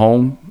just come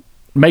home.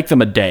 Make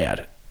them a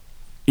dad.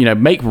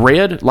 Make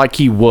Red like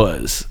he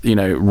was.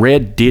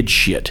 Red did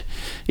shit.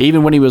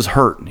 Even when he was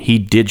hurt, he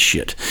did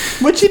shit.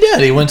 Which he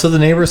did. He went to the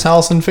neighbor's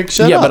house and fixed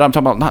shit up. Yeah, but I'm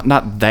talking about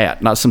not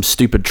that. Not some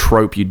stupid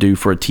trope you do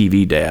for a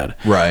TV dad.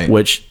 Right.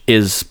 Which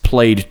is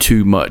played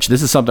too much.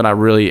 This is something I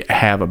really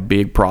have a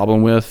big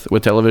problem with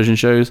television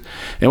shows.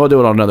 And we'll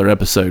do it on another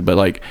episode.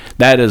 But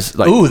that is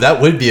ooh,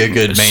 that would be a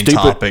good main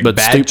topic. But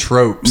bad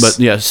tropes. But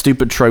yeah,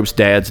 stupid tropes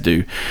dads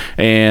do.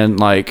 And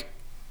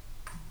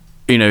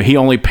he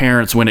only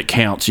parents when it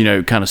counts,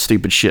 kind of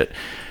stupid shit.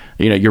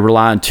 You're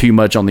relying too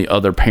much on the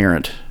other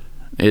parent.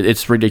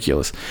 It's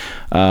ridiculous.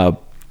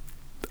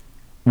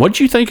 What'd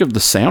you think of the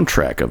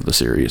soundtrack of the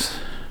series?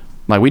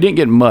 We didn't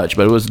get much,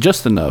 but it was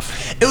just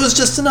enough. It was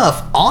just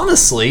enough.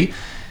 Honestly,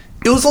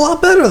 it was a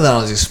lot better than I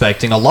was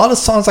expecting. A lot of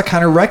songs I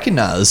kind of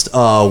recognized.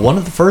 One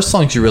of the first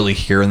songs you really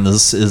hear in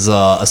this is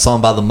a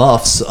song by the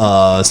Muffs,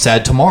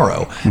 Sad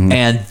Tomorrow. Mm-hmm.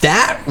 And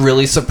that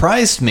really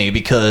surprised me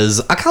because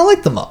I kind of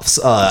like the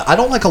Muffs. I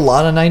don't like a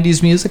lot of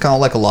 90s music. I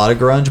don't like a lot of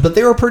grunge, but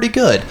they were pretty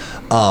good.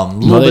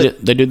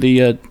 They did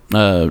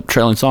the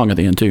trailing song at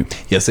the end too.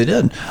 Yes, they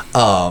did.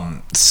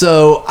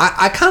 So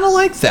I kind of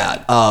like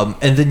that.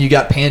 And then you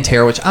got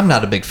Pantera, which I'm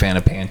not a big fan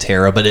of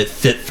Pantera, but it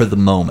fit for the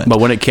moment. But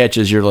when it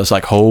catches, you're just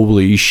like,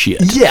 holy shit.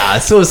 Yeah,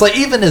 so it's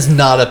even as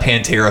not a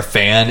Pantera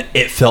fan,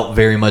 it felt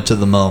very much of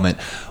the moment.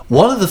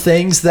 One of the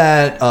things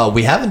that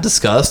we haven't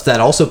discussed that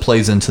also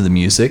plays into the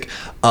music,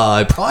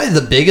 probably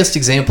the biggest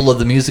example of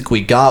the music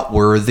we got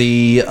were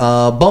the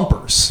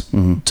bumpers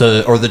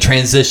or the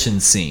transition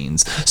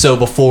scenes. So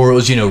before it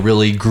was,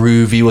 really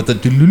groovy with the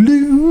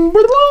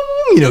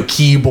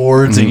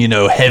keyboards and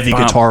heavy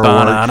guitar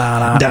work.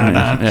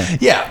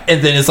 Yeah,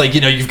 and then it's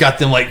you've got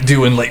them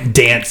doing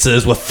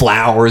dances with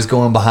flowers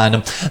going behind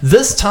them.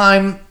 This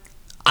time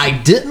I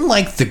didn't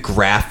like the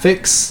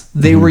graphics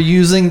they were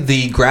using.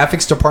 The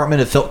graphics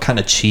department, it felt kind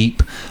of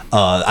cheap.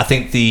 I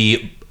think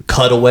the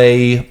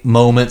cutaway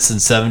moments in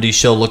 70s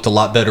show looked a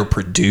lot better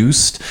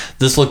produced.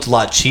 This looked a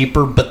lot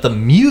cheaper, but the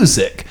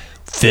music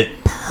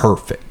fit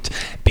perfect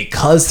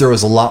because there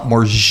was a lot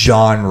more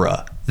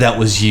genre that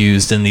was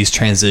used in these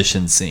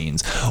transition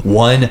scenes.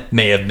 One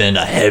may have been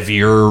a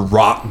heavier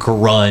rock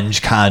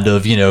grunge kind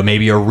of,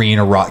 maybe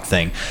arena rock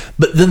thing.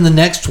 But then the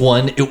next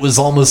one, it was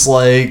almost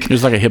like... It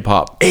was like a hip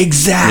hop.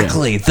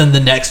 Exactly. Yeah. Then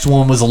the next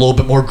one was a little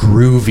bit more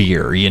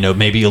groovier,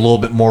 maybe a little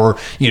bit more,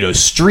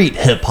 street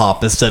hip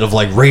hop instead of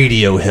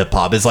radio hip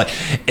hop. It's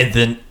and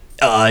then...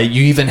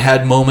 you even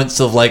had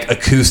moments of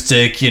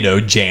acoustic,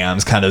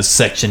 jams kind of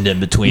sectioned in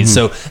between.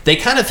 So they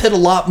kind of hit a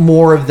lot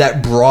more of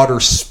that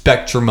broader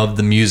spectrum of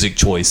the music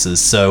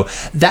choices. So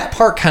that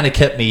part kind of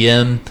kept me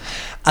in.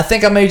 I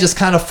think I may just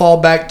kind of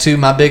fall back to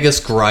my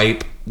biggest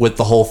gripe with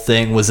the whole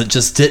thing was it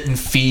just didn't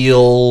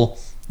feel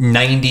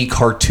 90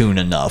 cartoon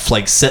enough.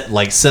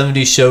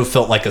 70s show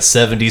felt like a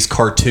 70s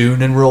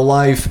cartoon in real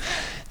life.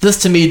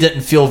 this to me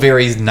didn't feel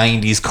very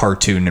 90s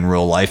cartoon in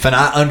real life. And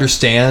I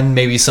understand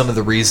maybe some of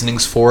the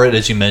reasonings for it.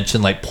 As you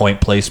mentioned, like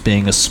Point Place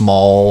being a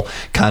small,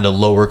 kind of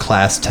lower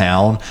class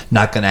town,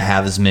 not going to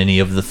have as many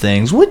of the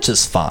things, which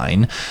is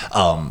fine.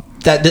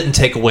 That didn't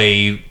take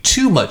away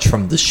too much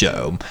from the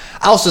show.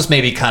 I was just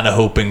maybe kind of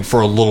hoping for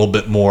a little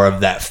bit more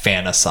of that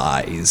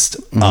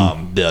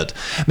fantasized bit.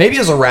 Maybe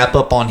as a wrap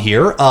up on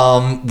here,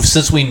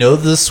 since we know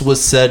this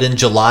was set in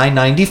July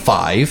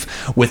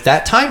 95, with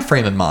that time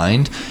frame in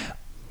mind,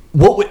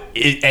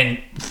 and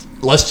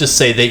let's just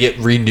say they get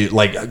renewed,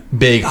 like a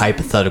big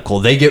hypothetical,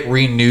 they get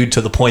renewed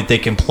to the point they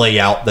can play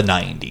out the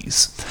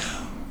 90s.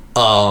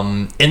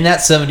 In that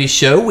 70s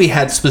show, we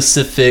had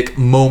specific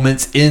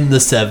moments in the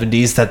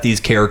 70s that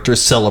these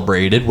characters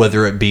celebrated,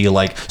 whether it be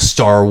like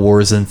Star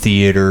Wars in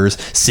theaters,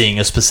 seeing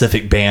a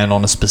specific band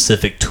on a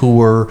specific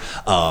tour.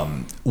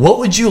 What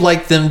would you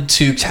like them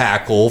to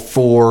tackle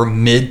for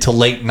mid to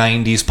late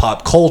 90s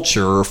pop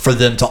culture for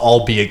them to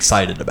all be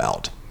excited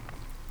about?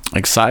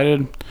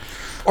 Excited?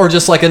 Or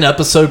just like an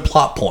episode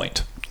plot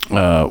point?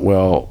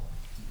 Well,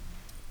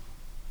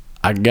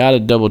 I got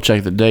to double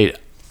check the date.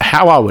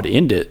 How I would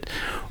end it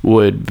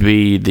would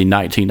be the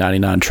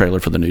 1999 trailer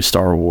for the new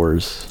Star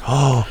Wars.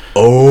 Oh.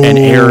 And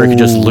Eric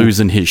just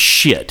losing his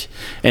shit.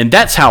 And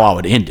that's how I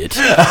would end it.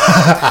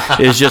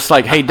 It's just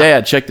like, hey,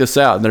 Dad, check this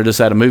out. And they're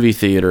just at a movie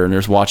theater and they're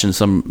just watching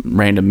some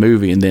random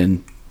movie and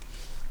then,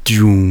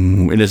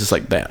 and it's just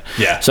like that.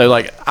 Yeah. So,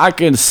 like, I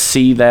can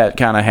see that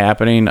kind of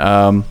happening.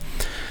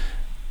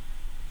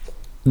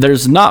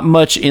 There's not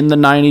much in the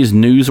 90s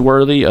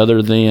newsworthy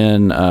other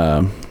than,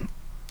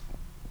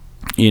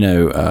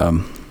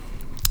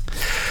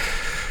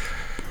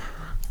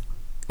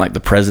 like the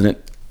president,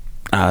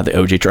 the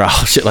OJ trial,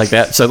 shit like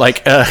that. So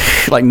like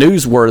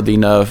newsworthy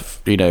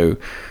enough,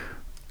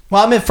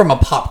 Well, I meant from a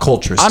pop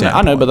culture standpoint.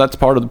 I know, but that's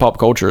part of the pop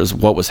culture is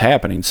what was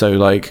happening. So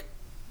like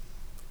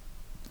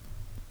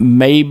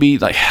maybe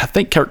like I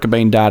think Kurt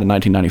Cobain died in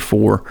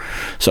 1994,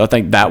 so I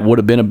think that would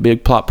have been a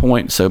big plot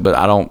point. So, but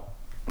I'm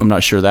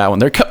not sure that one.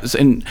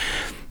 In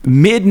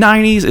mid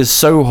 90s is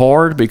so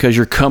hard because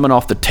you're coming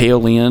off the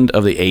tail end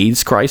of the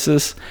AIDS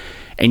crisis.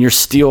 And you're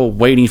still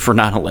waiting for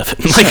 9/11.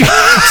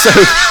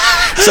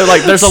 So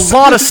like, there's a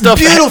lot of stuff.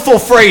 Beautiful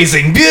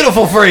phrasing.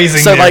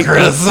 So there,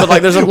 Chris. But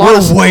like, there's a lot.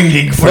 We're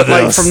waiting for but this.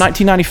 Like from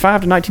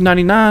 1995 to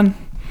 1999,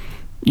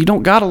 you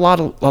don't got a lot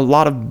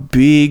of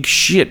big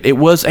shit. It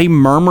was a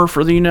murmur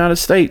for the United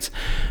States.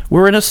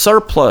 We're in a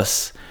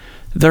surplus.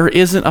 There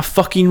isn't a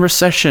fucking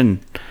recession.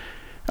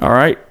 All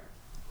right.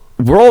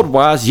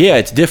 World-wise, yeah,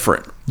 it's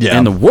different. Yeah.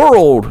 And the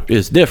world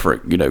is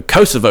different.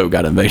 Kosovo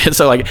got invaded.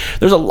 So, like,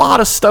 there's a lot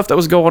of stuff that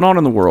was going on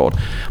in the world.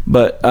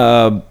 But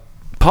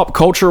pop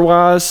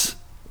culture-wise,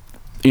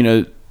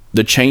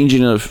 the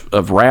changing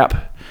of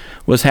rap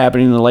was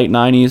happening in the late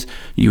 90s.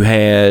 You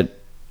had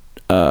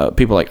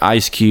people like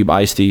Ice Cube,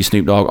 Ice-T,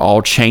 Snoop Dogg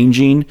all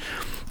changing.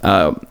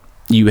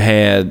 You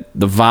had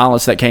the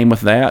violence that came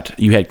with that.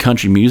 You had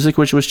country music,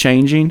 which was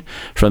changing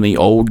from the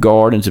old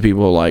guard into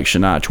people like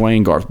Shania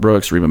Twain, Garth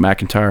Brooks, Reba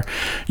McEntire.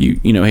 You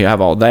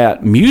have all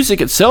that.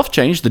 Music itself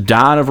changed. The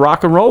dying of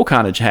rock and roll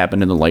kind of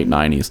happened in the late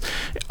 90s.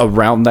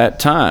 Around that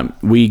time,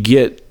 we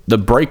get the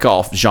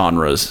break-off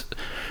genres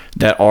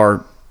that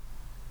are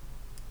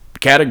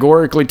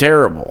categorically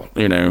terrible.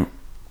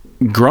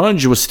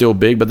 Grunge was still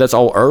big, but that's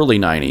all early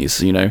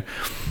 90s,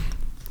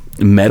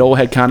 Metal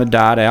had kind of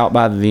died out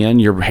by then.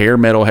 Your hair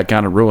metal had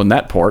kind of ruined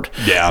that part.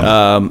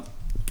 Yeah.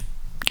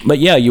 But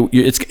yeah,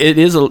 it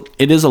is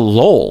a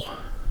lull.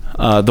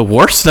 The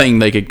worst thing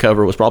they could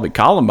cover was probably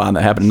Columbine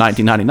that happened in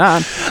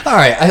 1999. All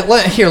right,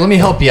 let me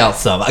help you out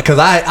some because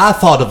I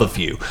thought of a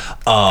few.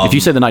 If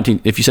you say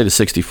the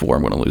 64,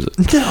 I'm going to lose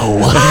it.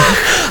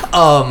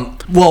 No.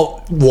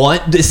 Well,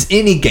 it's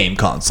any game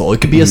console.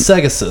 It could be a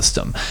Sega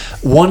system.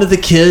 One of the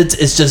kids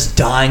is just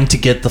dying to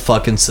get the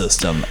fucking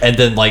system, and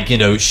then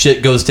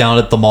shit goes down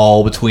at the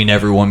mall between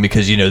everyone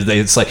because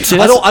it's like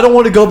I don't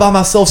want to go by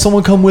myself.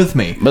 Someone come with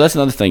me. But that's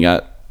another thing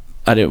I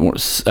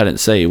didn't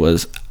say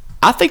was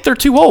I think they're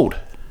too old.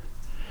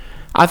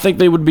 I think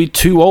they would be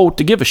too old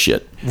to give a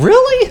shit.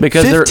 Really?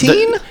 Because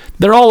 15?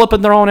 they're all up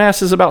in their own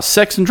asses about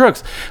sex and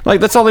drugs. Like,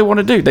 that's all they want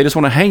to do. They just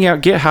want to hang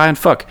out, get high, and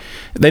fuck.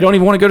 They don't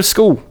even want to go to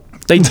school.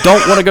 They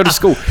don't want to go to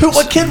school.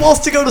 What kid wants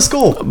to go to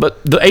school?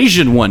 But the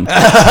Asian one,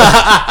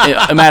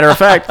 a matter of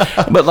fact.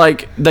 But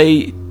like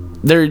they're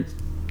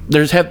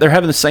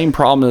having the same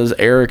problem as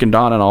Eric and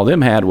Donna and all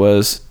them had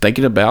was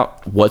thinking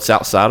about what's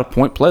outside of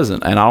Point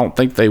Pleasant, and I don't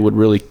think they would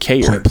really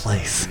care. Point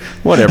Place,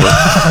 whatever.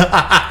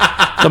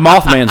 The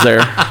Mothman's there.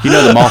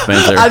 The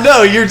Mothman's there. I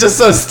know you're just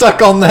so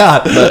stuck on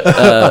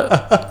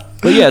that.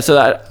 But yeah, so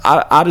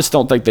I just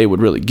don't think they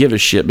would really give a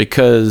shit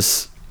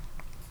because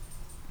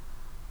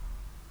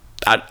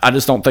I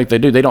just don't think they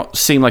do. They don't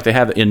seem like they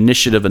have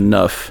initiative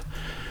enough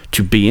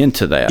to be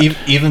into that.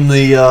 Even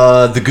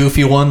the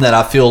goofy one that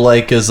I feel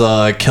like is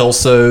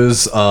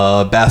Kelso's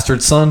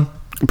bastard son.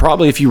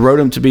 Probably if you wrote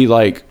him to be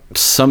like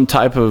some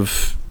type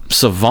of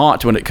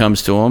savant when it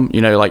comes to him,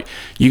 like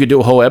you could do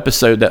a whole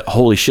episode that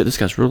holy shit, this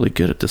guy's really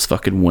good at this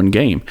fucking one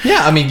game.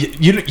 Yeah, I mean,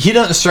 he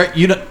doesn't strike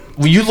you.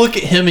 when you look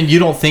at him and you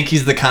don't think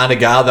he's the kind of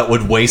guy that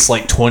would waste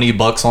like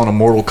 $20 on a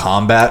Mortal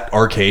Kombat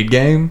arcade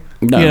game.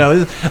 No. You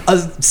know,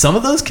 some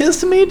of those kids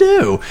to me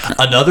do.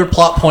 Another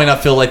plot point I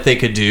feel like they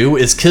could do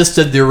is Kiss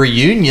did their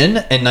reunion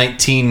in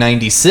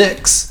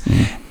 1996.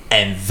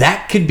 And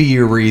that could be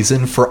a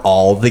reason for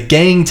all the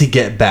gang to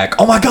get back.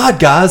 Oh my God,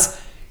 guys.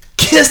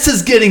 Kiss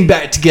is getting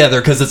back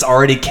together because it's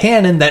already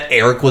canon that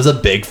Eric was a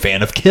big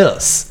fan of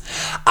Kiss.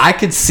 I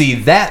could see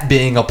that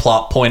being a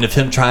plot point of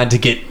him trying to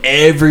get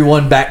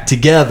everyone back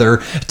together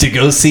to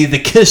go see the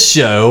Kiss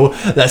show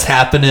that's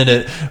happening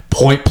at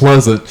Point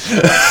Pleasant.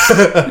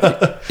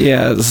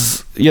 Yeah,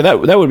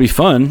 that would be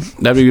fun.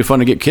 That would be fun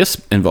to get Kiss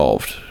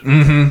involved.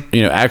 Mm-hmm.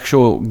 You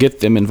know,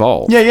 get them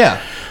involved.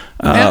 Yeah.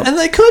 And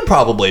they could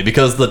probably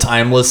because the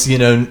timeless,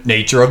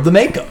 nature of the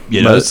makeup,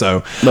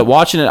 But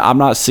watching it, I'm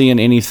not seeing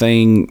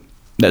anything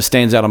that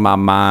stands out in my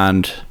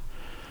mind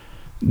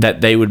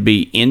that they would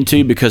be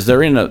into because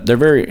they're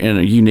very in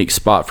a unique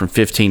spot from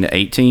 15 to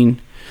 18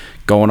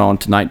 going on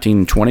to 19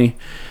 and 20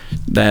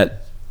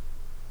 that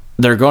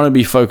they're going to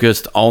be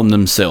focused on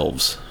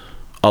themselves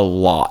a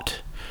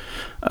lot.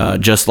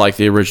 Just like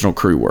the original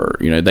crew were.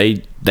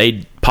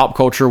 They pop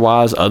culture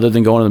wise, other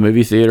than going to the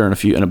movie theater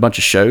and a bunch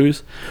of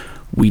shows,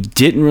 we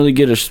didn't really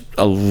get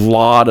a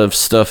lot of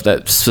stuff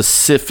that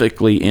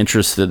specifically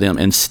interested them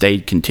and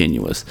stayed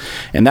continuous.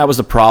 And that was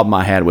the problem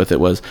I had with it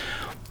was,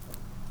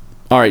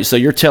 all right, so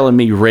you're telling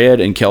me Red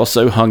and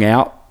Kelso hung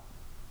out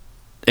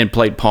and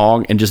played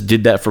Pong and just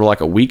did that for like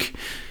a week?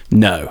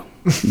 No.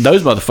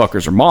 Those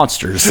motherfuckers are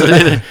monsters.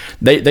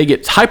 They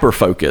get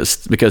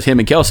hyper-focused because him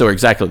and Kelso are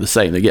exactly the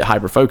same. They get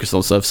hyper-focused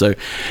on stuff. So,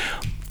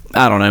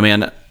 I don't know,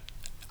 man.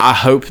 I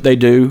hope they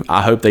do.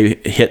 I hope they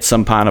hit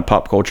some kind of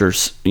pop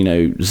culture's,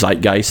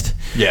 zeitgeist.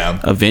 Yeah.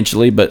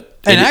 Eventually, but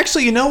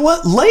actually, you know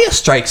what? Leia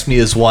strikes me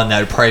as one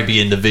that would probably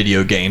be into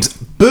video games.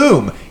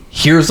 Boom.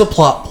 Here's a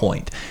plot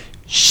point.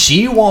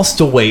 She wants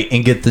to wait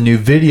and get the new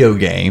video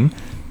game,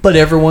 but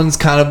everyone's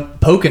kind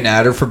of poking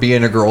at her for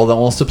being a girl that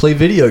wants to play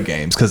video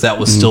games because that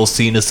was still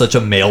seen as such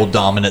a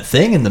male-dominant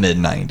thing in the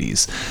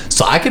mid-90s.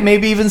 So I could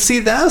maybe even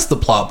see that as the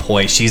plot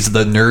point. She's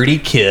the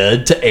nerdy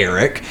kid to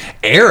Eric.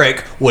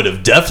 Eric would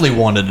have definitely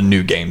wanted a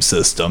new game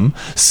system.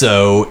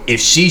 So if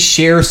she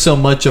shares so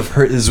much of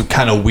his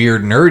kind of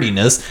weird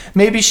nerdiness,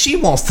 maybe she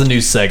wants the new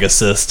Sega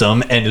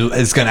system and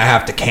is going to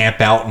have to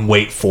camp out and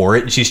wait for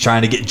it. And she's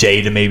trying to get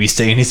Jay to maybe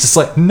stay. And he's just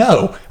like,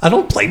 no, I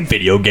don't play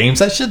video games.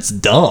 That shit's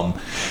dumb.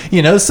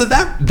 So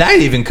that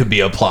even could be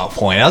a plot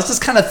point. I was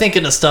just kind of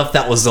thinking of stuff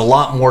that was a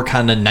lot more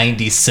kind of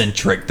 90s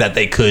centric that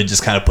they could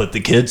just kind of put the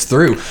kids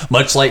through,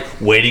 much like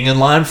waiting in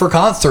line for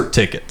concert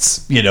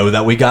tickets,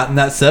 that we got in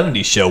that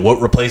 70s show.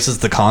 What replaces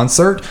the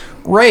concert?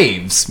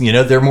 Raves.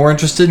 They're more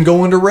interested in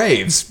going to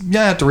raves. You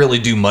don't have to really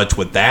do much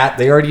with that.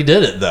 They already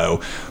did it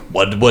though.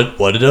 What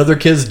did other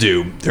kids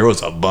do? There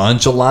was a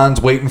bunch of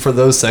lines waiting for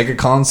those Sega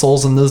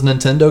consoles and those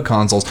Nintendo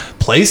consoles.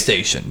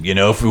 PlayStation,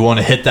 if we want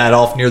to hit that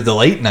off near the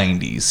late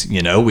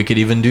 90s, we could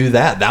even do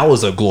that. That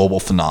was a global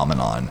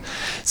phenomenon.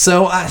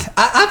 So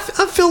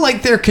I feel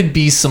like there could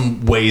be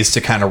some ways to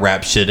kind of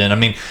wrap shit in. I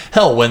mean,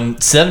 hell, when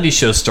 70s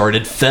show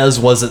started, Fez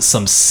wasn't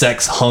some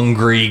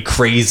sex-hungry,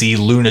 crazy,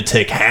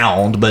 lunatic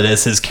hound, but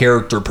as his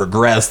character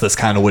progressed, that's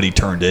kind of what he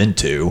turned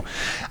into.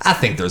 I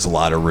think there's a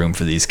lot of room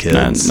for these kids.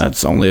 And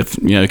that's only if,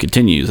 it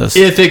continues.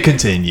 If it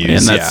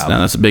continues, and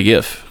that's a big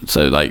if.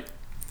 So, like,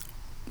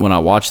 when I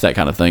watch that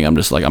kind of thing, I'm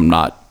just like, I'm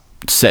not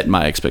setting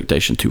my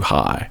expectation too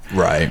high.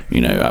 Right.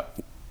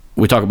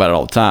 We talk about it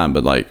all the time,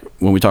 but, like,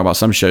 when we talk about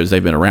some shows,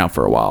 they've been around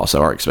for a while,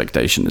 so our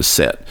expectation is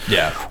set.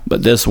 Yeah.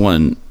 But this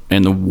one,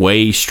 and the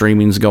way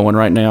streaming's going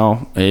right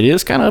now, it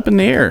is kind of up in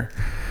the air.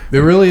 It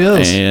really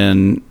is.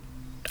 And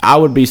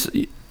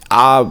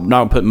I'm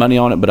not putting money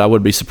on it, but I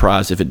would be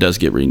surprised if it does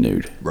get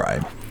renewed.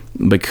 Right.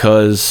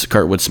 Because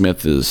Kurtwood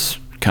Smith is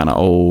kind of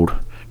old.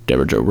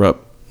 Deborah Jo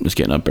Rupp is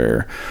getting up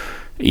there.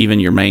 Even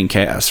your main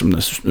cast from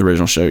this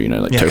original show,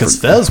 like because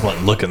Fez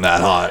wasn't looking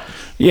that hot.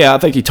 Yeah, I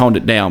think he toned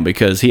it down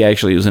because he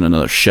actually was in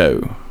another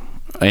show,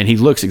 and he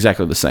looks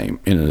exactly the same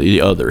in the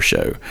other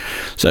show.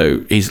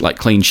 So he's like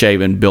clean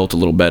shaven, built a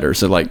little better.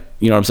 So like,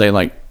 you know what I'm saying?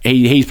 Like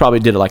he's probably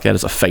did it like that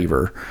as a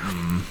favor.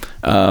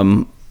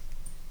 And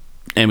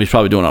he's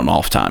probably doing it on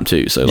off time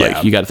too. So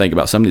like you got to think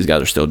about some of these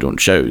guys are still doing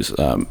shows.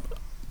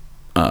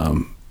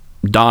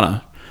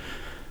 Donna,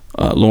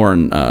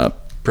 Lauren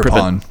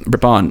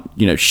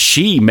Prepon,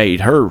 she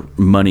made her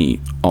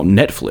money on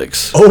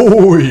Netflix.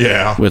 Oh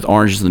yeah, with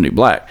Orange is the New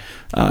Black.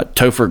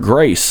 Topher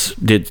Grace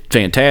did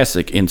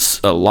fantastic in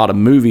a lot of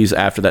movies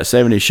after that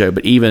 70s show,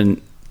 but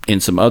even in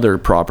some other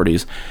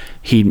properties,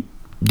 he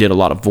did a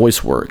lot of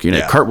voice work.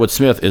 Kurtwood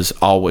Smith is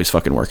always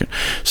fucking working.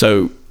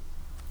 So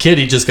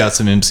Kitty just got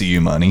some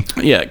MCU money.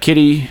 Yeah,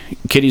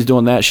 Kitty's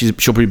doing that.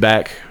 She'll be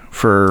back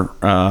for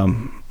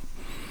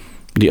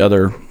the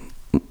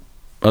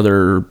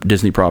other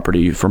Disney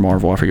property for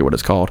Marvel. I forget what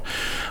it's called,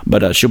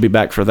 but she'll be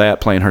back for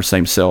that, playing her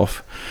same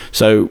self.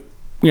 So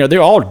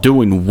they're all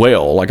doing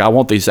well. Like, I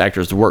want these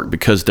actors to work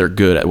because they're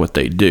good at what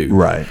they do.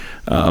 Right.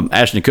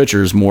 Ashton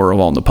Kutcher is more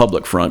on the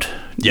public front.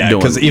 Yeah,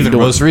 because even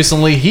most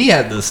recently, he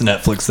had this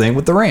Netflix thing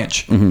with The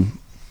Ranch. Mm-hmm.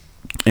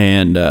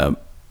 And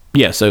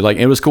so like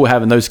it was cool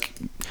having those.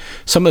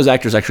 Some of those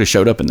actors actually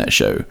showed up in that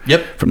show.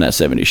 Yep. From that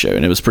 70s show,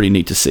 and it was pretty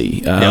neat to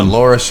see.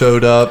 Laura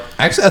showed up.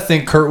 Actually, I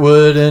think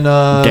Kurtwood and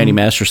Danny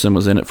Masterson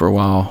was in it for a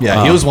while.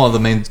 Yeah, he was one of the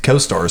main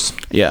co-stars.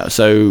 Yeah,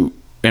 so.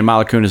 And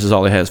Mila Kunis is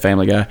all he has,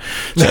 Family Guy.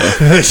 So,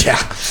 yeah.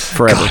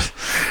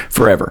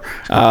 Forever.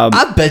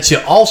 I bet you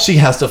all she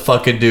has to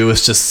fucking do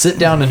is just sit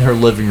down in her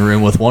living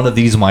room with one of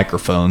these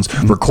microphones,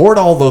 record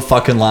all the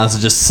fucking lines,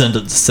 and just send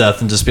it to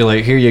Seth and just be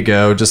like, here you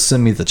go, just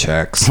send me the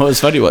checks. Well, it's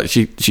funny what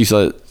she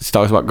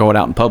talks about going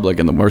out in public,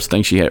 and the worst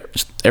thing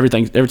every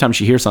time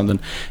she hears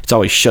something, it's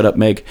always shut up,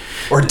 Meg.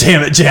 Or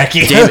damn it,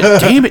 Jackie.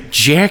 Damn it,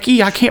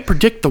 Jackie. I can't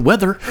predict the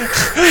weather.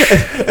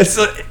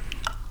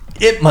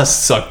 It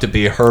must suck to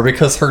be her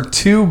because her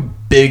two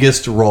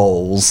biggest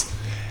roles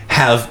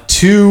have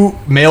two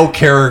male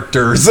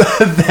characters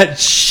that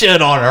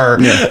shit on her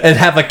and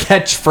have a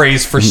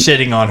catchphrase for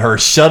shitting on her.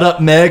 Shut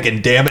up, Meg,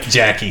 and damn it,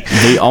 Jackie.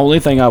 The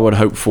only thing I would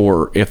hope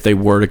for if they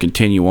were to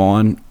continue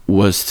on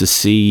was to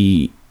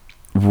see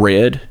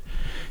Red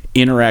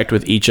interact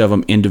with each of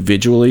them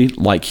individually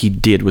like he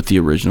did with the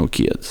original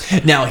kids.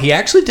 Now, he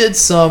actually did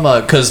some,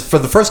 because for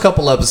the first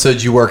couple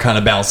episodes, you were kind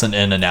of bouncing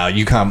in and out.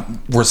 You kind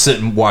of were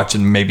sitting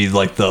watching maybe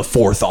like the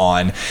fourth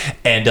on.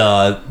 And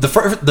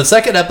the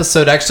second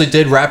episode actually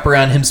did wrap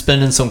around him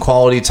spending some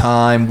quality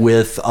time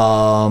with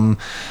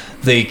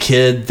the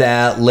kid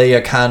that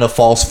Leia kind of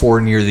falls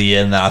for near the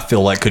end that I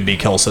feel like could be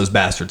Kelso's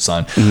bastard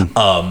son.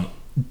 Mm-hmm.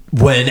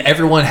 When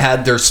everyone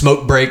had their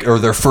smoke break or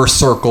their first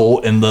circle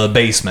in the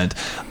basement,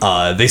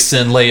 they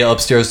send Leia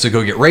upstairs to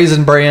go get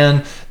Raisin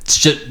Bran.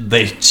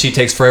 She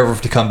takes forever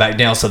to come back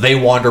down, so they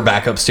wander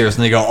back upstairs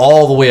and they go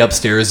all the way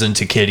upstairs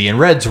into Kitty and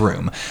Red's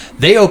room.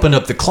 They open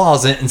up the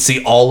closet and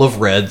see all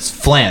of Red's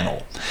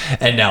flannel.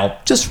 And now,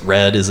 just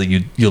Red is a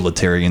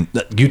utilitarian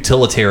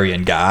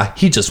guy.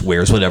 He just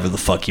wears whatever the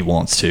fuck he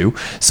wants to.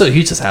 So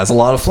he just has a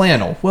lot of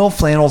flannel. Well,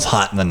 flannel's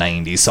hot in the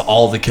 90s, so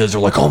all the kids are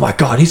like, oh my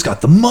god, he's got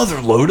the mother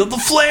load of the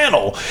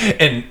flannel.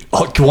 And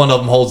one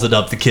of them holds it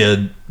up, the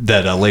kid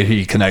that later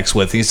he connects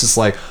with. He's just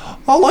like,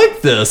 I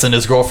like this. And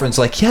his girlfriend's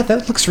like, yeah,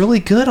 that looks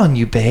really good on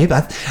you, babe. I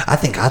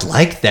think I'd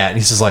like that. And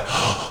he's just like,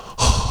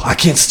 oh, I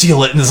can't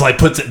steal it. And just like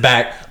puts it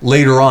back.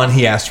 Later on,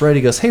 he asks Red,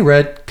 he goes, hey,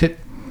 Red,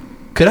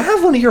 could I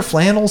have one of your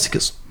flannels? He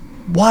goes,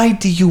 why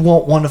do you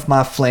want one of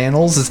my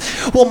flannels?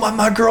 Well,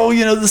 my girl,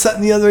 this, that,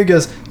 and the other. He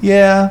goes,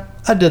 yeah,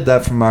 I did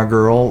that for my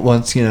girl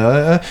once,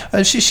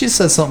 she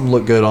said something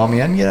looked good on me,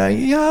 and,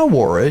 I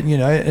wore it,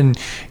 and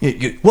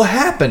what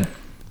happened?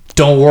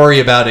 Don't worry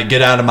about it.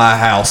 Get out of my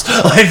house.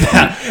 Like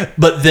that.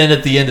 But then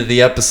at the end of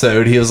the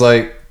episode, he was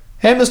like,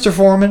 hey, Mr.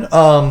 Foreman,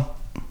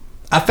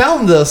 I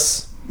found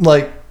this,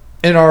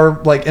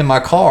 in my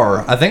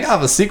car. I think I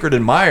have a secret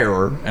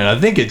admirer, and I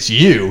think it's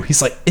you.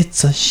 He's like,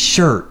 it's a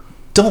shirt.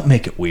 Don't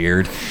make it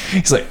weird.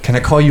 He's like, can I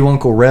call you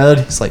Uncle Red?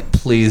 He's like,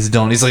 please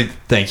don't. He's like,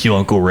 thank you,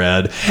 Uncle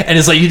Red. And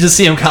it's like, you just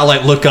see him kind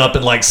of look up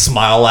and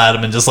smile at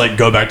him and just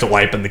go back to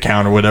wiping the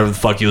counter, whatever the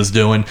fuck he was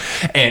doing.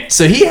 And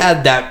so he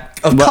had that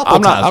a couple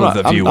times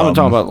with a few. I'm not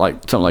talking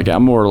about something like that.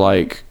 I'm more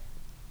like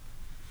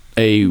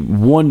a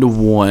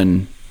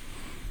 1-to-1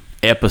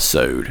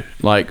 episode.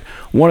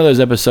 One of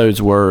those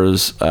episodes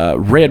was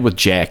Red with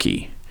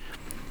Jackie.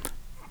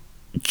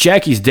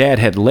 Jackie's dad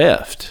had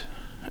left,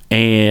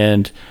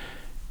 and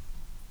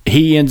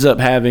he ends up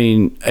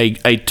having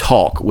a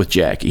talk with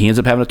Jackie. He ends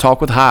up having a talk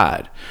with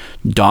Hyde,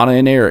 Donna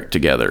and Eric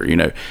together.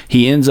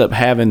 He ends up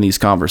having these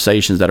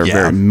conversations that are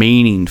very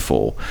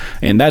meaningful,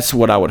 and that's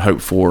what I would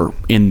hope for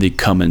in the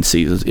coming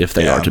seasons if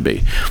they are to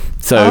be.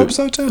 So, I hope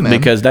so too, man.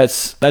 Because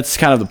that's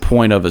kind of the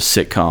point of a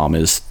sitcom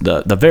is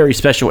the very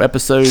special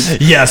episodes.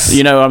 Yes,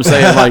 you know what I'm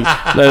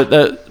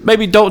saying.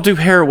 Maybe don't do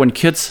heroin,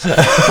 kids.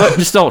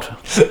 Just don't.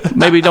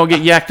 Maybe don't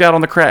get yacked out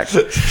on the crack.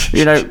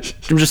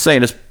 I'm just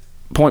saying it's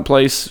Point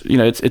Place.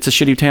 It's a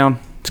shitty town.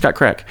 It's got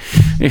crack.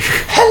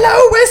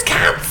 Hello,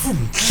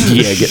 Wisconsin.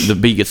 Yeah, the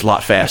beat gets a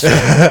lot faster,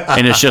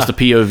 and it's just a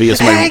POV of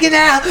somebody hanging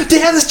out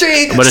down the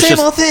street. Same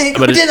old thing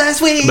we did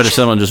last week. But it's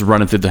someone just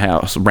running through the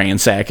house,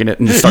 ransacking it,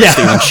 and start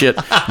stealing shit,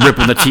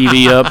 ripping the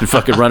TV up, and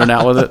fucking running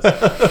out with it.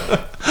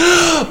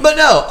 But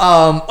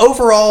no,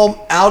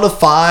 overall, out of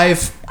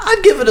 5,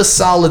 I'd give it a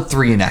solid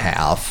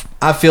 3.5.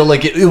 I feel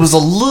like it was a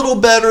little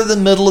better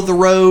than middle of the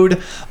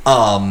road.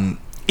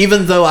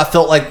 Even though I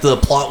felt like the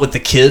plot with the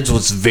kids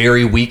was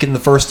very weak in the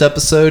first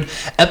episode,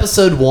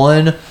 episode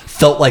 1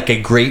 felt like a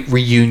great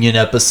reunion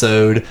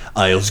episode.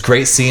 It was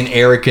great seeing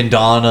Eric and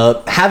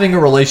Donna having a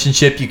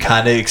relationship you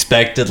kind of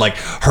expected,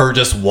 her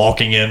just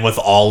walking in with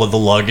all of the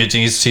luggage,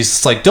 and she's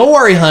just like, don't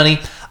worry,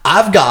 honey,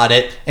 I've got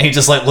it. And he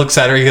just looks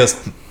at her, he goes,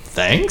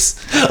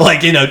 thanks.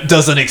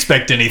 Doesn't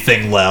expect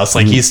anything less.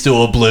 He's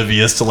still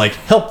oblivious to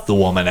help the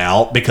woman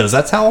out, because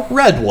that's how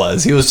Red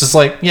was. He was just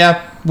like,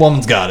 yeah,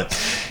 woman's got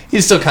it.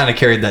 he still kind of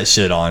carried that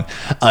shit on.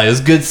 It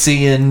was good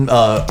seeing,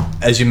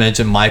 as you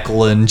mentioned,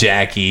 Michael and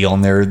Jackie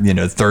on their,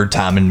 third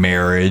time in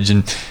marriage,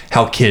 and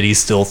how Kitty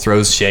still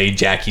throws shade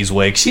Jackie's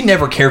way. She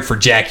never cared for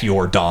Jackie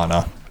or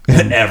Donna.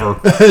 Ever.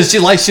 She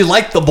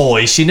liked the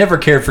boys. She never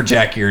cared for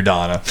Jackie or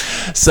Donna.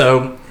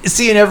 So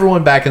seeing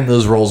everyone back in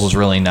those roles was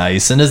really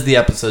nice. And as the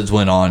episodes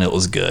went on, it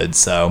was good.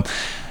 So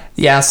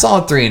yeah,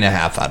 solid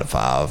 3.5 out of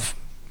 5.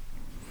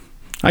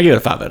 I give it a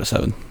 5 out of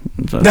 7.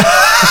 So,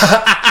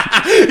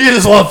 You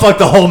just want to fuck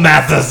the whole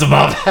math system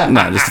up.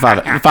 no, just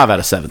 5 out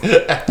of 7.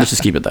 Let's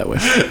just keep it that way.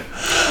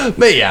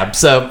 But yeah,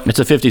 so It's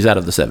a 50s out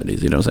of the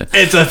 70s. You know what I'm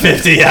saying? it's a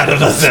 50 out of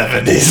the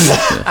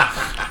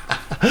 70s.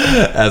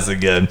 That's a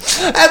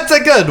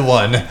good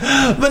one.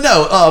 But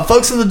no,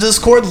 folks in the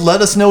Discord,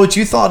 let us know what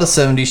you thought of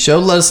 70s Show.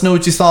 Let us know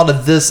what you thought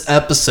of this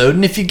episode.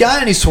 And if you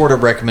got any sort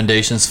of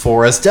recommendations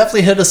for us,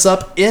 definitely hit us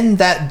up in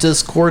that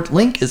Discord.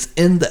 Link is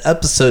in the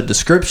episode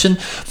description.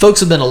 Folks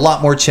have been a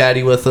lot more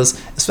chatty with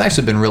us. It's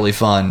actually been really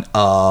fun.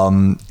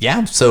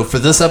 So for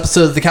this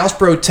episode of the Couch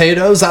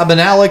Potatoes, I've been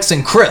Alex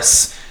and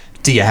Chris.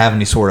 Do you have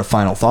any sort of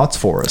final thoughts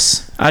for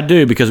us? I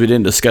do, because we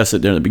didn't discuss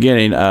it during the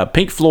beginning.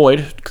 Pink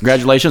Floyd,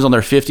 congratulations on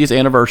their 50th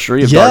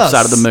anniversary of Dark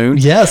Side of the Moon.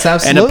 Yes,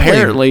 absolutely. And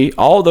apparently,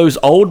 all those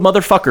old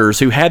motherfuckers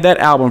who had that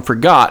album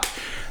forgot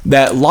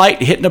that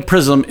light hitting a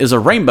prism is a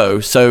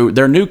rainbow. So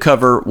their new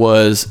cover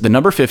was the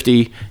number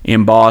 50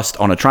 embossed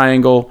on a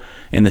triangle,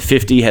 and the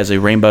 50 has a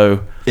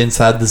rainbow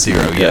inside the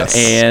zero. Yes.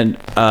 And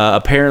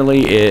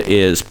apparently it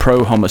is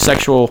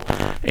pro-homosexual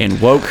and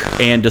woke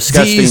and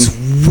disgusting.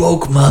 These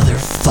woke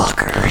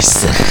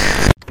motherfuckers.